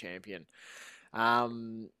set champion.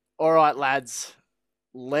 All right, lads,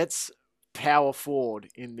 let's power forward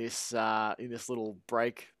in this little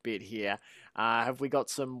break bit here. Have we got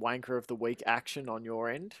some wanker of the week action on your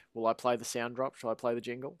end? Will I play the sound drop? Shall I play the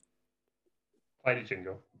jingle? Play the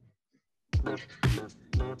jingle.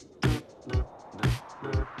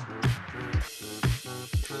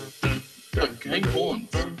 The Kane Corns.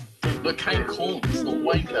 The Kane Corns. The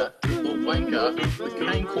wanker. The wanker. The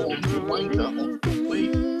Kane Corns. The wanker of the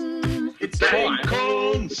week. It's Kane time.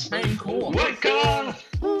 Corns! Kane Corns. Wanker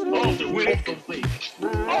of the week! Of the week.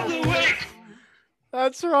 Of the week!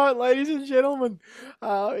 That's right, ladies and gentlemen.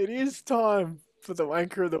 It is time for the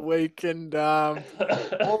wanker of the week, and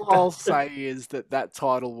all I'll say is that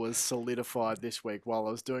title was solidified this week while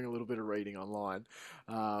I was doing a little bit of reading online,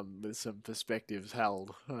 with some perspectives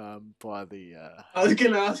held by the. I was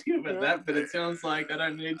going to ask you about that, but it sounds like I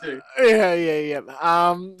don't need to. Yeah.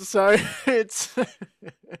 So it's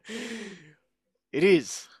it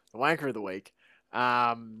is the wanker of the week.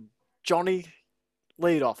 Johnny,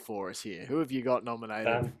 lead off for us here. Who have you got nominated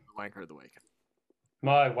for the wanker of the week?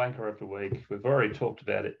 My wanker of the week, we've already talked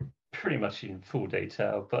about it pretty much in full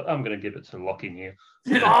detail, but I'm going to give it to Lockie Neal.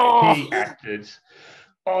 Oh! He acted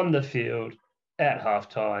on the field at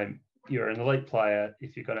halftime. You're an elite player.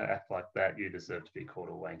 If you're going to act like that, you deserve to be called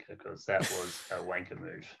a wanker, because that was a wanker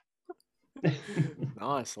move.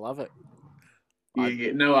 Nice, love it.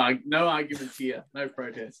 Yeah, no arguments here. No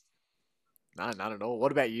protest. No, none at all.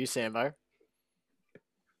 What about you, Sambo?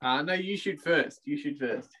 No, you shoot first.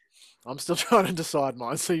 I'm still trying to decide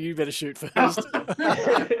mine, so you better shoot first. Well,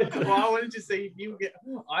 I wanted to see if you get.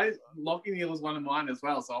 Lockie Neal was one of mine as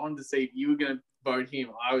well, so I wanted to see if you were going to vote him.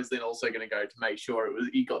 I was then also going to go to make sure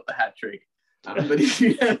he got the hat trick. But if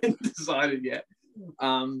you haven't decided yet,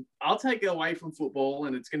 I'll take it away from football,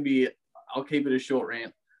 and it's going to be. I'll keep it a short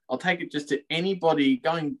rant. I'll take it just to anybody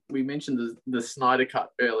going. We mentioned the Snyder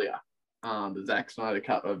Cut earlier, the Zack Snyder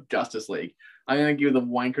Cut of Justice League. I'm going to give the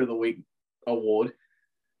Wanker of the Week award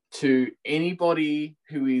to anybody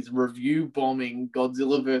who is review bombing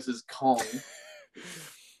Godzilla versus Kong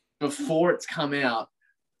before it's come out,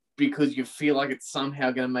 because you feel like it's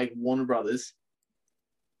somehow going to make Warner Brothers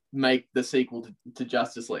make the sequel to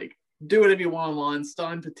Justice League. Do whatever you want online,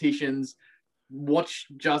 sign petitions, watch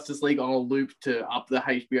Justice League on a loop to up the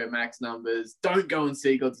HBO Max numbers. Don't go and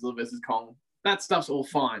see Godzilla versus Kong. That stuff's all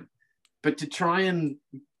fine. But to try and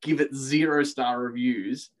give it 0-star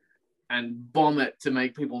reviews and bomb it to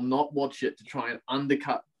make people not watch it to try and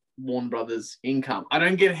undercut Warner Brothers' income. I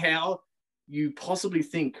don't get how you possibly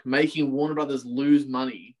think making Warner Brothers lose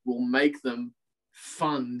money will make them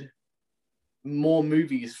fund more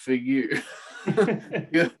movies for you.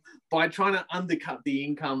 By trying to undercut the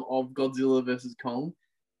income of Godzilla versus Kong,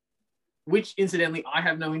 which incidentally I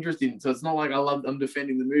have no interest in. So it's not like I'm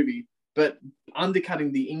defending the movie, but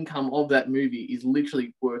undercutting the income of that movie is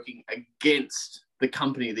literally working against the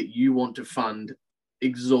company that you want to fund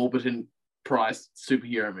exorbitant priced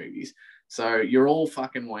superhero movies. So you're all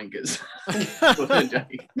fucking wankers.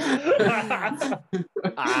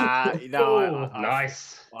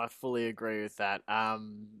 Nice. I fully agree with that.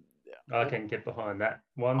 I can get behind that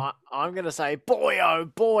one. I'm going to say, boy, oh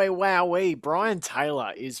boy, wowee, Brian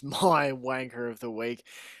Taylor is my wanker of the week.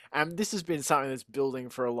 This has been something that's building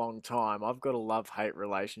for a long time. I've got a love-hate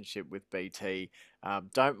relationship with BT.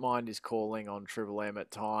 Don't mind his calling on Triple M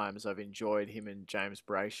at times. I've enjoyed him and James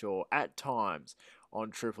Brayshaw at times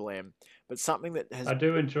on Triple M. But something that has... I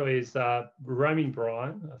do enjoy his roaming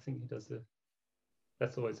Brian. I think he does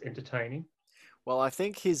that's always entertaining. Well, I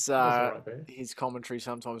think his commentary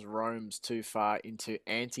sometimes roams too far into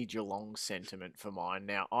anti-Geelong sentiment for mine.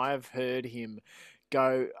 Now, I've heard him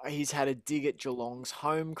go, he's had a dig at Geelong's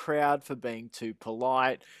home crowd for being too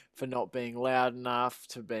polite, for not being loud enough,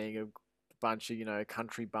 to being a bunch of,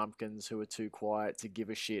 country bumpkins who are too quiet to give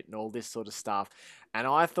a shit and all this sort of stuff. And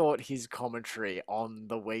I thought his commentary on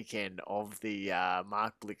the weekend of the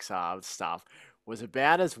Mark Blixar stuff was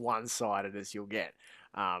about as one-sided as you'll get.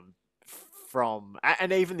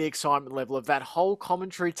 And even the excitement level of that whole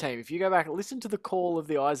commentary team. If you go back and listen to the call of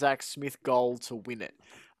the Isaac Smith goal to win it,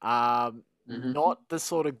 not the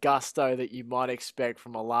sort of gusto that you might expect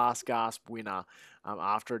from a last gasp winner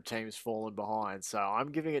after a team's fallen behind. So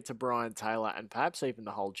I'm giving it to Brian Taylor and perhaps even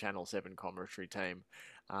the whole Channel 7 commentary team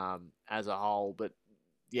as a whole. But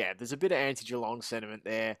yeah, there's a bit of anti-Geelong sentiment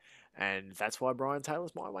there, and that's why Brian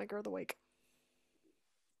Taylor's my wanker of the week.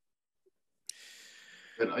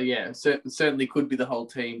 But yeah, certainly could be the whole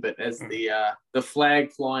team. But as the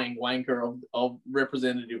flag flying wanker of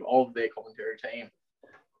representative of their commentary team,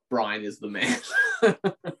 Brian is the man.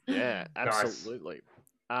 Yeah, absolutely.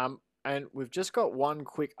 Nice. And we've just got one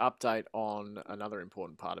quick update on another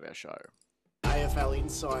important part of our show. AFL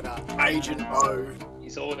insider Agent O.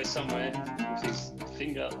 He's always somewhere with his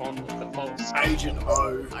finger on the pulse. Agent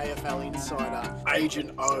O. AFL insider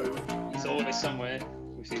Agent O. He's always somewhere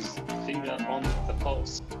with his finger on the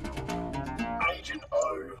pulse. Agent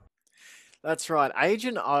O. That's right,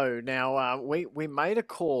 Agent O. Now, we made a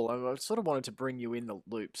call. I sort of wanted to bring you in the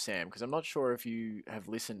loop, Sam, because I'm not sure if you have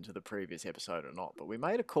listened to the previous episode or not, but we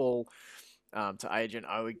made a call to Agent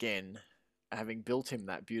O again, having built him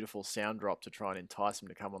that beautiful sound drop to try and entice him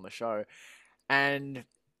to come on the show. And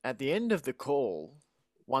at the end of the call,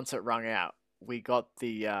 once it rung out, we got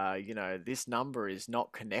the, this number is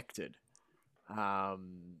not connected.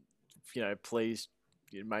 Please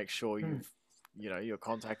make sure you're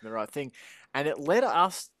contacting the right thing. And it led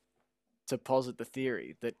us to posit the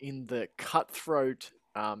theory that in the cutthroat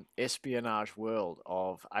espionage world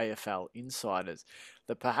of AFL insiders,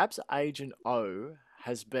 that perhaps Agent O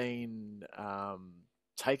has been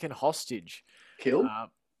taken hostage. Killed?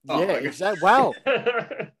 Exactly. Well,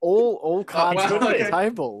 all cards on the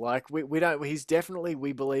table. Like we don't. He's definitely,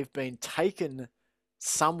 we believe, been taken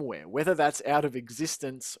somewhere. Whether that's out of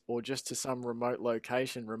existence or just to some remote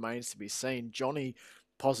location remains to be seen. Johnny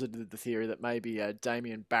posited the theory that maybe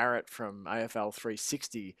Damien Barrett from AFL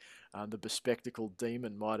 360, the bespectacled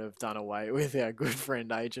demon, might have done away with our good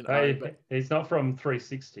friend Agent O. But he's not from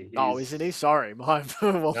 360. Isn't he? Sorry,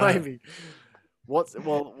 maybe.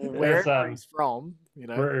 Wherever he's from,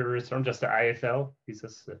 wherever he's from, just the AFL. He's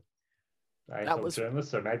just an AFL journalist,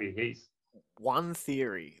 so maybe he's one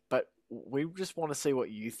theory. But we just want to see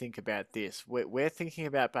what you think about this. We're thinking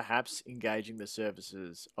about perhaps engaging the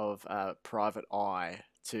services of a private eye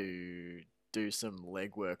to do some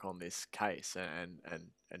legwork on this case and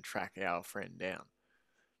track our friend down.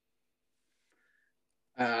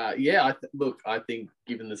 I think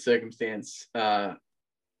given the circumstance,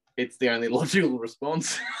 it's the only logical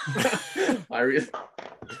response. I really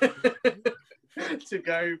to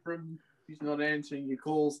go from he's not answering your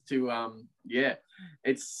calls to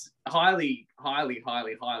it's highly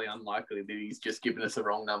unlikely that he's just given us a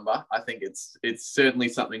wrong number. I think it's certainly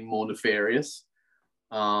something more nefarious.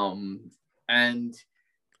 And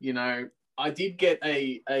I did get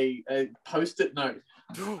a post-it note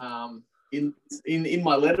in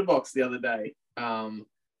my letterbox the other day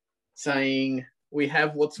saying, "We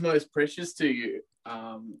have what's most precious to you.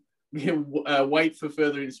 Wait for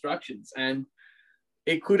further instructions." And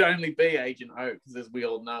it could only be Agent O, because as we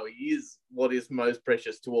all know, he is what is most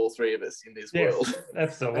precious to all three of us in this world.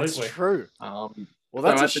 Absolutely. That's true. Well,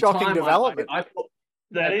 that's a shocking development. I thought,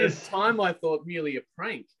 at the time, I thought merely a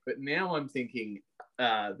prank, but now I'm thinking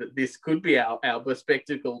that this could be our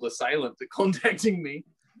bespectacled assailant contacting me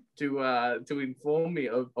to inform me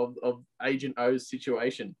of Agent O's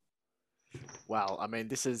situation. Well, I mean,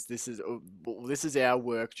 this is our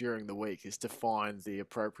work during the week, is to find the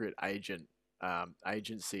appropriate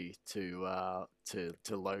agency to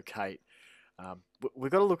locate.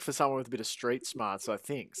 We've got to look for someone with a bit of street smarts. I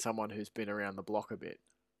think someone who's been around the block a bit,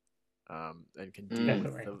 and can deal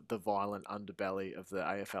with the violent underbelly of the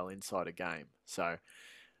AFL insider game. So,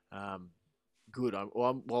 good.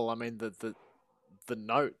 Well, I mean, the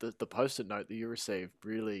note, the post-it note that you received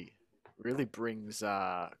really brings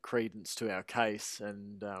credence to our case,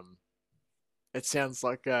 and it sounds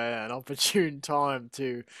like an opportune time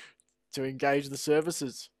to engage the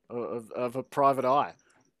services of a private eye,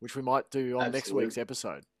 which we might do on next week's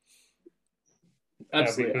episode.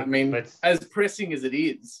 Absolutely. I mean, as pressing as it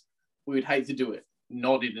is, we would hate to do it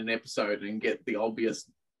not in an episode and get the obvious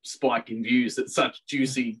spike in views that such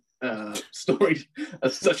juicy story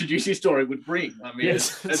would bring. I mean,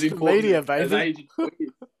 yes, as important media, baby. As Agent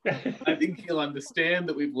I think he'll understand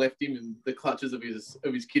that we've left him in the clutches of his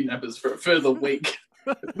kidnappers for a further week.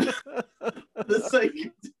 For the sake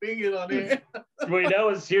of doing it on air. We know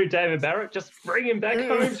it's you, David Barrett. Just bring him back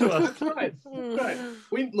home to us. That's right.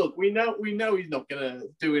 We know he's not going to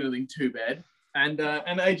do anything too bad, and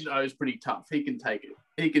Agent O is pretty tough. He can take it.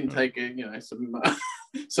 He can take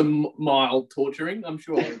some mild torturing, I'm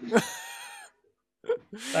sure.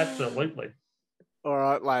 Absolutely. All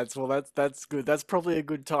right, lads. Well, that's good. That's probably a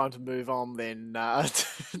good time to move on then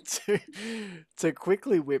to to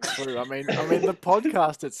quickly whip through. I mean, the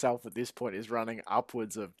podcast itself at this point is running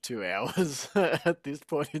upwards of 2 hours at this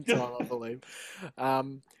point in time, I believe.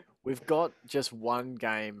 Um, we've got just one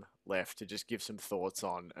game left to just give some thoughts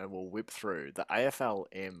on, and we'll whip through the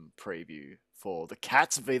AFLM preview for the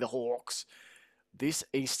Cats v the Hawks this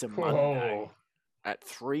Easter Monday Oh, at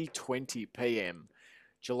 3:20 p.m.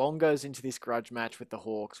 Geelong goes into this grudge match with the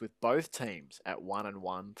Hawks with both teams at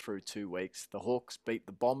 1-1 through 2 weeks. The Hawks beat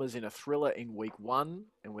the Bombers in a thriller in week 1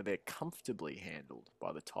 and were there comfortably handled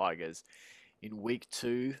by the Tigers in week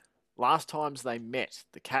 2. Last times they met,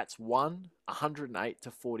 the Cats won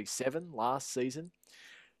 108-47 last season.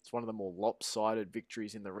 It's one of the more lopsided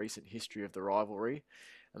victories in the recent history of the rivalry.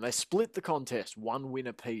 And they split the contest, one win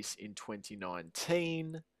apiece in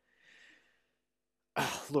 2019.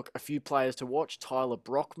 Look, a few players to watch. Tyler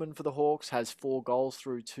Brockman for the Hawks has 4 goals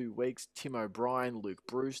through 2 weeks. Tim O'Brien, Luke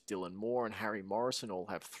Bruce, Dylan Moore, and Harry Morrison all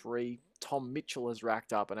have 3. Tom Mitchell has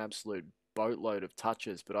racked up an absolute boatload of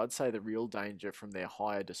touches, but I'd say the real danger from their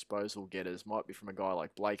higher disposal getters might be from a guy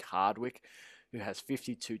like Blake Hardwick, who has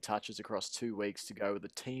 52 touches across 2 weeks to go with a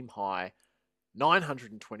team high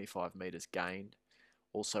 925 metres gained.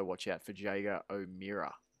 Also, watch out for Jager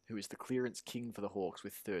O'Meara, who is the clearance king for the Hawks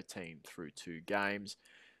with 13 through 2 games.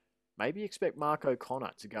 Maybe expect Mark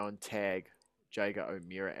O'Connor to go and tag Jager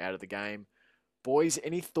O'Meara out of the game. Boys,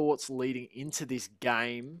 any thoughts leading into this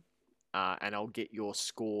game? And I'll get your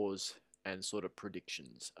scores and sort of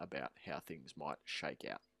predictions about how things might shake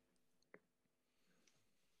out.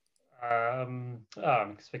 I'm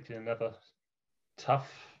expecting another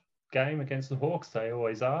tough game against the Hawks. They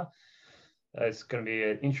always are. It's going to be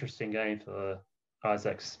an interesting game for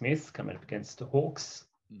Isaac Smith coming up against the Hawks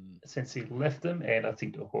since he left them. And I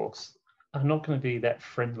think the Hawks are not going to be that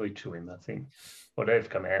friendly to him. I think what they've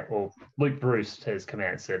come out, or Luke Bruce has come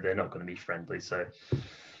out and said they're not going to be friendly. So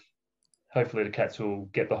hopefully the Cats will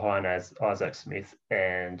get behind as Isaac Smith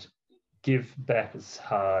and give back as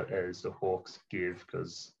hard as the Hawks give,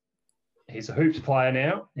 because he's a hoops player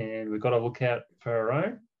now and we've got to look out for our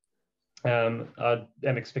own. I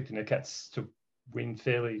am expecting the Cats to win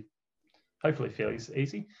hopefully fairly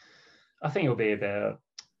easy. I think it'll be about,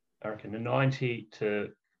 I reckon, a 90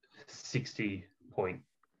 to 60 point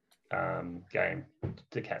game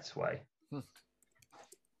the Cats' way.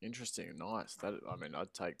 Interesting. Nice.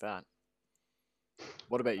 I'd take that.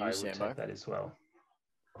 What about you, I would Sambo? take that as well.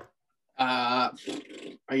 Yeah,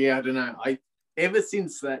 I don't know. Ever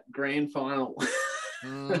since that grand final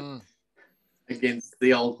against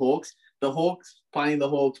the old Hawks, the Hawks playing the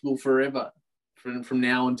Hawks will forever, from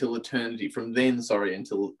now until eternity. From then,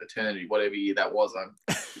 until eternity, whatever year that was.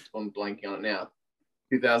 I'm blanking on it now.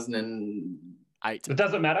 2008. It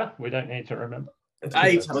doesn't matter. We don't need to remember. 8.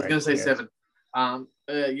 I was going to say 7.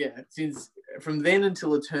 Since from then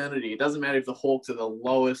until eternity, it doesn't matter if the Hawks are the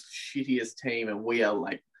lowest, shittiest team and we are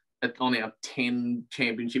like on our 10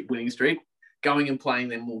 championship winning streak. Going and playing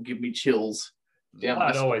them will give me chills. It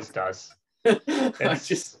always does.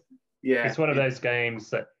 It's one of those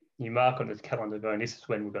games that you mark on the calendar going, this is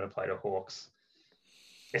when we're going to play the Hawks.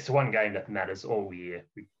 It's the one game that matters all year.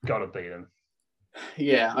 We've got to beat them.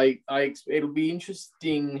 Yeah, it'll be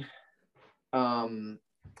interesting. It'll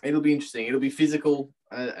be interesting. It'll be physical,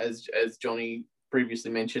 as Johnny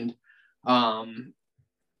previously mentioned. I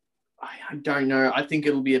don't know. I think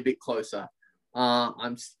it'll be a bit closer.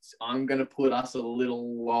 I'm going to put us a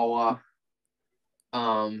little lower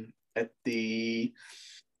at the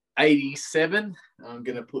 87. I'm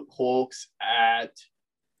going to put Hawks at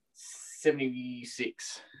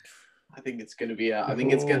 76. I think it's going to be I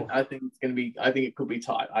think it could be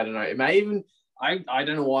tight. I don't know. It may even I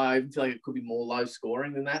don't know why I feel like it could be more low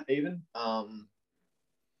scoring than that even.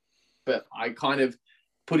 But I kind of,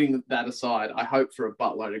 putting that aside, I hope for a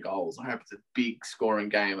buttload of goals. I hope it's a big scoring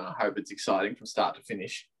game, and I hope it's exciting from start to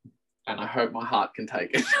finish. And I hope my heart can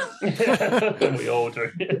take it. We all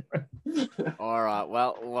do. All right.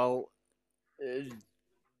 Well,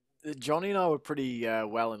 Johnny and I were pretty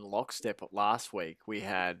well in lockstep last week. We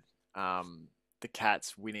had the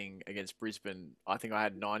Cats winning against Brisbane. I think I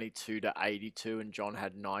had 92-82 and John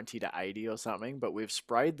had 90-80 or something. But we've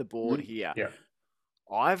sprayed the board here. Yeah.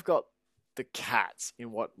 I've got the Cats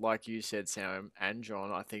in what, like you said, Sam and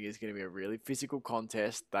John, I think is going to be a really physical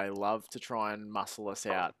contest. They love to try and muscle us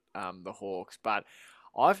out, the Hawks. But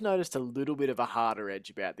I've noticed a little bit of a harder edge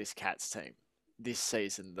about this Cats team. this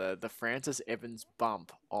season. The Francis Evans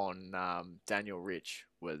bump on Daniel Rich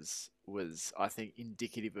was I think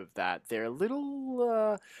indicative of that. They're a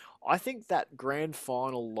little. I think that grand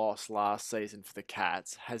final loss last season for the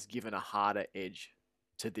Cats has given a harder edge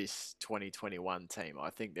to this 2021 team.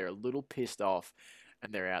 I think they're a little pissed off,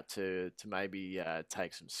 and they're out to maybe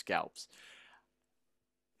take some scalps.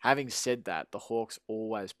 Having said that, the Hawks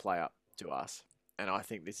always play up to us, and I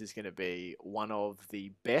think this is going to be one of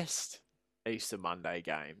the best Easter Monday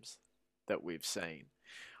games that we've seen.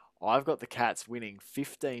 I've got the Cats winning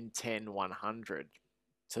 15-10-100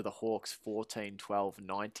 to the Hawks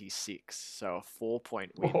 14-12-96. So a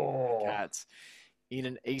 4-point win for the Cats in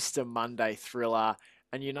an Easter Monday thriller.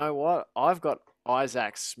 And you know what? I've got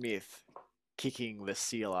Isaac Smith kicking the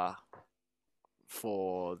sealer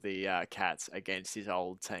for the Cats against his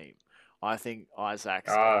old team. I think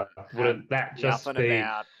Isaac's wouldn't that just be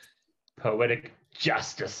about. Poetic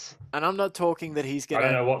justice? And I'm not talking that he's going to...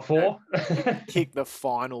 I don't know what for. Kick the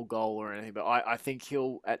final goal or anything, but I think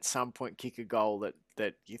he'll at some point kick a goal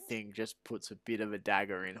that you think just puts a bit of a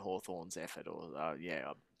dagger in Hawthorn's effort. Or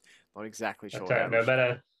I'm not exactly sure.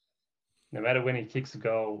 No matter when he kicks a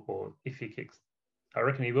goal or if he kicks, I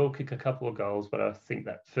reckon he will kick a couple of goals, but I think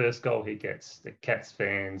that first goal he gets, the Cats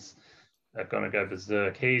fans are going to go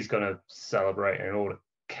berserk. He's going to celebrate, and all the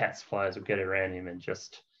Cats players will get around him and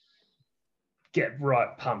just get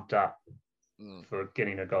right pumped up for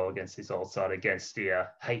getting a goal against his old side, against the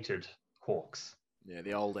hated Hawks. Yeah,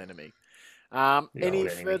 the old enemy. Any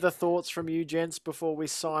further thoughts from you, gents, before we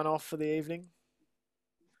sign off for the evening?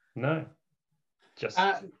 No. Just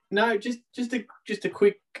a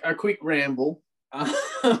quick ramble.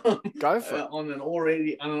 Go for it. On an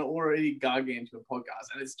already gargantuan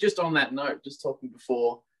podcast, and it's just on that note, just talking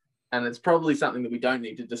before, and it's probably something that we don't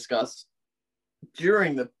need to discuss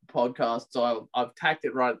during the podcast, so I've tacked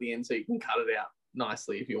it right at the end, so you can cut it out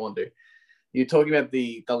nicely if you want to. You're talking about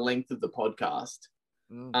the length of the podcast,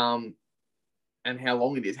 and how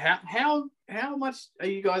long it is. How much are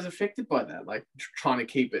you guys affected by that? Like trying to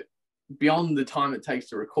keep it beyond the time it takes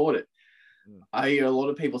to record it. I hear a lot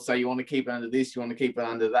of people say you want to keep it under this, you want to keep it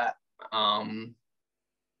under that,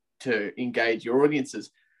 to engage your audiences.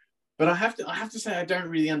 But I have to say I don't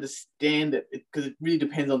really understand it, because it really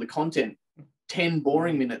depends on the content. 10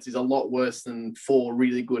 boring minutes is a lot worse than 4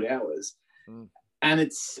 really good hours. And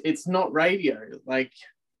it's not radio. Like,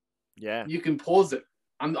 yeah, you can pause it.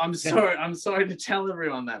 I'm sorry to tell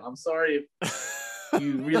everyone that. I'm sorry if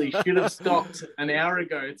you really should have stopped an hour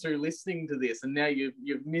ago through listening to this, and now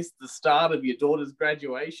you've missed the start of your daughter's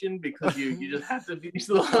graduation because you just had to finish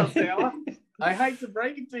the last hour. I hate to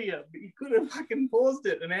break it to you, but you could have fucking paused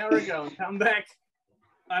it an hour ago and come back.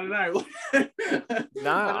 I don't know.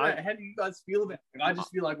 How do you guys feel about it? I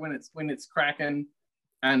just feel like when it's cracking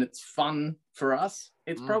and it's fun for us,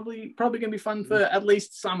 it's probably going to be fun for at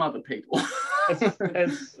least some other people.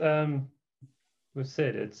 as we've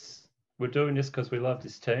said, we're doing this because we love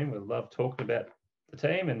this team. We love talking about the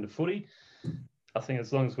team and the footy. I think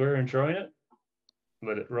as long as we're enjoying it,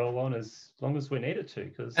 let it roll on as long as we need it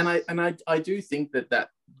to. I do think that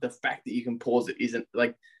the fact that you can pause it isn't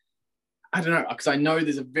like, I don't know, because I know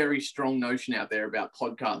there's a very strong notion out there about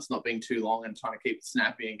podcasts not being too long and trying to keep it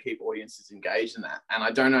snappy and keep audiences engaged in that. And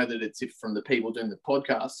I don't know that it's from the people doing the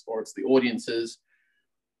podcasts, or it's the audiences,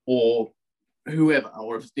 or whoever,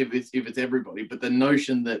 or if it's everybody. But the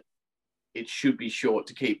notion that it should be short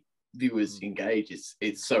to keep viewers engaged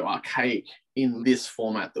it's so archaic in this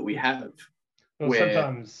format that we have. Well,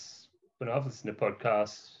 sometimes when I've listened to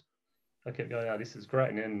podcasts, I kept going, "Oh, this is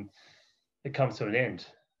great," and then it comes to an end.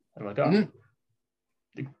 I'm like,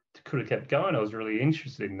 it could have kept going. I was really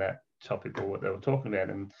interested in that topic or what they were talking about,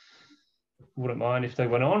 and wouldn't mind if they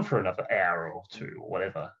went on for another hour or two or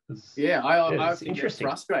whatever. I get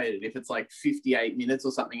frustrated if it's like 58 minutes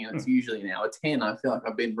or something, and it's usually an hour 10. I feel like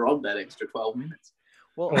I've been robbed that extra 12 minutes.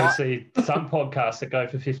 Well, I see some podcasts that go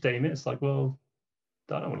for 15 minutes. Like, well,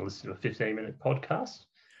 I don't want to listen to a 15-minute podcast.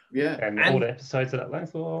 Yeah, and all the episodes at that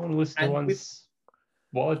length. Well, I want to listen to ones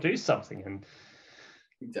while I do something and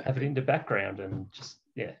have it in the background and just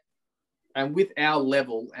And with our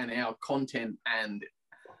level and our content and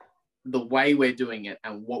the way we're doing it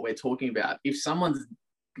and what we're talking about, if someone's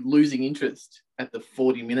losing interest at the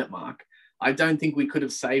 40-minute mark, I don't think we could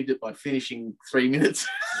have saved it by finishing 3 minutes.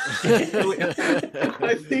 I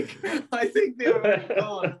think they're already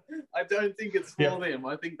gone. I don't think it's for them.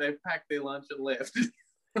 I think they've packed their lunch and left.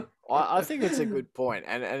 I think it's a good point,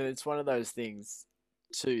 and it's one of those things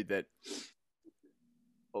too that,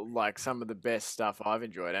 like, some of the best stuff I've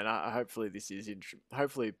enjoyed, and hopefully this is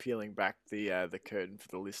hopefully peeling back the curtain for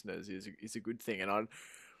the listeners is a good thing. And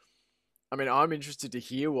I mean, I'm interested to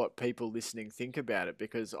hear what people listening think about it,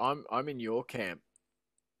 because I'm in your camp,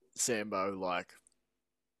 Sambo. Like,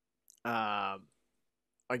 I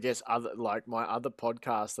guess other like my other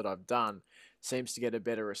podcasts that I've done seems to get a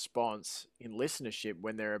better response in listenership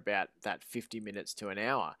when they're about that 50 minutes to an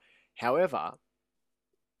hour. However,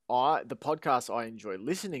 the podcasts I enjoy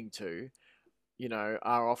listening to,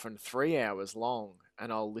 are often 3 hours long,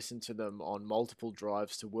 and I'll listen to them on multiple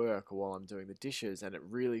drives to work or while I'm doing the dishes, and it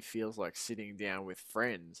really feels like sitting down with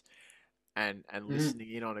friends and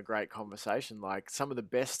listening in on a great conversation. Like, some of the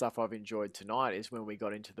best stuff I've enjoyed tonight is when we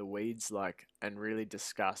got into the weeds, like, and really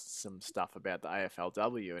discussed some stuff about the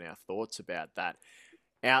AFLW and our thoughts about that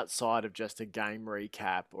outside of just a game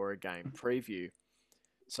recap or a game preview.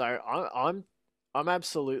 So I'm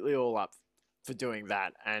absolutely all up for doing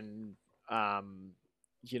that. And um,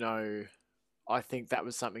 you know, I think that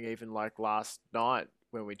was something even like last night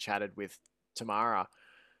when we chatted with Tamara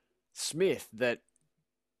Smith, that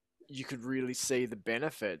you could really see the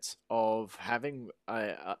benefits of having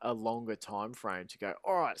a longer time frame to go,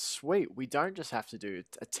 all right, sweet. We don't just have to do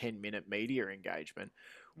a 10-minute media engagement.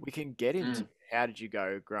 We can get into how did you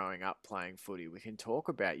go growing up playing footy. We can talk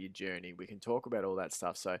about your journey. We can talk about all that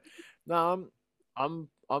stuff. So, no, I'm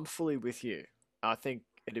fully with you. I think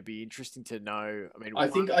it'd be interesting to know. I mean, I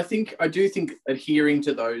do think adhering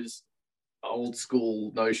to those old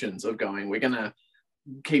school notions of going, we're gonna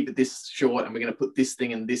keep it this short and we're going to put this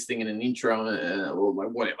thing and this thing in an intro, or like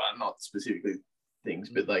whatever, not specifically things,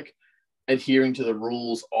 but like adhering to the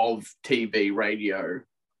rules of TV, radio,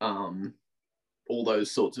 all those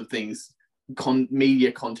sorts of things,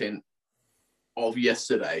 media content of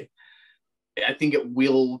yesterday. I think it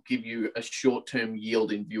will give you a short-term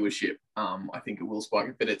yield in viewership. I think it will spike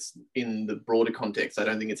it, but it's in the broader context. I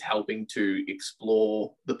don't think it's helping to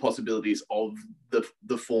explore the possibilities of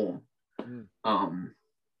the form.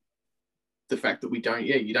 The fact that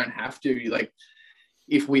you don't have to, like,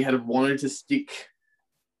 if we had wanted to stick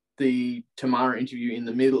the Tamara interview in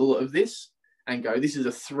the middle of this and go, this is a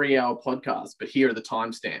 3-hour podcast, but here are the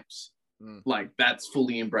timestamps. Like, that's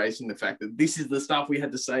fully embracing the fact that this is the stuff we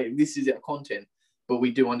had to say. This is our content, but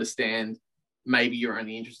we do understand maybe you're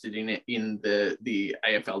only interested in it in the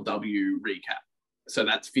AFLW recap. So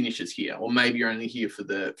that finishes here, or maybe you're only here for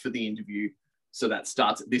the interview. So that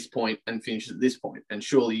starts at this point and finishes at this point. And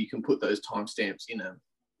surely you can put those timestamps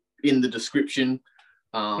in the description.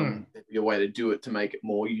 There'd be a way to do it to make it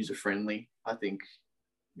more user friendly. I think,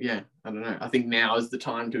 I don't know. I think now is the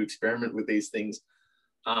time to experiment with these things.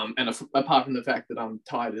 And apart from the fact that I'm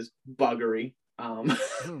tired as buggery,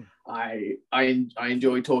 I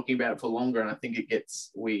enjoy talking about it for longer, and I think it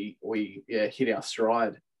gets we hit our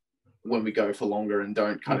stride when we go for longer and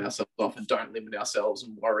don't cut ourselves off and don't limit ourselves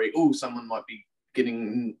and worry, someone might be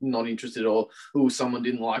getting not interested, or someone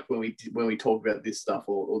didn't like when we talk about this stuff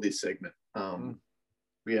or this segment. I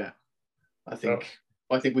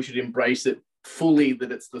think we should embrace it fully,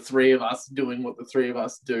 that it's the three of us doing what the three of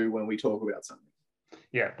us do when we talk about something.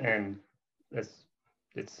 Yeah, and it's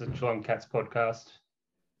the Geelong Cats podcast.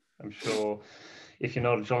 I'm sure if you're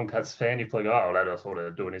not a Geelong Cats fan, you're probably go, that's all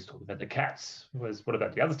they're doing is talking about the Cats. What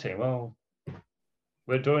about the other team? Well,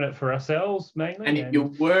 we're doing it for ourselves mainly. And if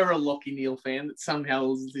you were a Lockie Neal fan that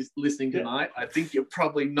somehow is listening tonight, I think you're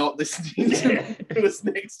probably not listening to us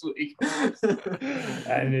next week.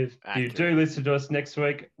 And if you do listen to us next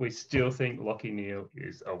week, we still think Lockie Neal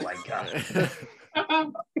is a wanker.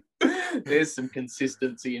 There's some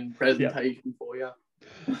consistency in presentation for you.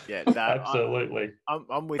 Yeah, absolutely.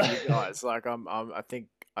 I'm with you guys. Like, I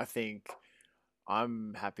think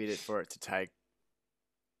I'm happy for it to take.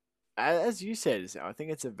 As you said, I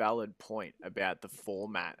think it's a valid point about the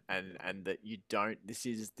format, and that you don't. This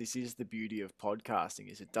is the beauty of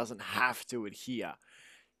podcasting, is it doesn't have to adhere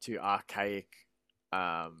to archaic,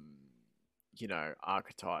 archetypes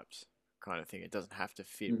kind of thing. It doesn't have to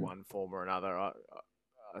fit one form or another. I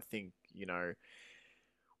think,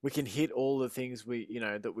 we can hit all the things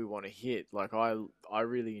that we want to hit. Like, I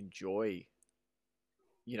really enjoy,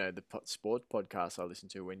 the sports podcasts I listen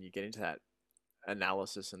to when you get into that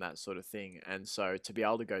analysis and that sort of thing. And so to be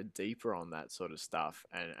able to go deeper on that sort of stuff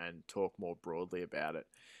and talk more broadly about it,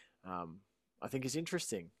 I think is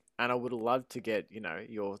interesting. And I would have loved to get,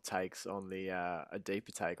 your takes on a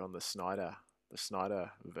deeper take on the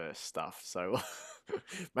Snyderverse stuff. So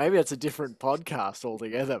maybe it's a different podcast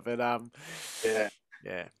altogether, but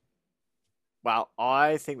yeah. Well,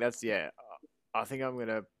 I think I think I'm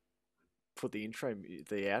gonna put the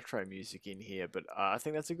outro music in here, but I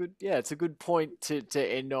think that's it's a good point to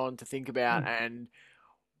end on, to think about, and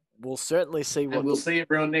we'll certainly see we'll see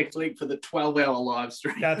everyone next week for the 12-hour live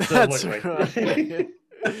stream. Absolutely. That's right.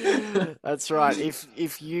 That's right.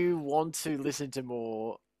 If you want to listen to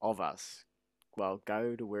more of us, well,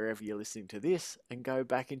 go to wherever you're listening to this and go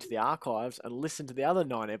back into the archives and listen to the other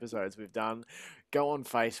 9 episodes we've done. Go on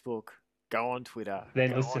Facebook, go on Twitter,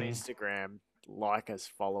 Then go listen. on Instagram, like us,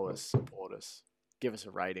 follow us, support us, give us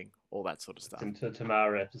a rating, all that sort of stuff. Listen to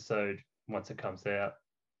tomorrow episode once it comes out.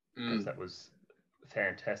 Because that was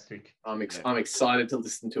fantastic. I'm excited to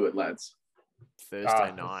listen to it, lads.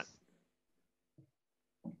 Thursday night.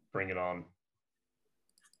 Bring it on.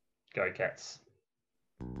 Go Cats.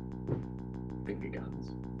 Finger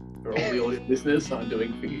guns. For all the audience listeners, I'm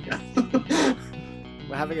doing finger guns.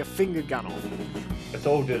 We're having a finger gun off. It's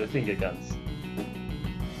all due to finger guns.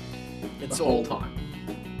 It's the whole time.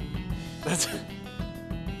 That's...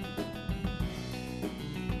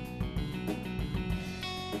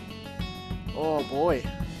 Oh boy.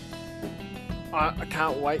 I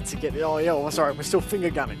can't wait to get... Oh yeah, sorry, we're still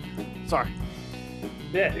finger gunning. Sorry.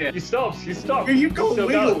 Yeah. You stop. You've got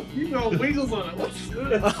weasels. You've got weasels on it. What's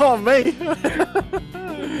Oh, me!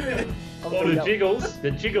 Oh, the jiggles.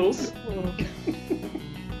 The jiggles.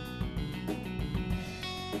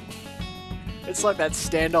 It's like that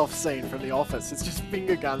standoff scene from The Office. It's just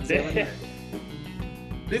finger guns everywhere.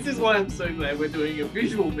 This is why I'm so glad we're doing a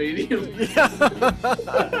visual medium.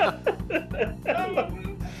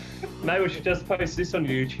 Maybe we should just post this on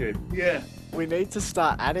YouTube. Yeah. We need to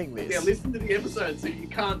start adding this. Yeah, listen to the episode so you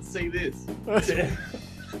can't see this.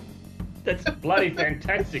 That's bloody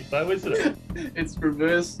fantastic, though, isn't it? It's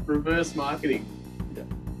reverse marketing.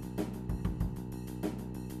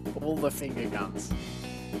 All the finger guns.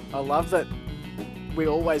 I love that we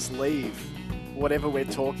always leave whatever we're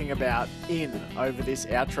talking about in over this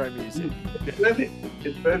outro music. It's perfect.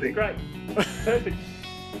 It's perfect. Great. Perfect.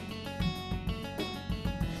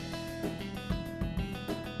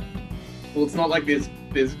 Well, it's not like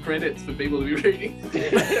there's credits for people to be reading.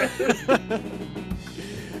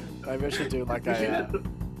 Maybe I should do like We should a...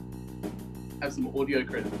 have some audio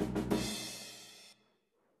credits.